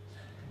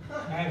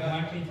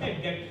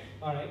said, that,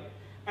 all right.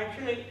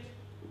 Actually,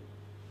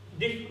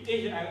 this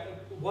is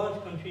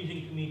was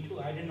confusing to me too.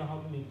 I didn't know how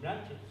to make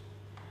branches.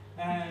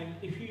 And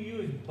if you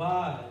use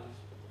bars,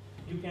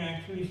 you can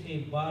actually say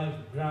bars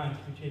branch,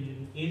 which is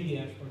an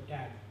alias for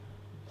tag.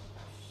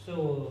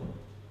 So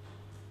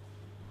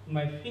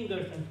my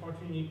fingers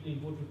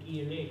unfortunately go to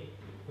TLA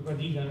because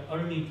these are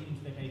early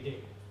things that I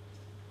did.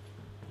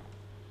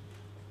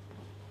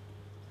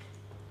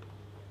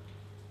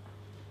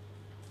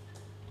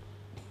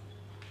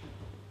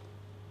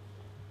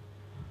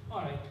 All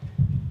right,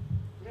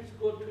 let's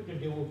go to the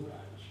Devo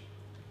branch.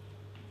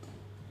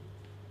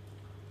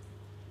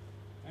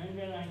 And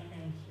then I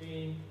can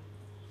say,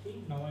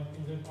 see, now my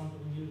fingers want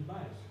to use bars.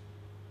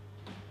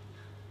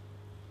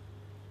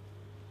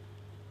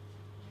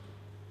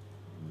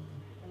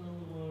 Hello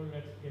world,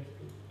 let's get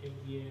to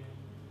Debian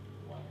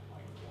 1.1.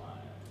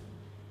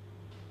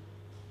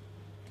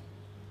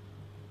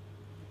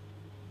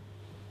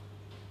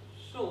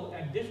 So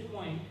at this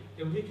point,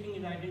 everything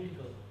is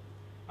identical.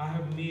 I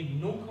have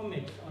made no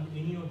commits on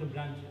any of the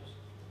branches.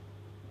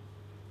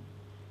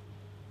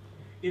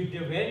 If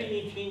there were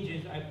any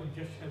changes, I could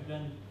just have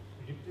done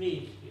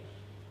replace here.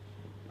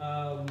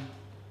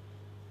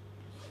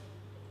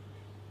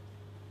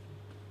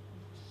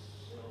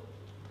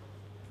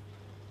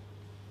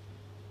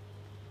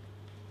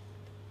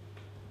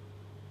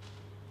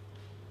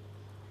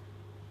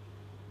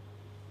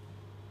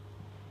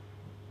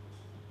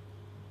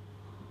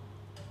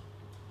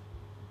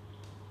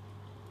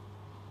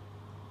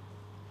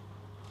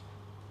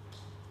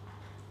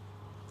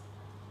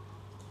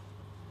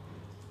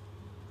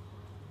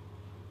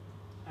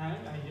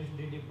 And I just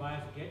did a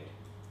bias get,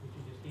 which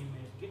is the same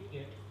as git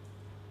get,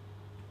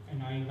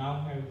 and I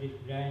now have this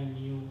brand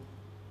new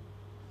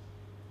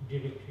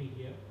directory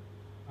here.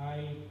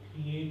 I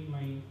create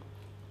my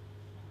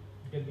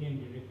Debian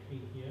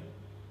directory here.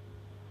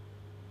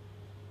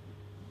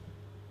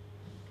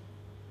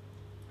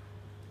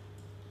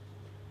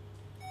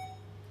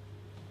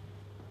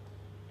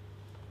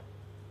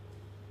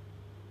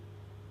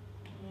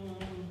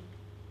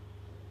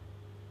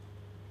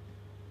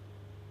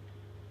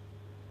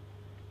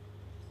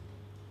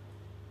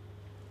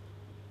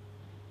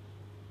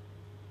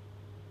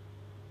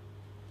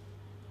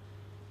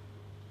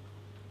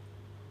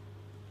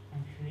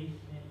 Actually,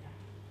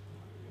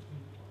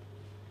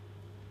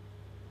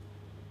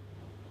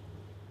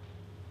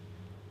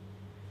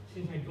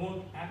 since I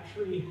don't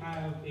actually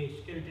have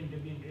a skeleton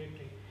Debian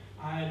directory,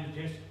 I'll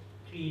just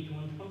create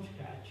one from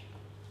scratch.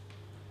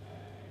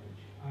 And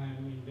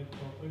I'm in the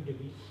proper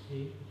Debian,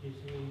 which is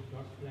a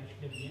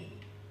 ./Debian.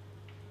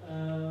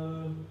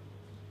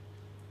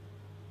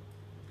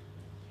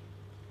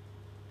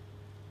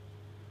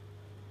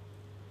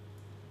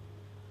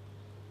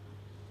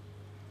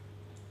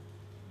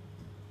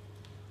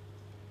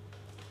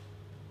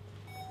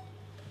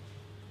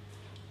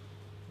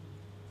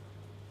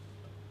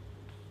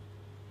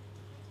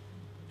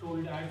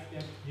 Told us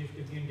that this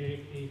Debian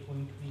directory is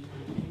going to be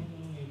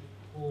something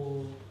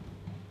echo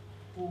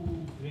who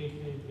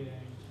greater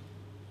than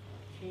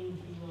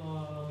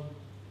changelog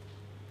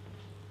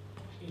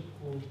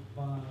echo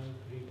bar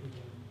greater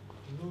than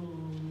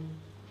row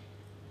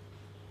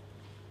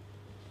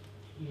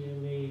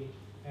TLA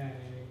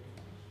add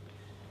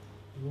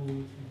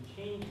rules and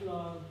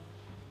changelog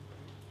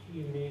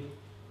TLA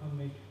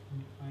commit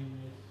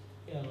minus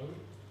L.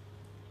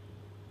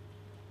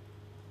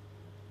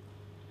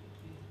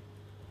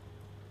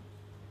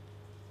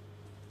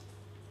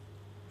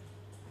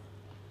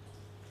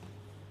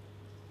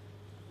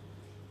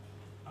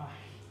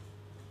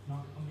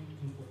 Not commit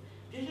import.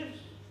 This is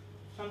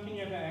something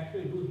that I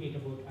actually do hate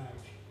about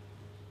Arch.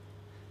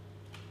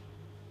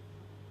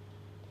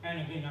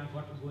 And again, I've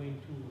got to go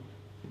into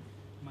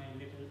my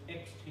little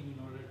X thing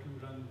in order to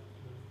run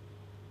the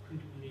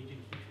printable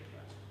agents, etc.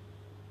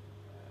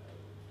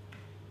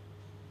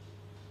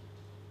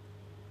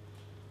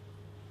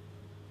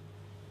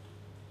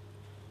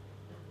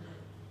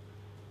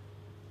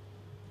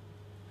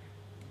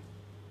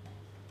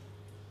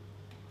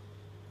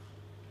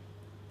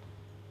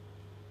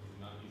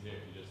 Not easier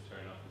if you just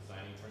turn off the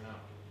signing for now.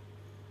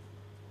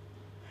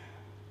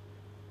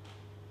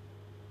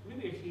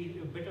 Maybe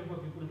it's better for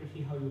people to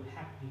see how you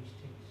hack these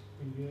things.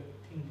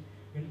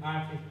 When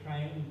Arch is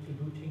trying to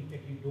do things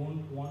that you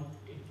don't want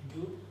it to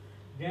do,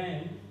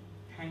 then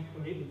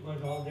thankfully,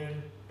 because all their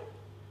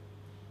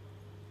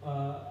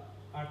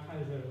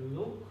archives are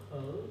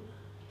local,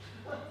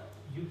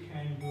 you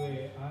can do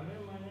a RR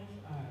minus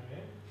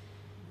RR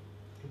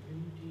to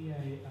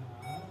dir.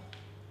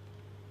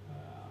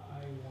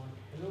 I want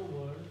hello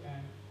world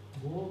and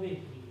go away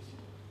please.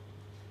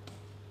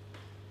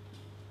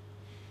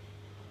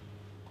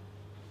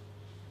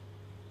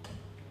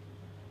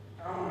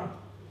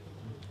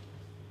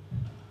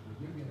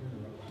 Maybe I'll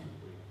interrupt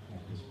you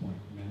at this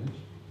point, Manoj.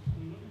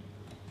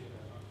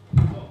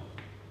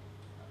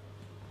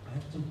 I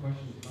have some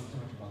questions, not so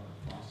much about the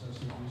process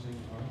of using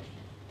Arch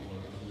or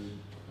other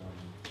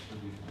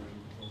distributed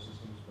version control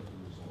systems, but the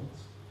results.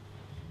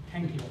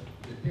 Thank you.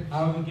 The diffs,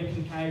 I'm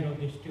getting tired of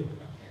this too.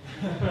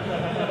 the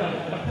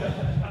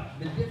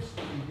diffs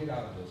that you get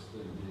out of this,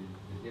 the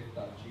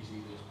diff.gz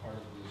that's part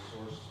of the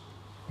source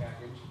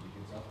package that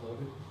gets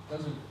uploaded,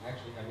 doesn't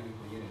actually have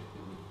anything in it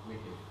that would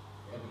make it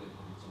evident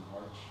that it's an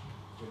Arch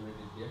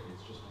generated diff.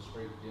 It's just a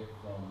straight diff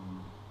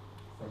from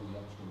the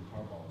upstream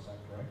tarball. Is that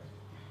correct?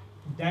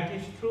 That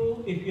is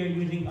true if you're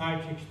using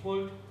Arch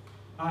export.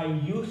 I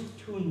used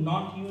to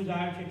not use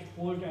Arch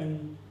export,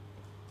 and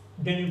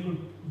then it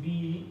would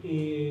be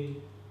a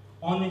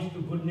honest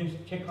to goodness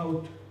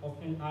checkout of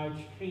an Arch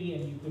tree,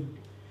 and you could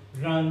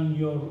run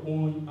your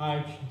own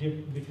Arch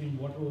diff between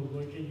whatever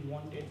version you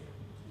wanted,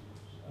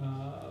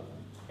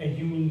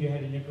 assuming you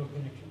had a network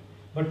connection.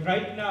 But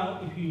right now,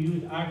 if you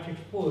use Arch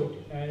export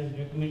as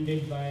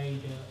recommended by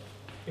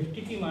the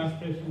FTP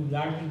masters who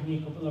larged me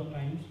a couple of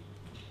times,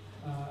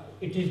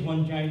 it is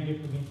one giant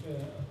diff against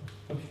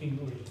upstream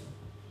original.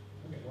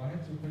 Okay, well, I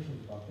had some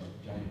questions about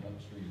that giant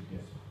upstream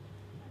diff.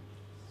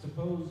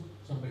 Suppose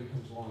somebody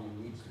comes along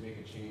and needs to make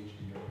a change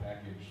to your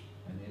package,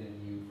 an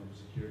NNU from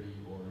security,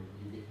 or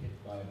you get hit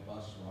by a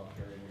bus while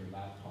carrying your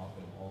laptop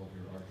and all of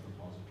your Arch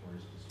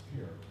repositories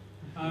disappear.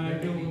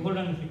 Hold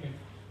on a second.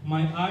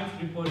 My Arch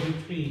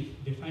repositories,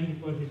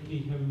 defined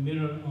repositories, have a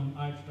mirror on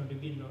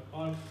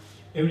arch.debian.org.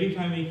 Every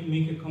time I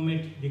make a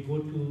commit, they go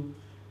to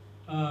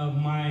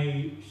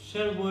my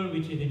server,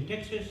 which is in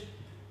Texas,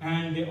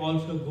 and they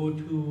also go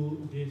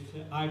to this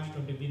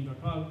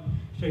arch.debian.org.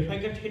 So if I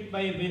get hit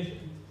by a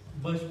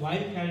bus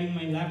while carrying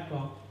my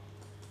laptop,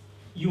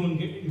 you won't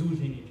lose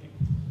anything.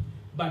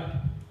 But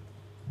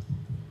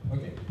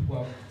okay,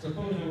 well,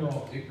 suppose we're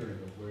all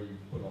ignorant of where you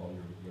put all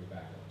your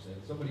backups,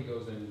 and somebody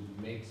goes and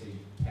makes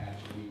a patch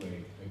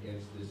anyway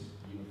against this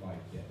unified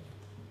diff.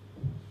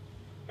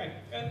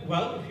 right,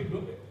 well, if you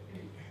do,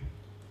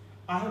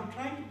 I have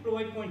tried to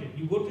provide pointers.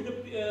 You go to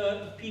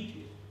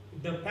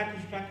the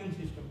package tracking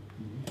system.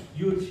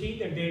 You will see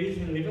that there is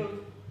a little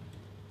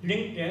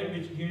link there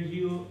which gives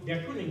you, there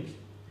are two links.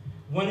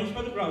 One is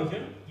for the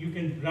browser. You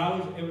can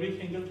browse every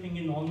single thing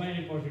in all my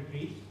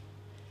repositories.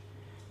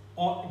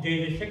 Or there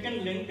is a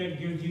second link that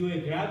gives you a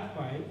grab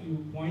file.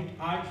 You point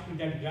Arch to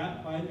that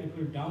grab file. It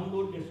will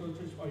download the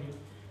sources for you.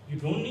 You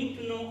don't need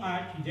to know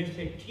Arch. You just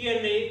say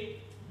TLA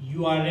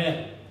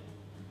URL.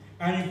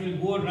 And it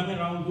will go run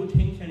around, do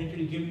things, and it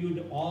will give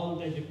you all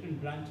the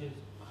different branches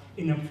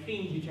in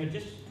upstream, which are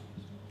just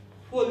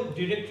full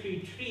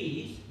directory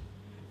trees,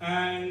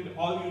 and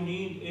all you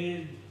need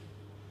is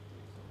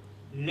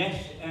less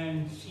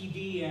and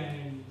CD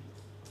and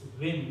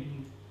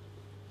Vim,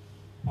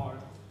 or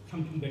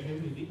something better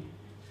maybe,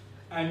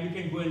 and you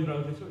can go and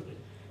browse the sources.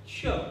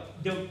 Sure,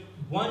 the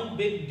one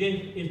big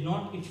diff is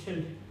not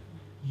itself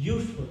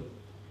useful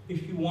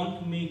if you want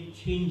to make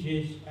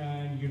changes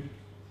and you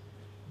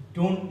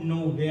don't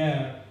know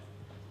where,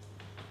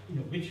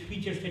 which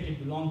feature set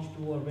it belongs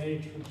to or where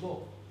it should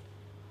go.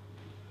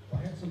 Well,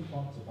 I had some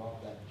thoughts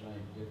about that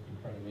giant diff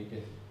to try to make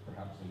it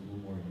perhaps a little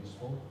more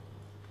useful.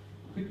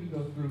 Could you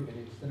go through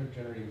and instead of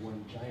generating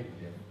one giant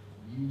diff,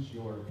 use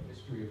your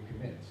history of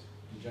commits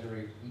to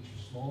generate each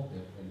small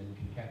diff and then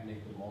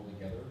concatenate them all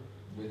together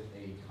with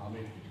a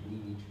comment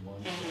between each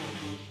one,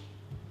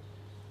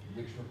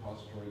 which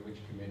repository, which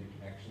commit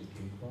actually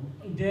came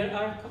from? There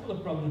are a couple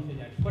of problems with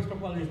that. First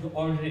of all is the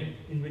ordering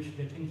in which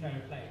the things are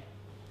applied.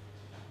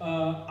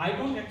 I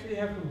don't actually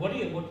have to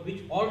worry about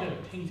which order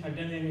things are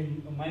done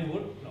in my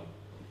workflow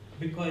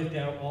because they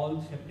are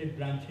all separate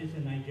branches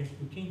and I just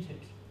do change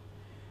sets.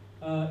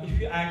 If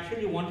you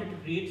actually wanted to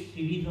create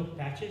series of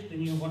patches,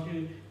 then you want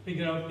to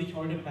figure out which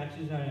order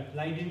patches are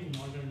applied in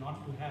order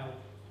not to have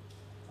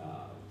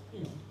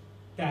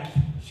patch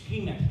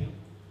scream at you.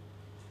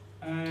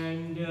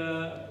 And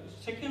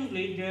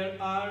secondly,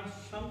 there are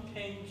some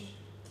things.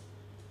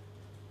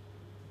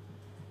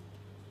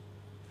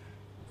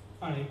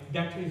 All right,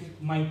 that is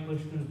my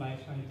personal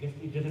bias. I guess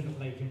it doesn't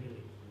apply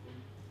generally.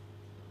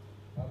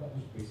 Well, that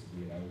was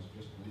basically it. I was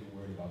just a little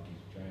worried about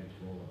these giant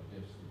roll-up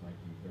diffs that might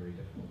be very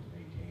difficult to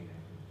maintain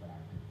after the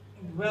fact.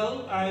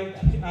 Well,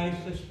 I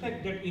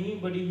suspect that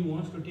anybody who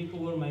wants to take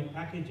over my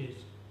packages,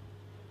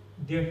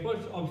 their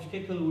first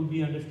obstacle would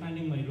be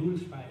understanding my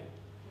rules file.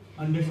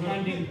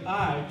 Understanding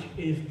Arch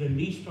is the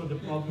least of the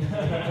problems.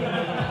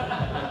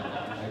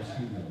 I've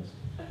seen those.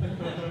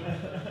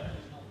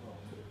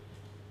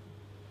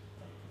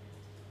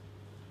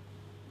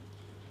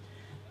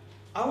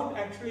 I would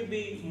actually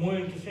be more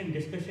interested in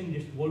discussing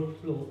this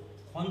workflow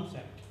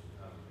concept.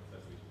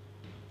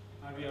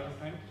 Are we out of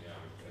time?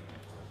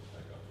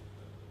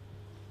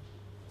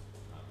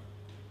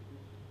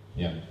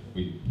 yeah,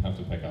 we have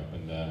to pack up,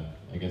 and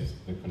I guess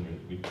we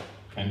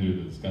can do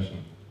the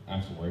discussion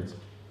afterwards.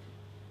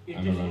 Is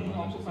I'm this around room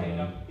Manoj as occupied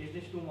well. up? Is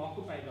this room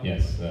occupied up?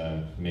 Yes,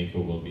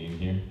 Mako will be in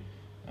here,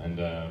 and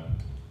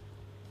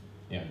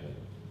yeah,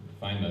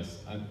 find us.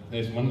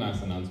 There's one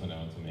last announcement I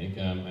want to make.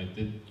 I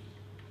did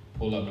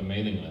pull up a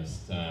mailing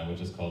list,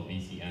 which is called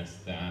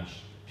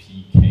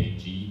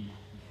VCS-PKG,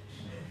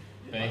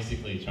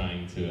 basically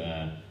trying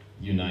to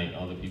unite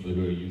all the people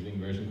who are using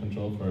version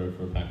control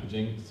for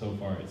packaging. So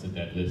far it's a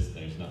dead list,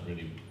 there's not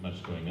really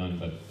much going on,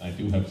 but I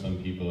do have some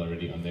people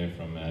already on there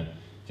from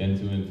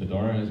Gentoo and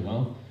Fedora as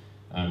well,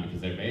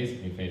 because they're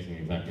basically facing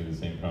exactly the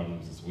same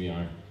problems as we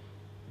are.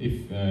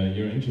 If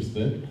you're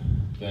interested,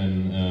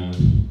 then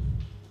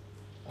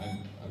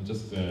I'm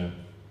just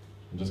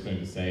going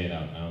to say it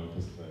out now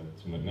because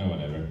no,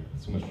 whatever,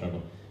 it's too much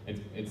trouble.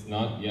 It's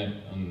not yet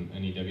on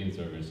any Debian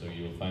server, so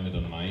you will find it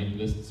on my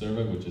list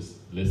server, which is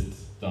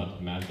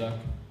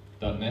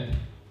lists.madduck.net,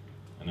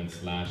 and then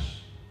 /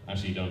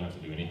 actually you don't have to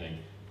do anything.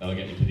 That'll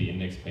get you to the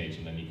index page,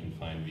 and then you can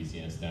find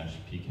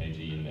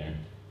VCS-PKG in there.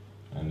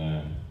 And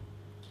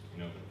you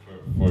know,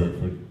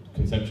 for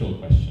conceptual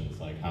questions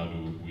like how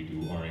do we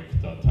do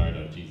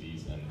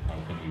oric.tar.gzs and how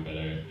can we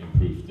better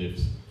improve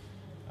diffs,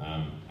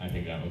 I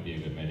think that would be a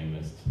good mailing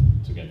list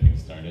to get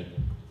things started.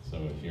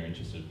 So if you're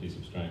interested, please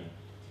subscribe.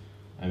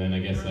 And then I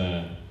guess,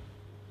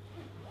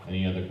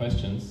 any other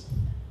questions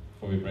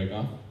before we break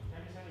off?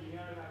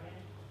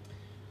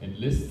 It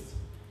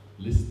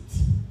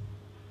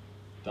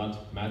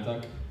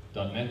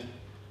lists.madduck.net,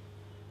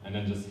 and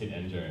then just hit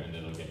enter and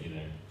it'll get you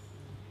there.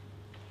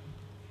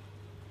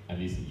 At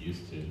least it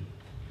used to.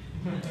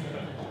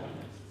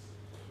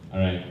 All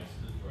right.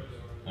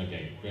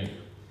 Okay, great.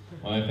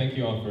 Well, I thank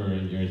you all for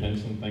your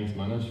attention. Thanks,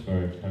 Manoj,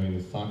 for having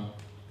this talk.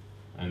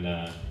 And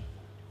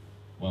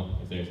well,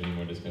 if there's any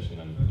more discussion,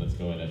 then let's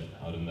go at it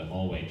out in the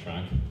hallway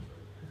track.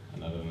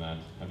 And other than that,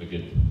 have a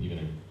good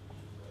evening.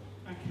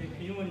 Actually, if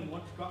anyone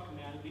wants to talk to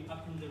me, I'll be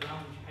up in the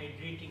lounge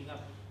hydrating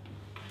up.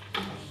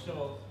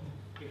 So,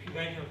 if you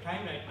guys have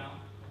time right now,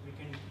 we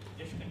can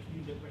just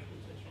continue the question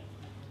session.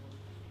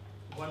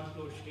 One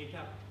floor straight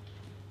up.